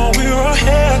 while we were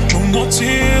ahead. No more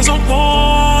tears I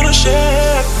wanna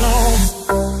shed, no.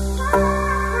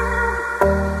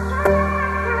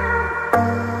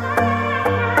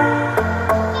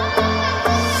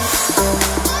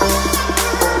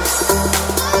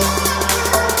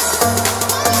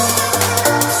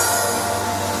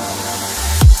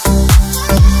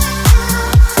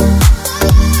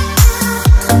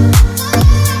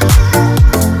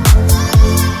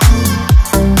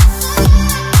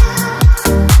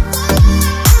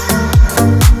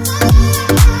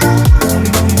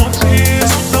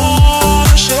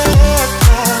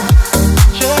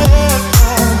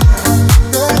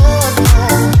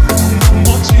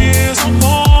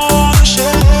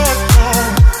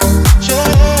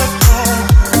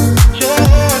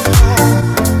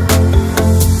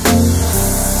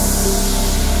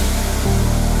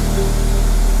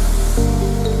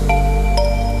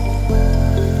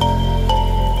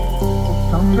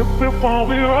 While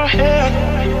we were ahead,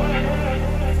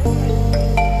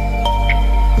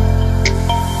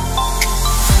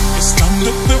 it's time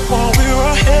to quit while we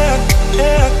were ahead,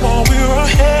 while we were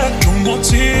ahead. No more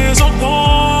tears I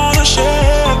wanna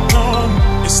shed, no.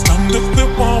 It's time to quit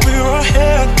while we were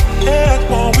ahead,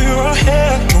 while we were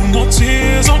ahead. No more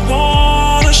tears I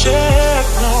wanna shed,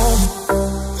 no.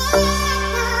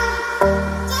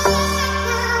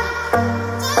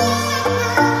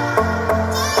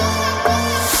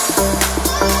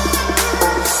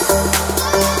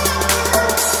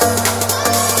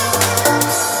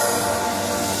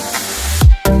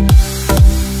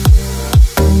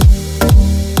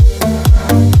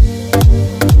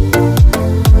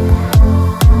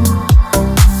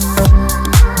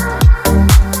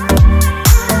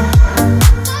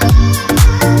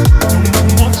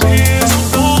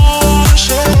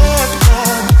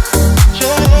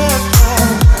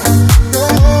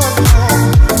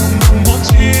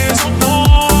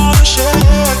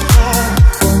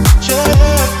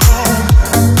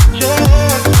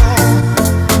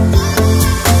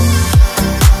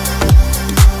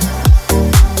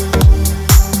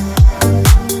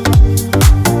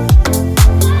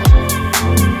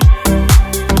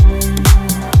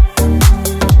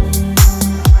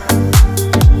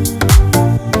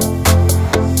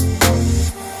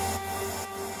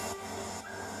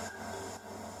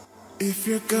 If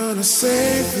you're gonna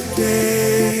save the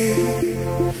day,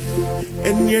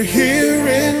 and you're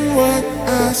hearing what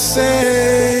I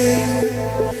say,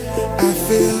 I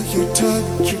feel your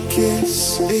touch, your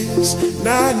kiss is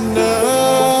not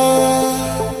enough.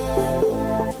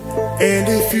 And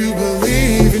if you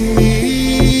believe in me,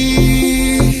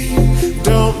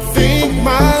 don't think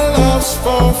my love's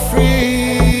for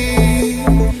free.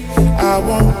 I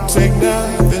won't take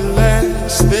nothing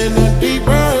less than a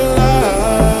deeper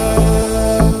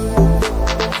love.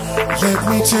 Let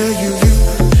me tell you,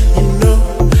 you know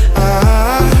I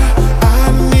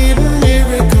need a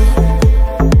miracle.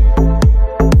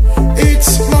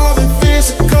 It's more than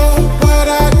physical, what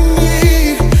I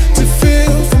need to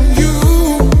feel from you.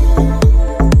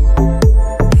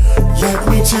 Let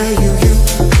me tell you,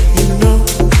 you know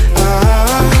I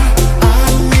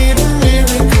need a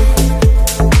miracle.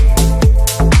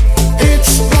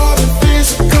 It's more than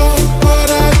physical, what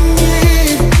I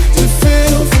need to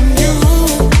feel from you.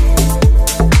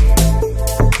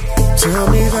 Tell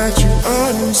me that you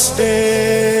understand,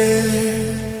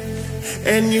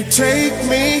 and you take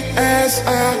me as I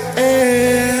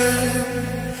am.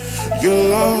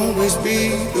 You'll always be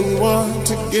the one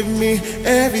to give me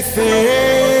everything.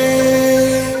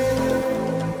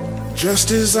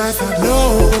 Just as I thought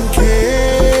no one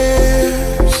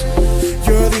cares,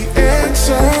 you're the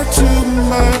answer to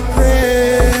my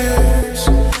prayers.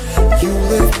 You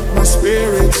lift my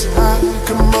spirits high,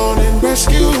 come on and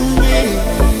rescue me.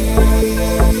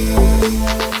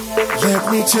 Let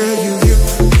me tell you,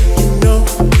 you know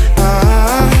I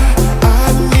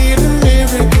need a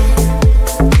miracle.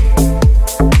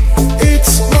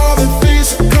 It's more than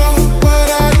physical, what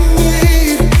I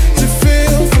need to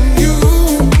feel from you.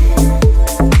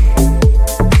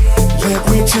 Let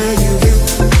me tell you, you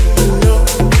know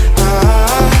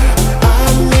I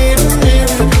need a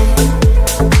miracle.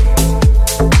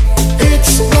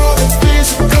 It's more than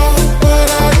physical, what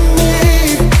I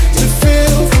need to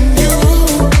feel from you.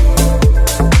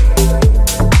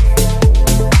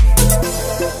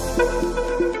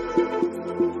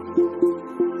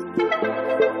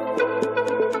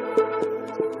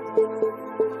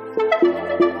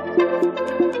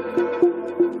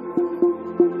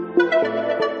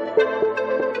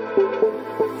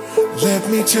 Let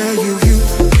me tell you,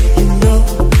 you know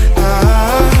I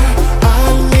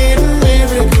need a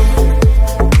miracle.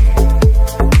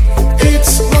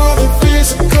 It's more than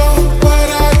physical, what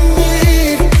I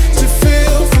need to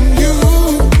feel from you.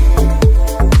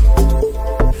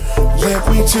 Let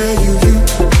me tell you,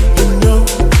 you know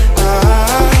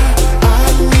I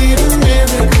need a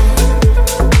miracle.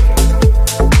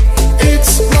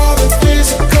 It's more than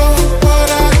physical, what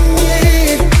I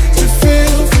need to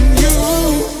feel from you.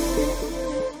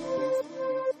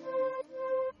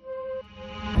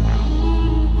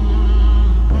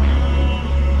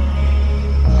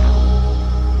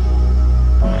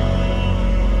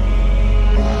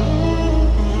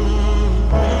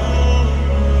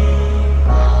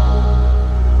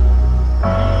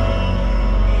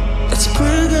 Let's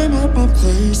bring them up my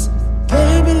place.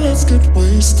 Baby, let's get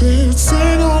wasted.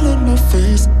 Sing all in my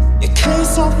face. In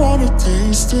case I wanna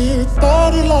taste it.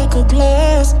 Body like a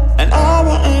glass. An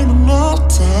hour ain't enough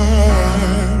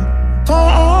time for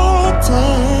our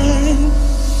time.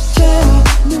 Tell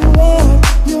me what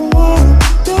you want.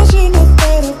 Cause you know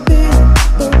that I've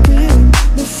been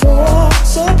before.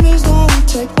 So please don't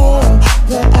take all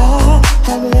that I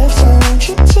have left. So won't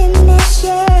you to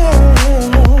myself.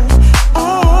 I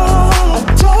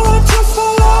don't want to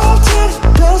fall out it,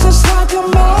 cause it's like a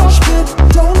mosh pit.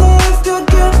 Don't know if you'll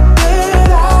get it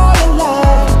out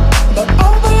alive, but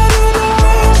I'm ready to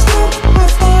risk it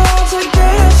with my odds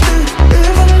against me.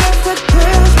 Even if it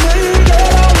kills me,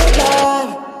 get out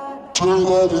alive. Turn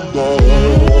out alive.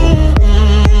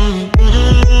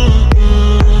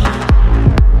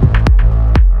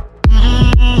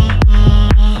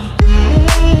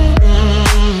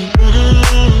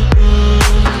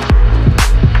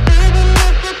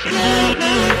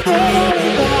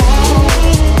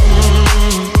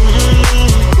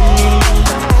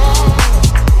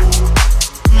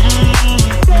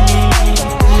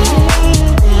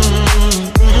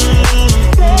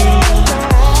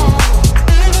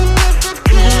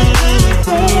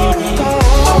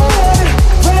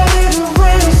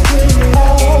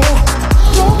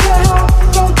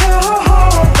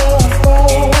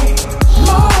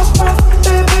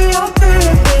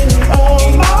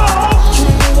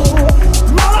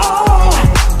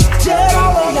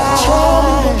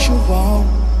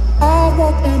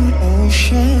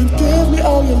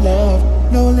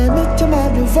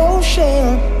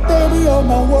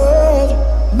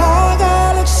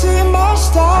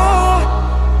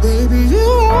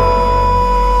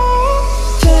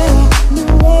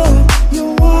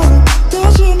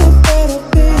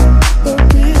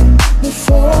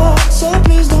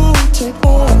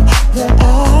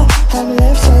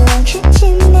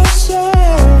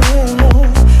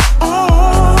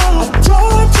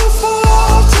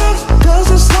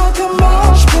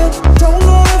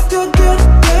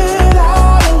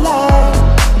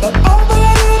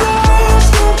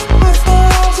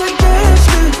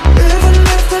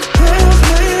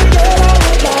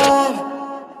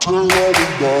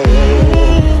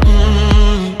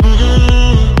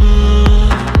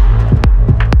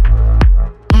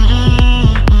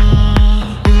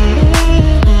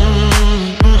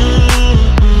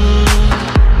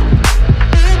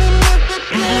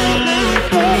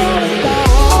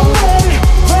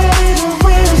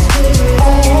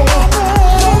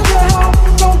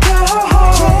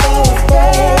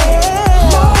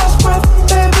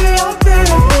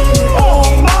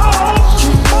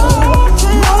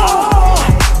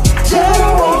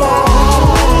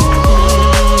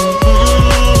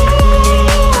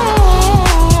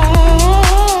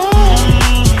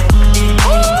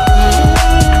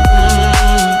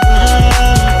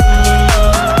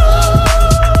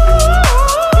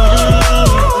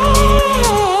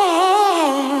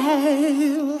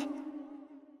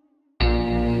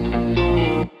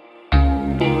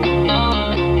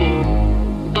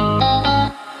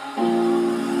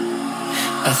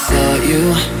 thought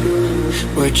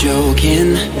you were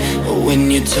joking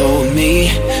when you told me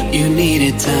you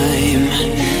needed time.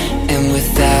 And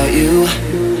without you,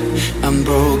 I'm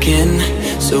broken.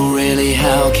 So really,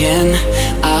 how can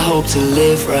I hope to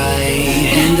live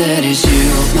right? And that is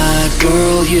you, my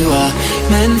girl. You are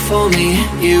meant for me.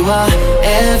 You are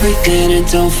everything, and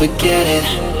don't forget it.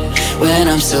 When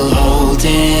I'm still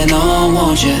holding on,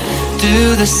 won't you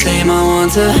do the same? I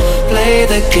want to play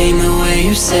the game the way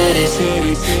you said it.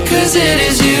 Cause it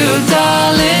is you,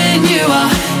 darling. You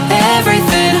are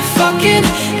everything, fucking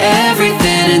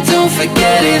everything, and don't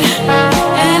forget it.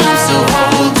 And I'm still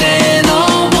holding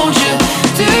on, won't you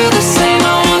do the same?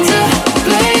 I want to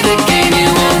play the game, you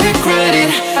won't regret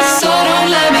it. So don't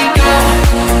let me go.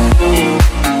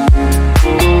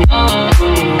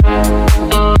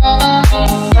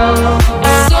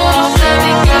 So don't let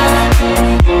me go.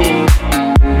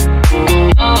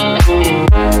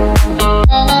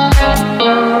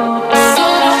 So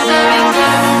don't let me go.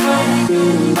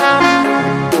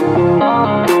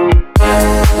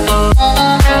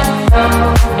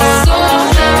 So don't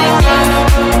let me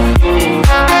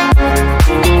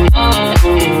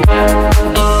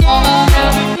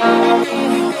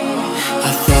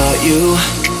I thought you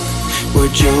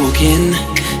were joking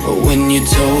when you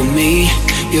told me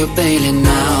you're bailing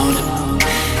out.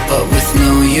 But with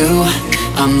no you,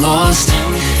 I'm lost.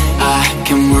 I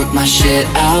can work my shit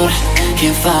out,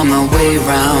 can't find my way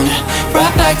round.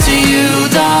 Right back to you,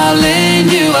 darling.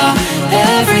 You are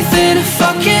everything,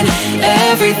 fucking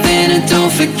everything, and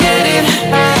don't forget it.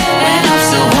 And I'm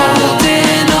still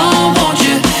holding on, won't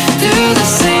you do the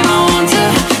same? I want to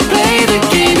play the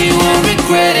game, you won't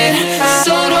regret it.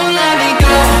 So don't let me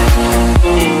go.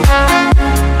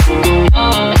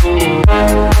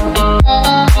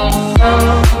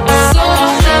 So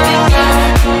don't let me go.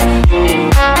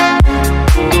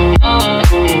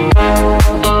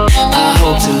 I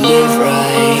hope to live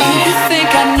right. You think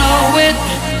I know it?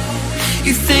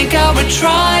 You think I would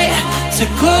try to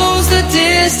close the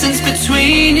distance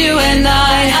between you and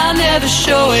I never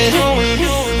show it.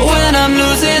 When I'm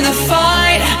losing the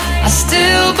fight, I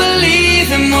still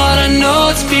believe in what I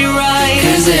know to be right.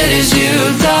 Cause it is you,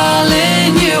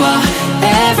 darling. You are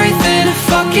everything,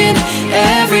 fucking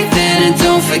everything, and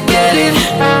don't forget it.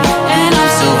 And I'm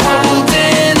still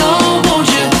holding on, won't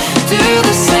you do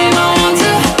the same? I want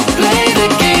to play the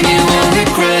game, you won't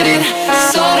regret it.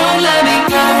 So don't let me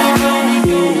go.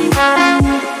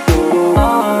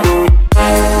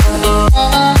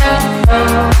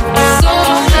 So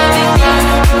don't let me go.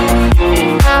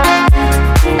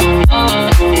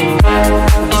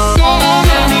 So don't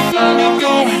let me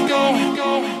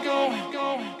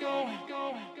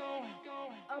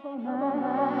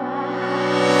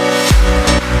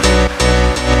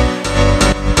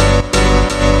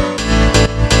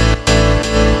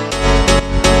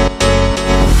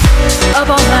Up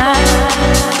all night,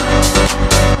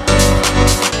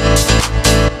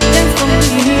 dance for me.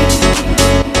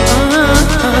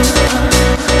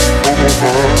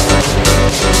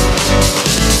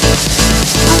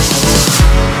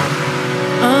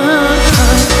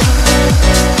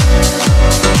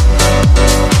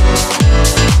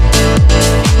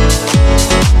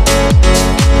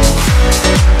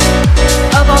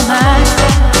 Up all night,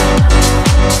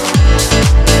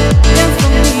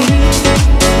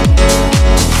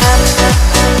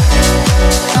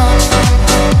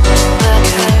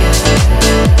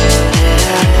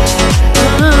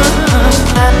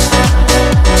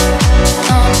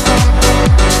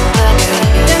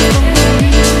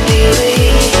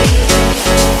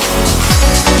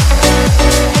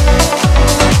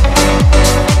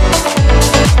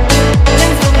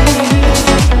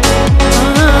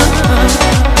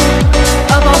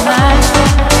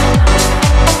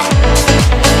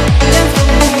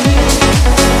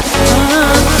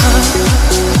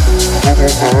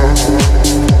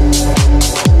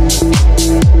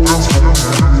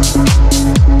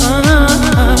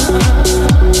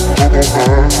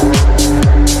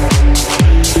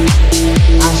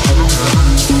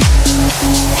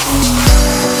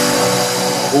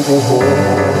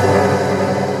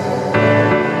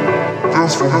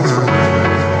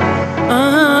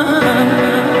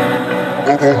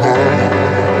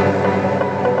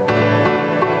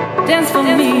 dance for me. Dance for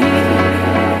me.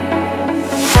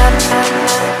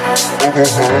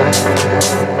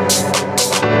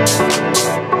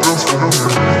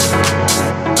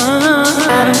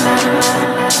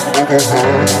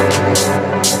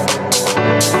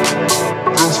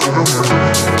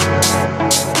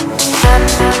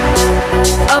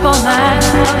 Up all night,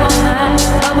 up all night,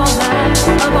 up all night,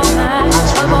 up all night,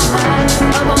 up all night,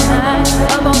 up all night,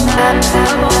 up all night.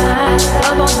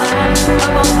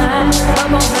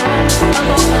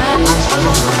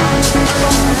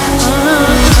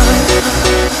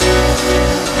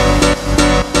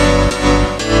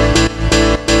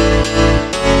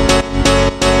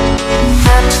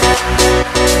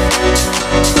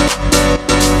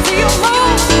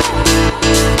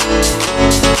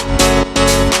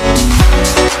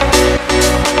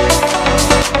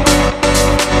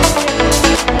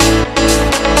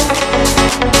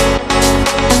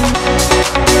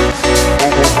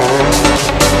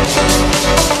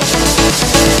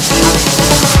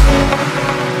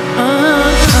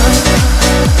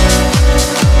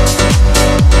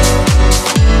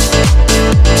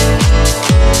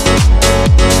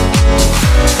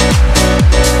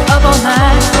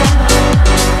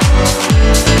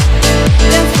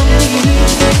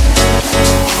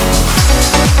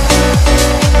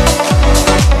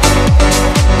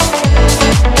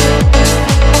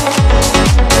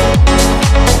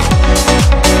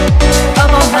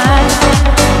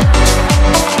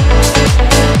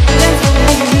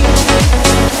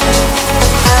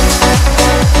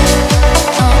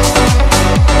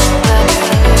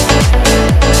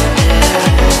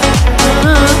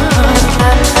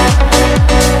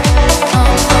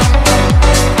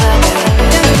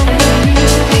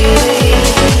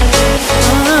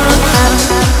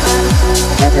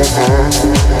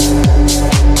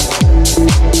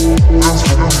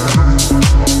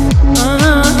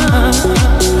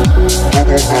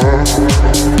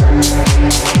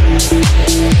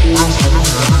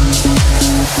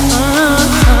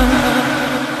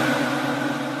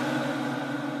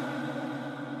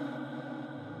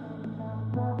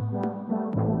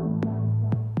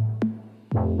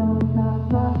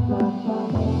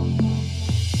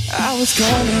 I was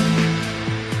calling,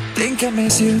 think I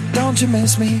miss you, don't you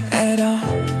miss me at all?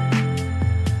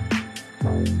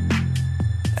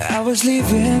 I was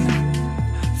leaving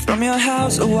from your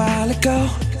house a while ago,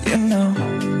 you know,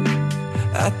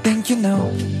 I think you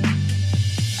know.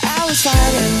 I was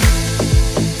fighting,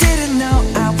 didn't know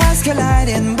I was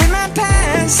colliding with my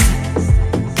past.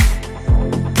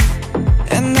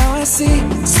 And now I see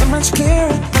so much clearer,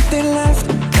 nothing left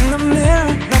in the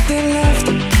mirror, nothing left.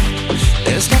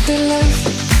 There's nothing left.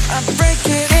 I break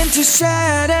it into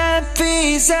shattered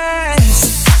pieces.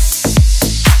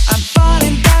 I'm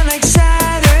falling down like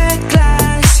shattered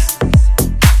glass.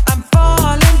 I'm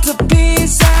falling to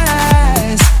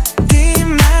pieces.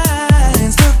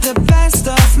 Demons took the best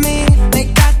of me. They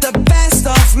got the best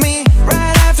of me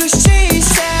right after she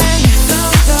said, no,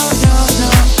 no, no, no,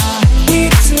 I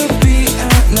need to be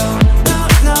alone. No,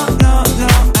 no, no, no,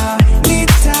 I need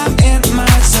time in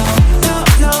my zone. No,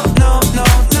 no, no, no,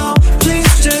 no,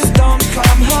 please just don't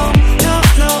come home. No,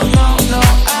 no, no, no,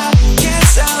 I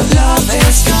guess our love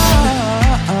is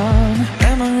gone.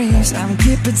 Memories I'm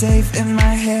keeping safe in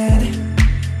my head.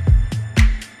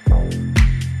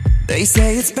 They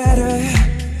say it's better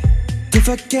to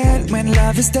forget when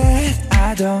love is dead.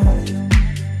 I don't,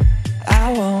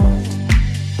 I won't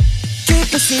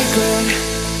keep a secret.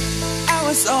 I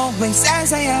was always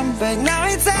as I am, but now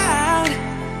it's out.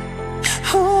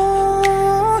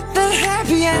 Ooh, the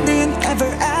happy ending ever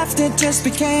after just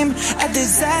became a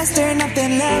disaster.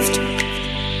 Nothing left,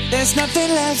 there's nothing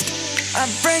left. I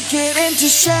break it into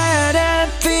shattered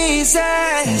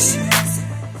pieces.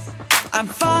 I'm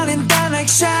falling down like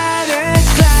shattered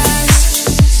glass.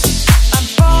 I'm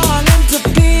falling to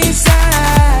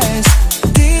pieces.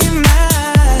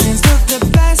 Demons took the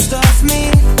best of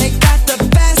me. They got the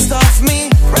best of me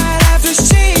right after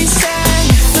she said,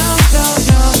 no, no,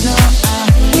 no, no, I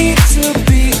need to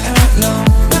be alone.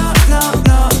 No, no,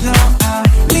 no, no, I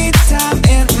need time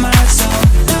in my zone.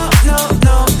 No, no,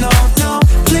 no, no, no,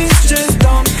 please just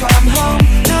don't come home.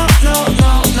 No, no,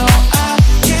 no, no, I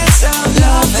guess our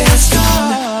love is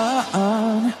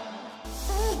gone.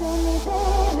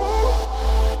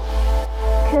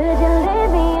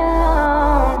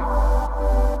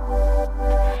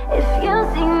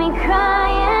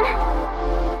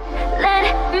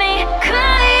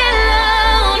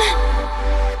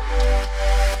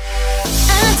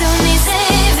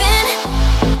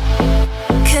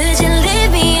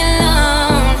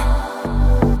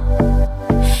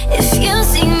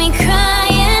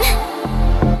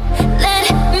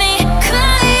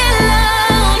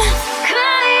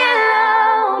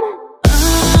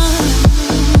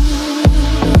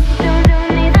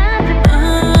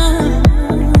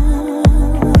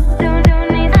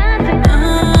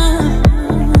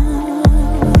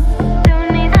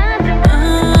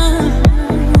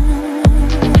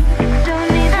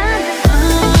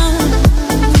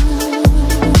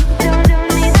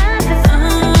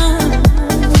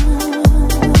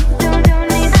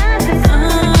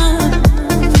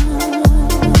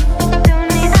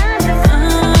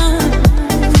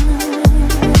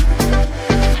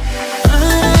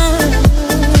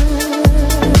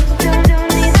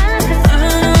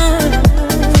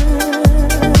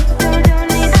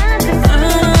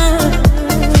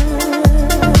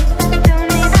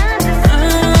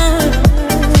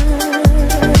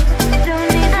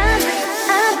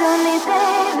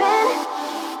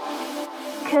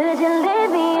 Could you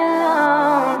leave me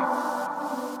alone?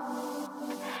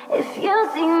 If you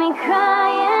see me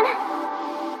crying,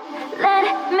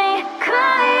 let me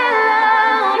cry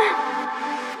alone.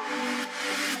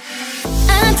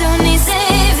 I don't need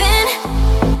saving.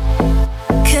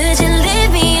 Could you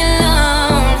leave me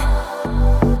alone?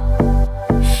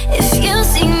 If you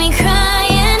see me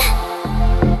crying,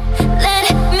 let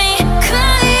me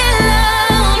cry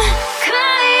alone.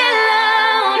 Cry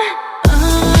alone.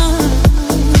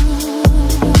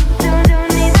 Don't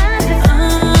need that.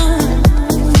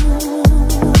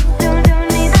 Don't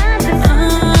need that.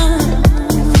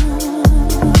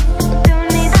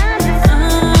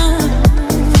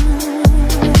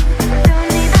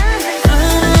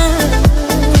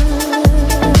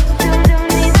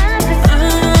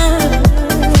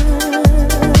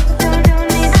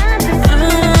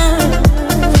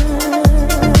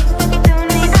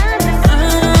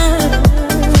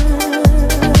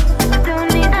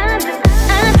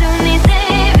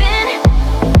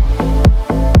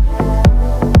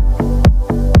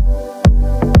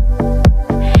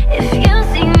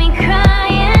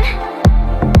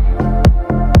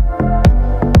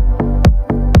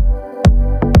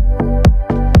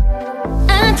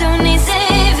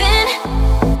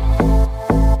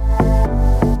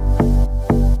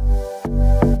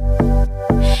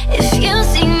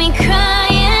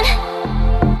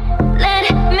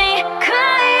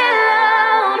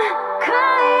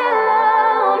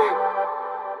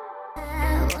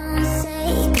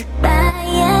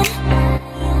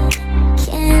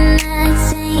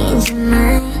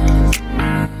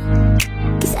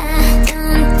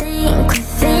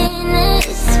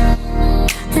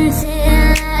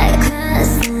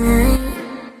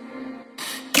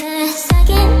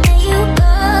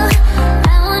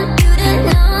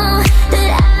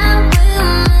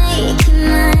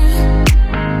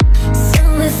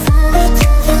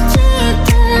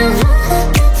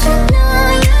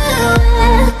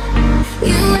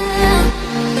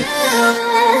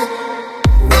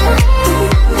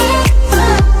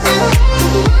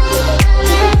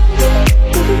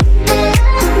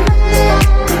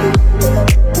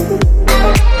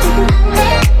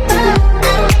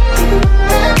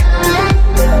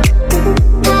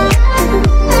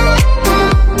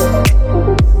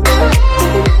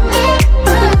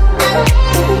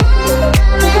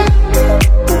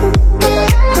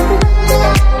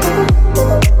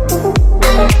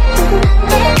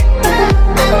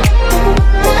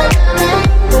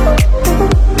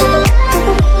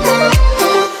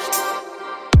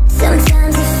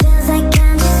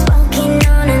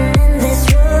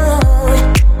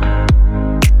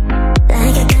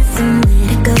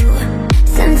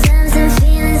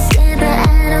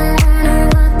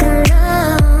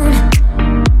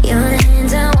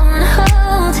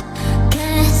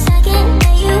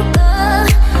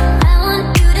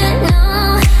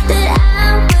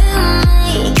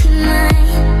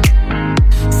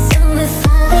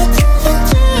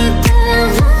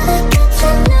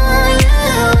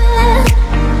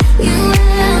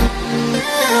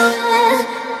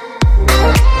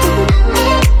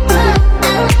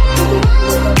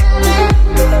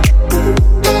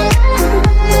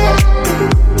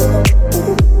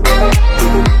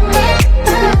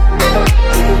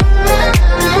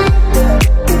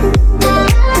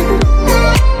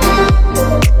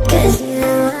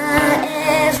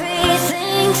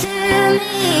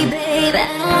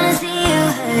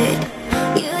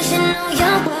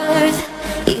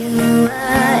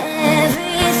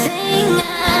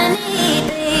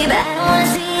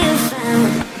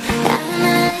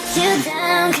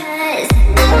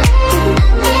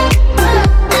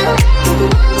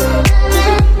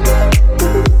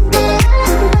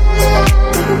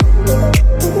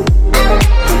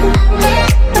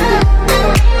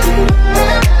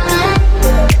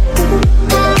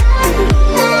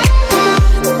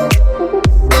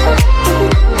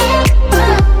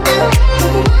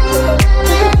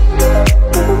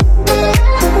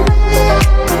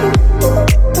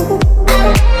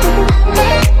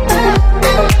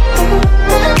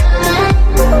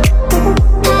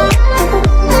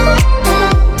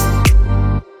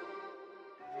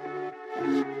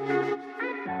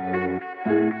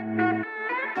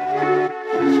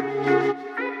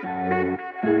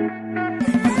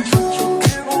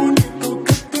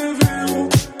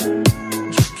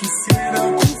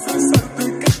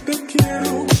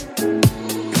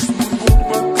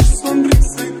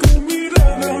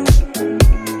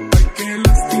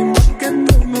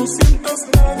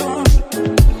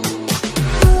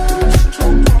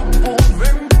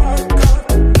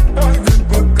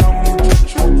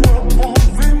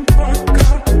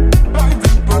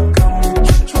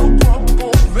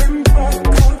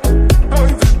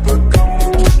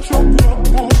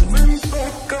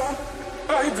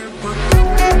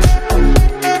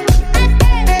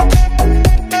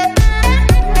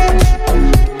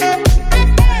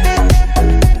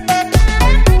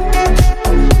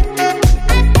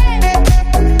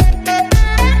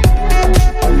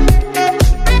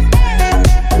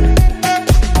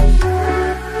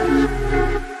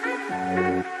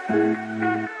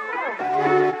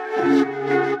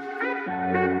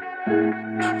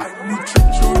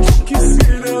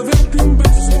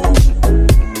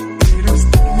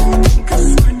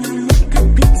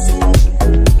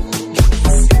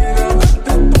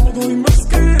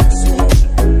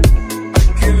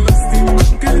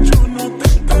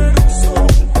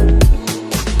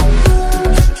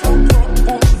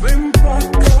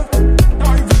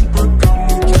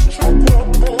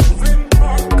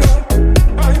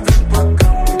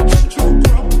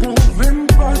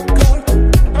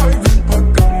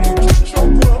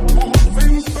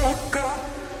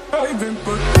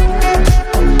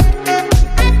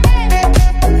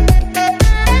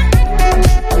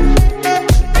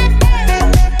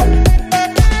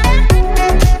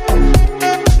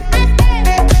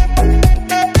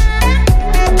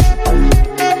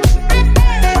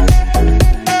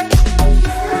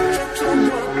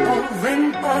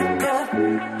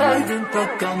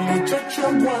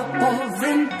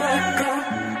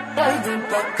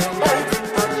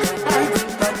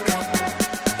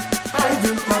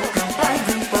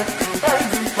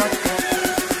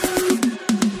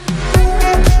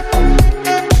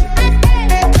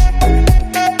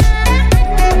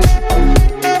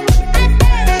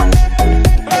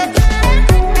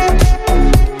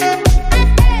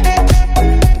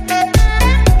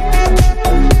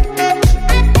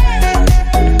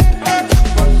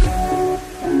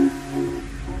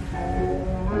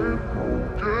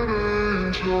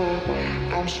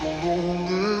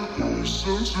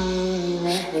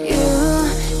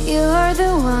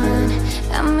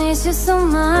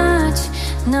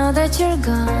 Now that you're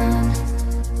gone,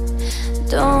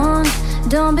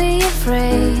 don't be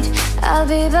afraid. I'll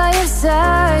be by your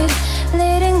side,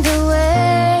 leading the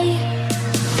way.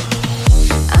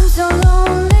 I'm so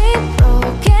lonely,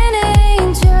 broken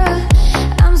angel.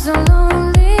 I'm so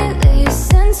lonely,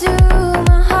 listen to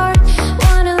my heart.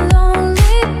 Want a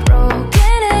lonely,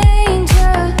 broken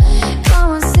angel.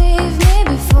 Come and save me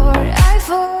before I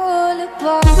fall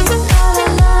apart. La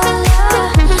la la la,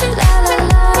 la la la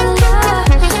la.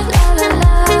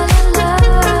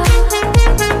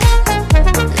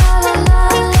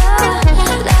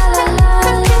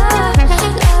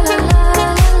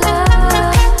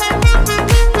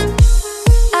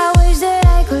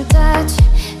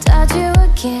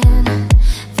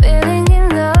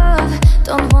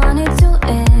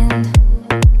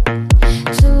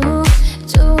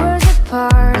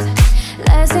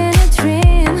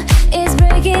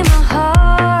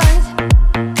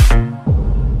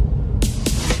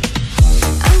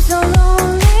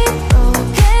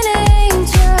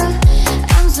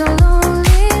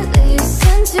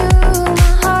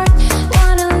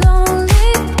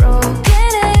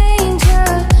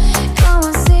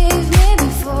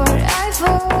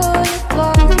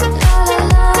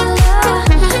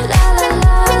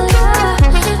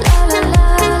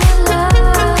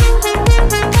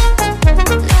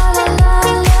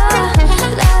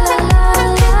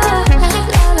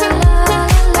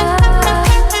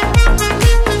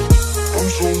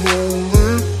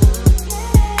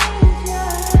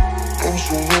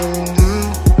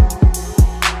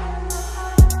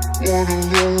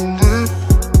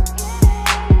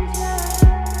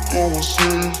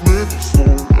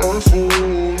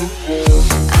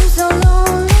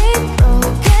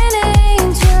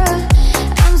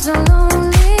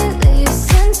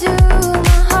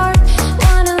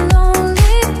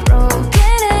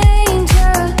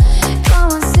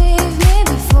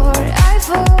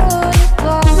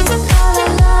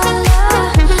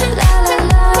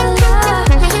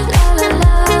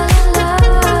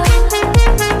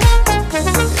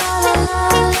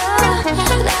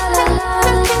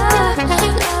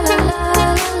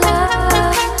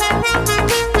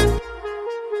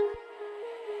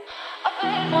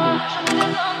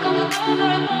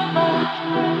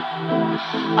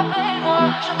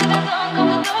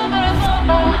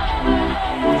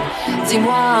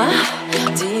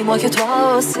 Dis-moi que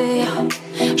toi aussi,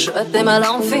 je t'aime à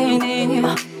l'infini.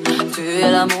 Tu es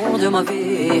l'amour de ma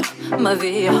vie,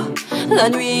 la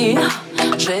nuit.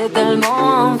 J'ai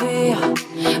tellement envie,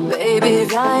 baby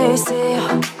viens ici.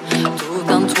 Tout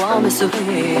en toi me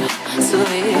sourire.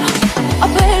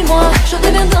 Appelle-moi, je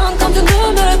deviens dingue quand tu ne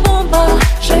me réponds pas.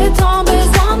 J'ai tant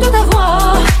besoin de ta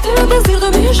voix, du désir de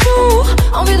mes jours,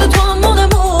 envie de toi mon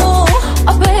amour.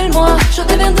 Appelle-moi, je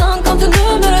deviens dingue quand tu ne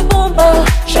me réponds pas.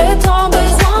 J'ai tant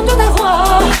besoin de ta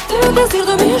voix, du désir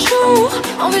de mes jours,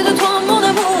 envie de toi mon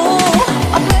amour.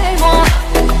 Appelle-moi,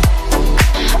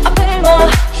 appelle-moi,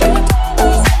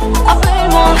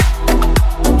 appelle-moi.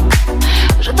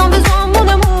 J'ai tant besoin mon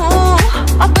amour.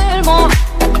 Appelle-moi,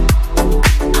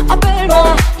 appelle-moi,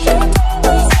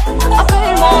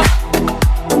 appelle-moi.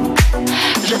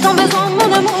 J'ai tant besoin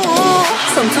mon amour.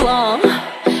 Sans toi,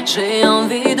 j'ai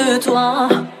envie de toi.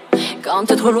 Quand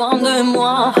t'es trop loin de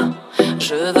moi,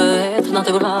 je veux être dans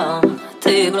tes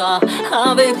bras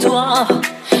avec toi.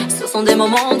 Ce sont des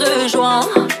moments de joie,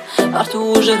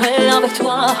 partout où je vais avec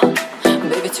toi.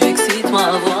 Baby, tu excites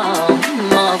ma voix.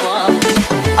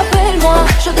 Appelle-moi,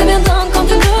 je deviens dingue quand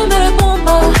tu ne me réponds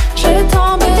pas. J'ai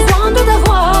tant besoin de ta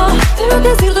voix, du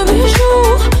désir de mes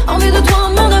jours, envie de toi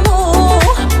mon amour.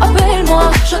 Appelle-moi,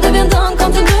 je deviens dingue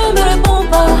quand tu ne me réponds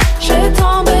pas. J'ai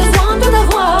tant besoin de ta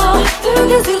voix, du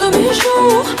désir de mes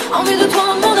jours, envie de toi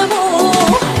mon amour.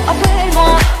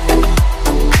 Appelle-moi,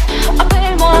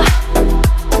 appelle-moi,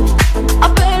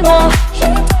 appelle-moi.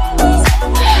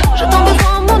 J'ai tant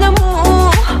besoin mon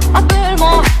amour.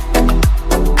 Appelle-moi,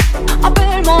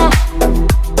 appelle-moi,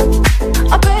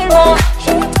 appelle-moi.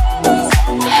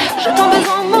 J'ai tant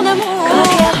besoin mon amour.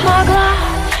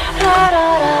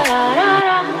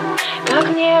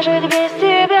 не жить без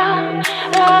тебя.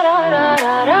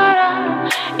 Ра-ра-ра-ра-ра-ра.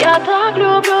 Я так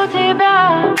люблю тебя.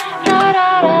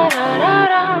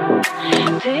 Ра-ра-ра-ра-ра-ра.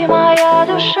 Ты моя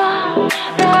душа.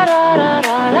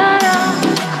 Ра-ра-ра-ра-ра-ра.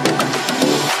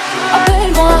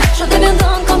 Appelle-moi, je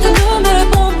deviendrai quand tu ne me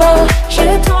réponds pas.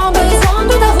 J'ai tant besoin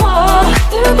de t'avoir.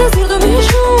 T'es le plaisir de mes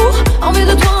jours. Envie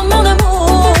de toi mon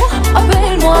amour.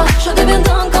 Appelle-moi, je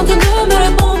deviendrai quand tu ne me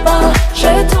réponds pas.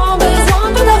 J'ai tant besoin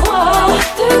de t'avoir.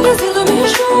 T'es le plaisir de mes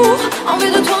jours.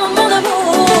 Envie de toi mon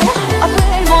amour.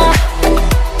 Appelle-moi.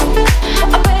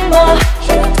 Appelle-moi.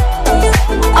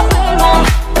 Appelle-moi.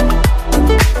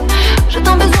 J'ai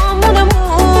tant besoin mon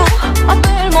amour.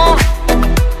 Appelle-moi.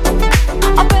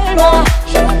 Appelle-moi.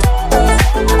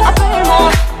 Appelle-moi.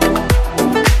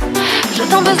 J'ai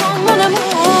tant besoin mon amour.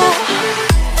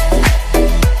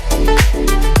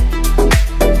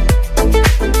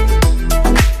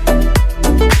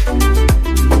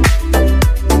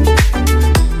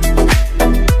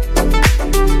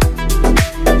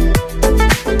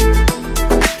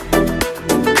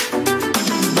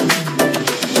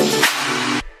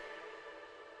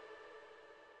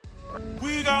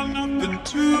 We got nothing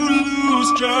to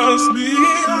lose, just me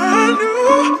and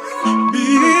you, me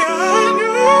and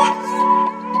you.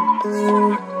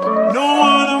 No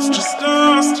one else, just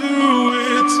us two.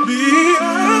 It's me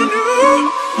and you,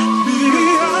 me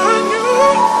and you.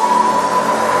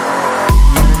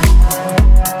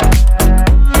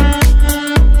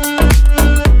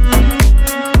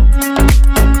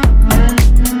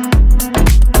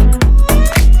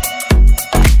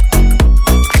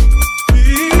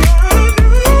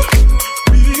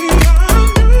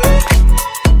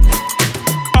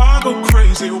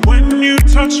 When you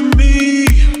touch me,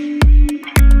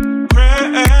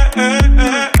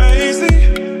 crazy.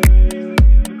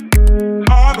 I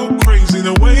go crazy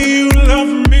the way you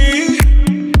love me,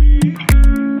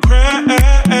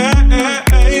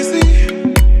 crazy.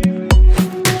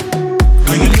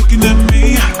 Are you looking at me?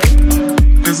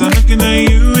 'Cause I'm looking at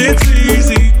you. It's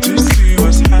easy to see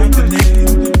what's happening.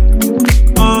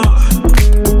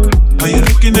 Are you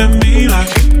looking at me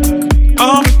like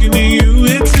I'm looking at you?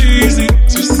 It's easy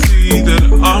to see that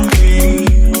I'm keen.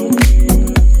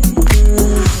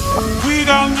 We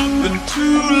got nothing to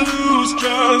lose,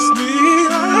 just me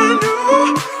and you,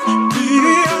 me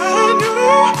and you.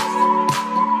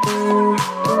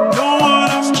 No one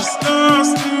else, just us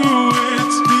two.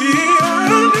 It's me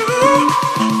and you,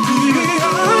 me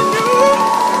and you.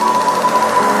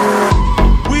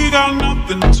 We got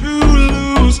nothing to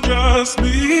lose, just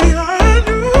me and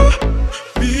you,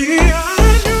 me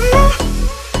and you.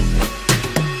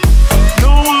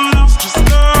 No one else,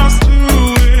 just us two.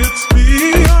 It's me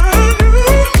and you,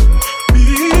 me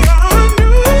and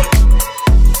you.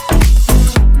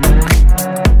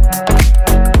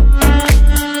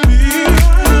 Me and you,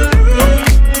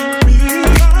 me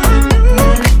and you.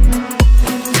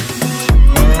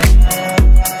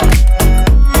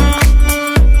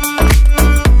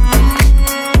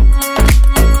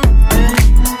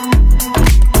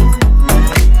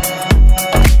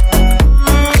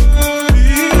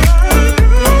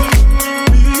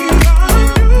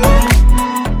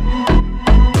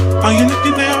 Are you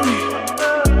looking at me?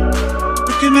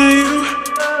 Looking at you?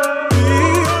 Me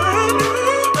and you,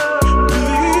 me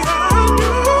and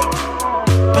you.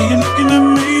 Are you looking at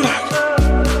me like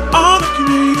I'm looking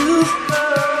at you?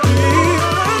 Me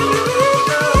and you.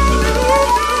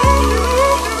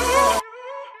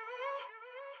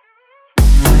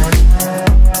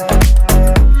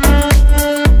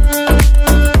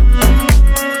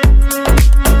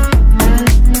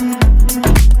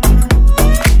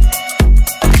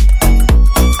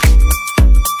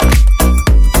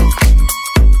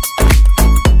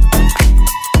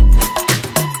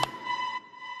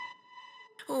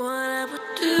 What I would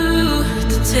do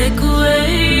to take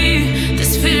away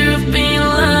this fear of being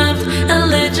loved,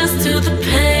 allegiance to the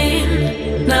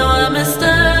pain. Now I messed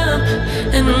up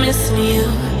and I'm missing you.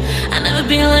 I'll never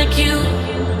be like you.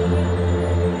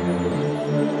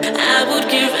 I would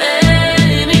give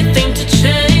anything to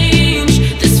change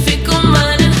this fickle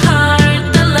mind and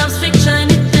heart that loves fake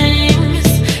shiny things.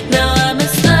 Now I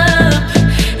messed up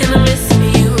and I'm missing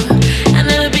you. I'll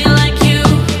never be like you.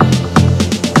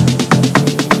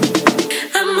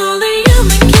 I'm only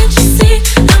human, can't you see?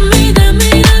 I made a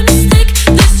mistake.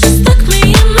 This just stuck me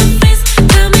in my face.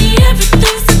 Tell me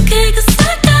everything's okay, 'cause I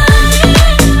got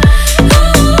it.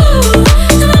 Ooh,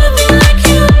 I'll never be like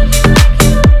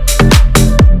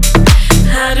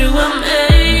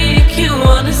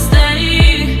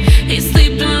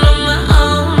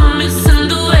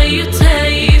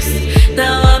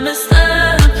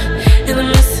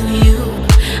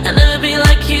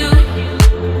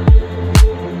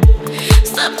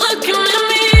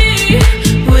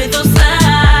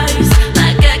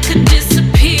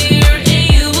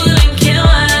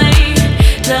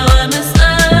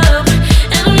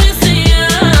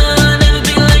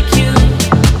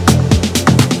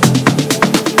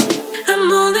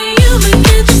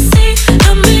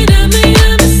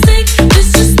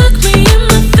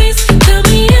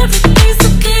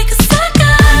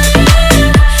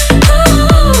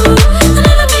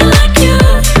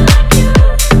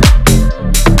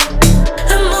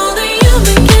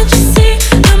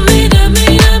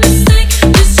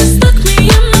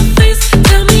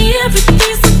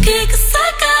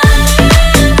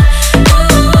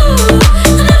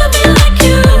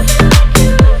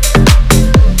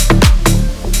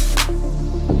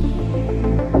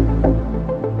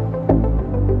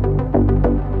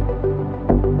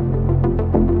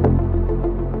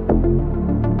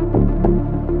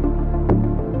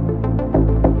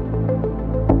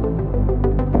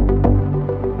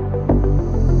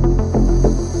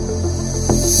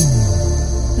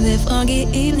foggy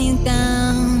evening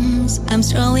comes, I'm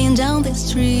strolling down the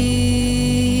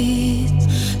street,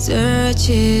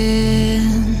 searching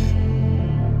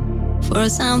for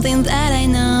something that I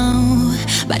know,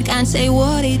 but can't say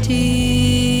what it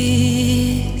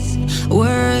is.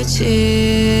 Watching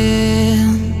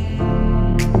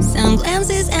some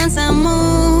glances and some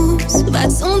moves, but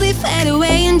soon they fade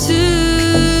away into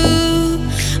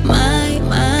my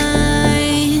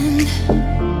mind.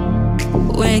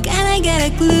 Where can I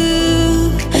get a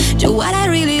clue to what I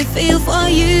really feel for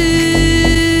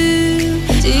you?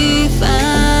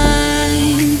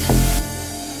 Define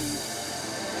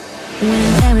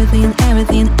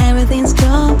when everything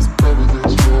stops.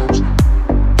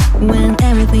 When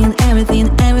everything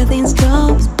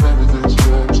stops.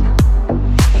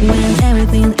 When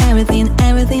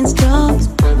everything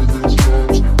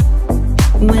stops.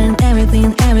 When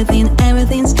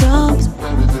everything stops.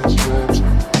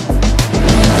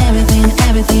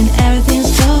 Everything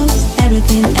stops.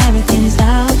 Everything is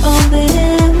out of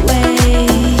the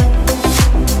way.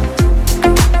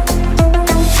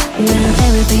 When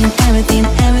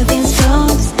everything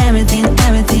stops.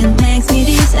 Everything makes me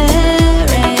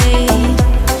disarray.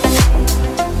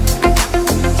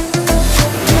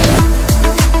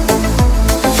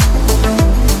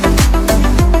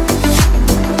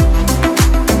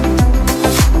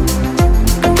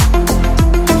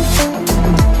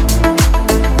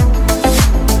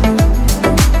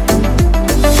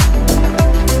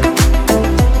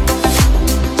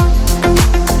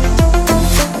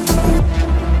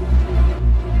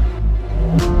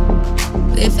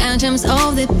 Phantoms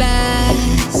of the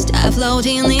past are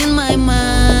floating in my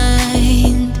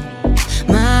mind.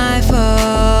 My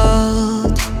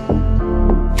fault.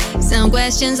 Some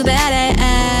questions that I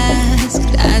asked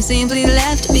are simply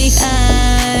left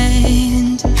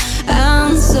behind,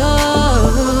 unsolved.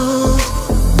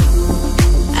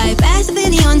 I pass the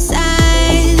neon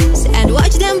signs and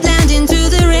watch them blend into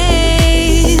the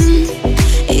rain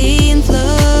in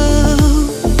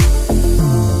flow.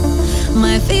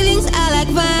 My feelings are like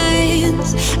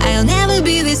vines, I'll never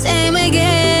be the same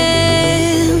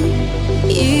again.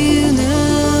 You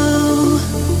know,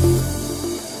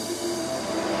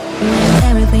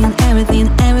 when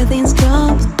everything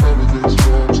stops.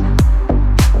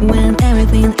 When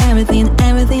everything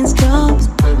stops.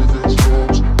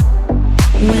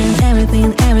 When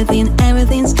everything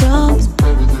stops.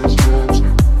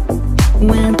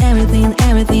 When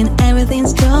everything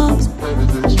stops.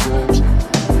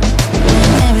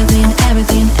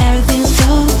 Everything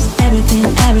stops.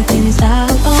 Everything is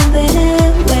out.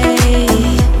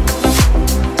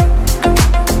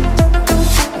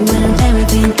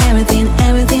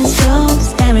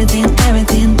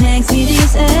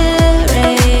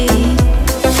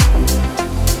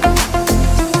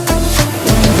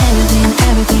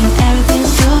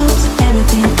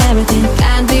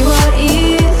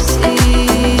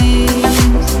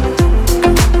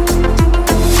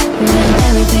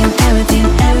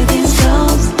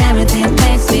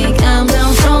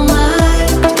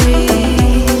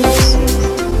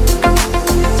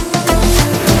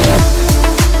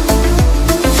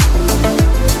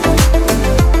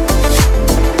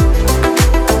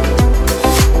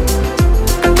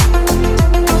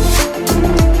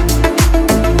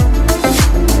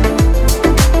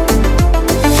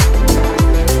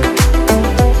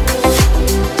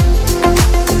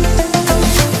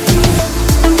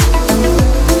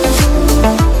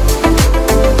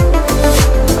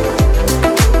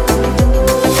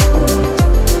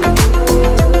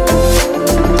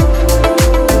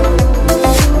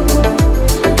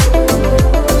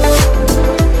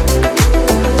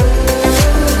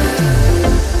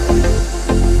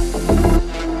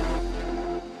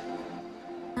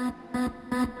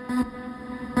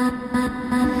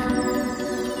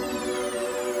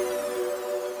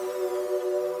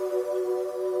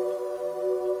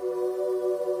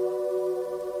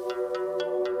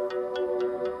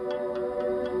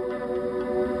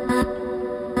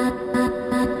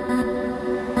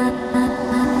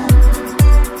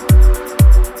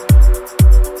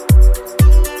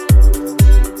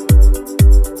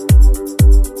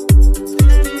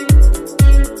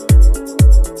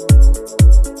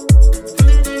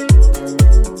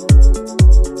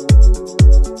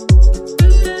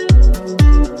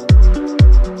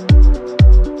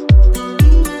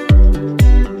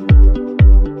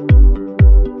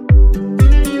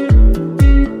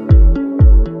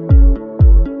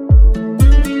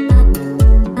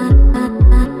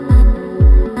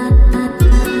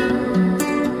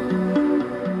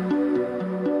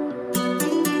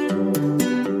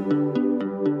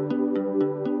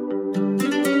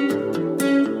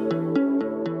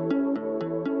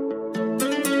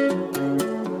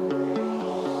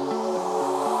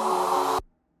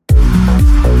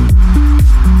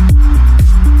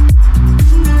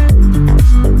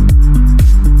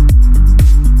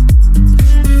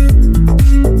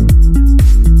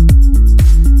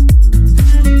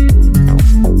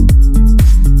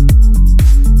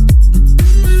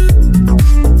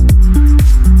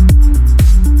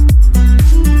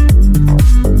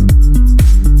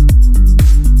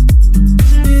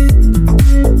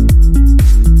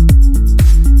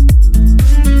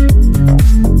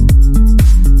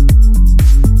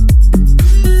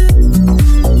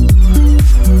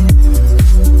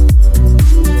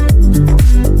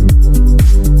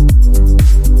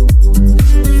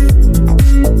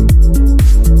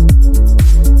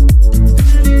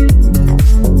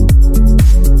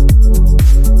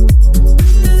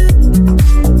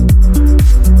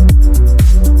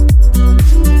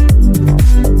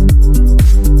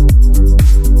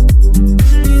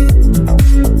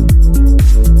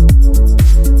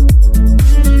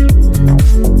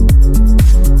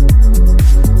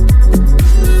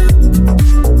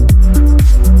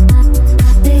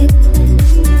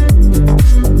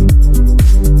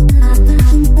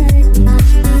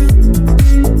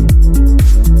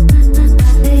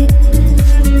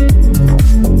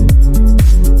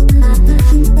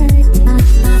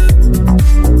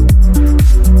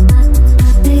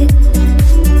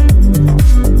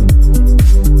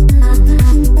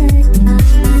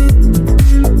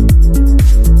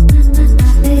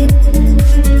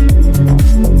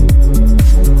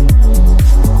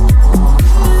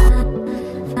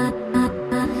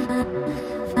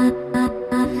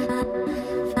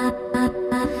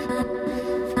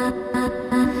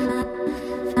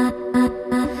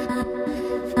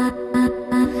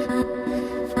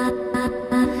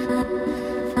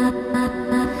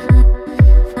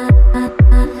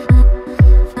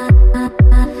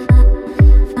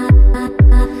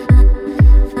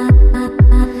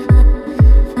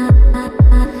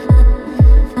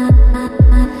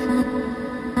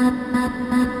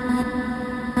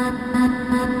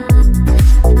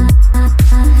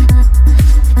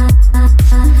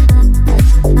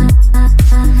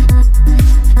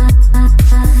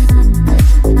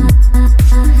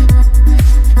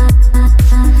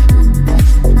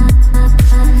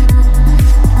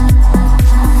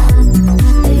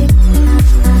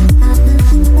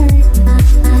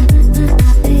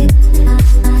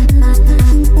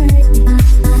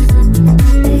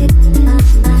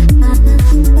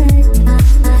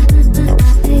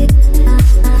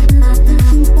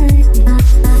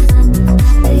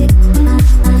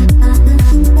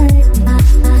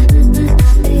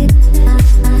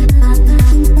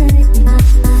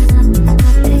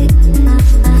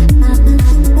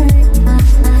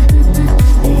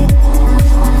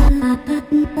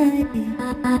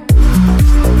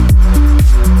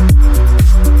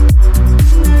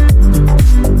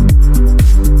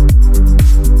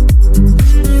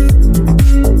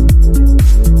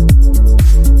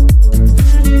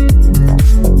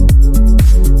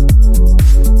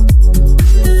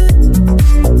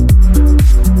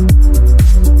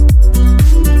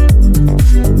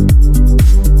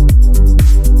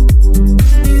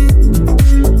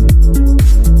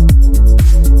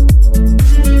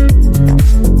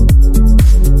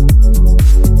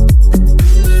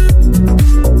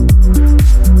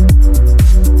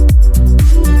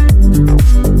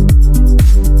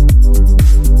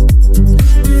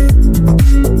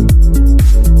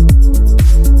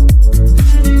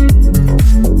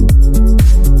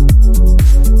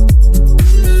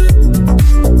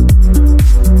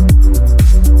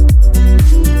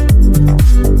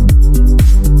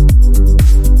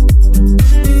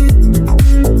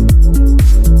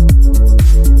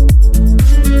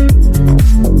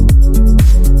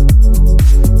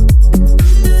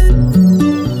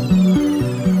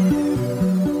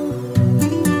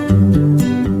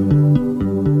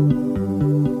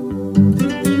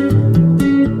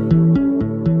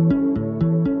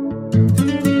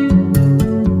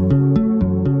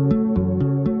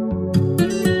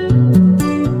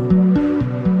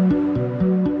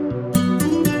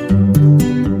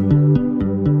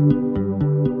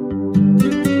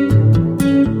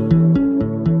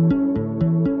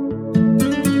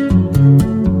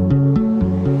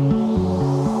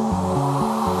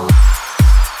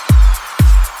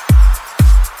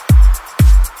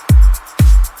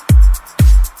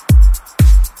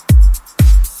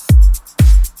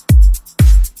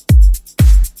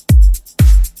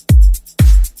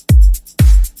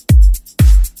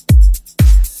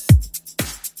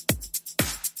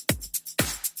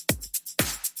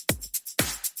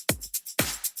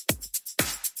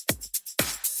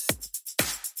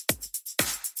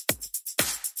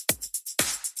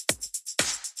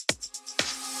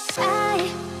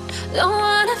 Don't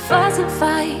wanna fuss and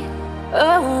fight.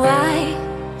 Oh, I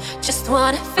just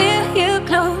wanna feel you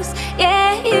close.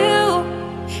 Yeah, you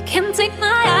can't take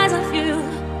my eyes off you.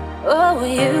 Oh,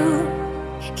 you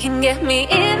can get me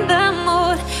in the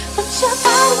mood. Put your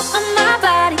body on my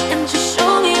body and just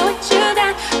show me what you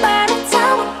got. By the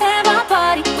time we have our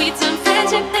party, we turn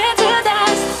friendship into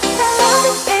dust. I love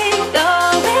it, baby,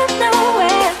 going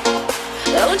nowhere.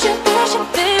 Don't you push it,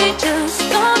 baby, just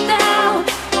go down.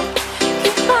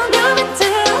 Keep on going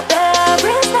till there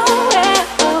is nowhere.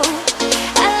 Oh,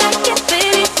 I like it,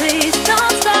 baby, please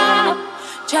don't stop.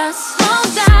 Just slow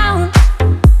down.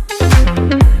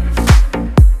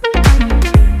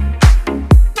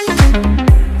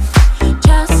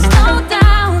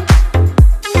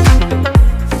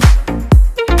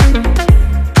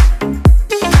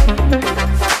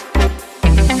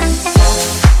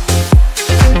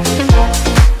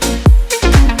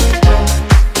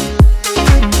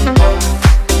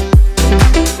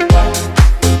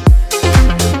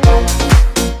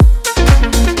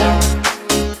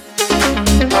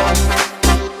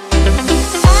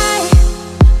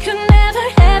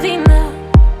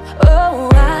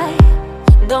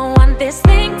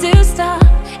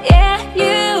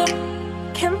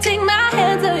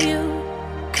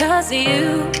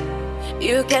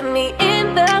 You get me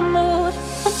in the mood.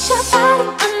 Put your body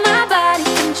on my body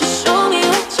and just show me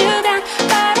what you got.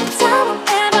 By the time we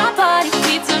have our party,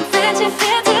 we turn friendship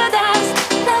into dust.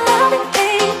 I love it,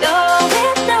 baby,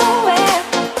 going nowhere.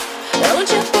 Don't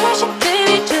you push it,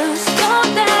 baby, just go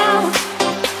down.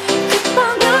 Keep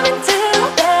on going till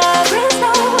there is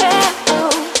nowhere.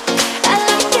 Oh, I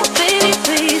like it, baby,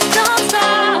 please don't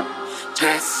stop.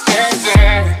 Just stay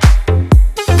there.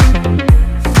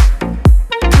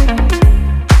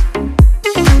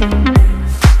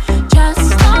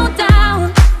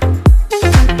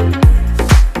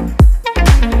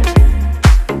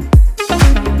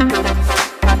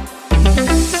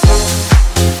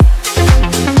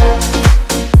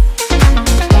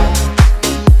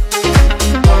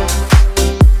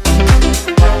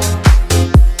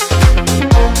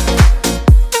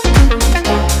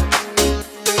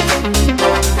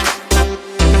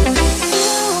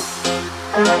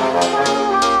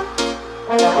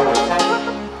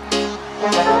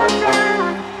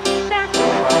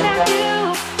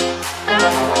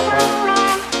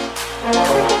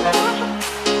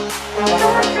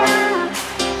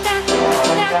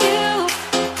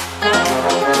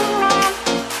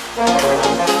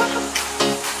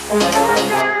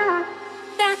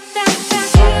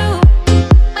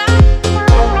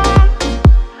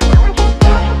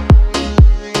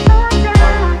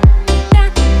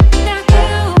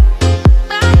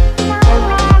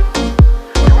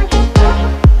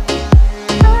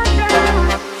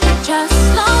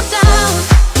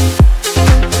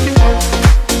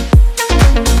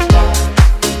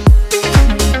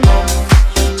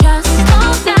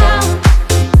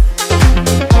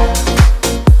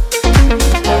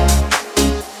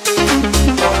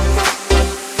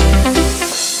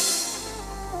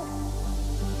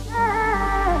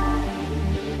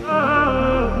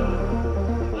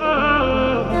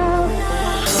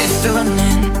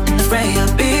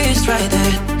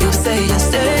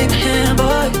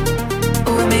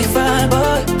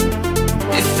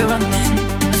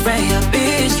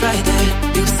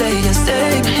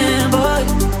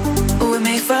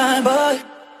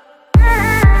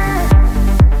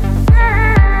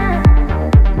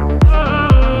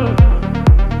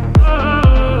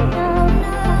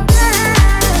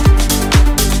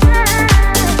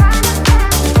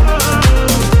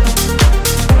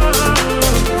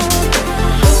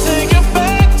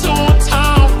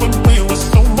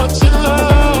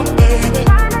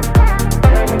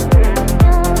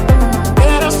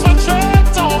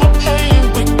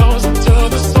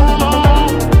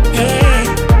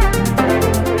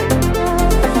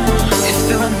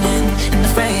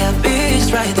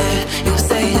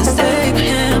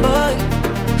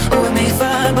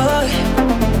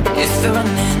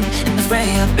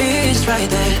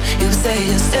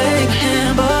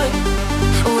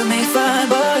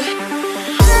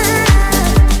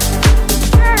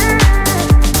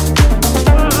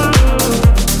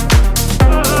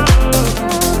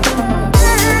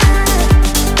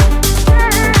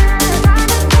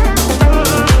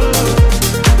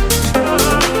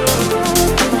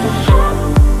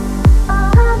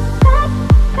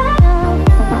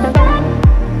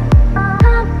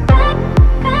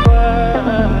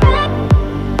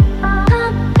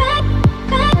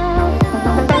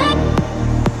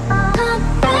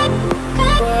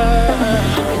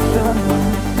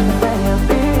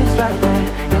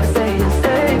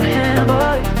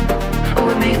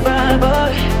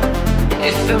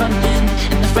 Devan.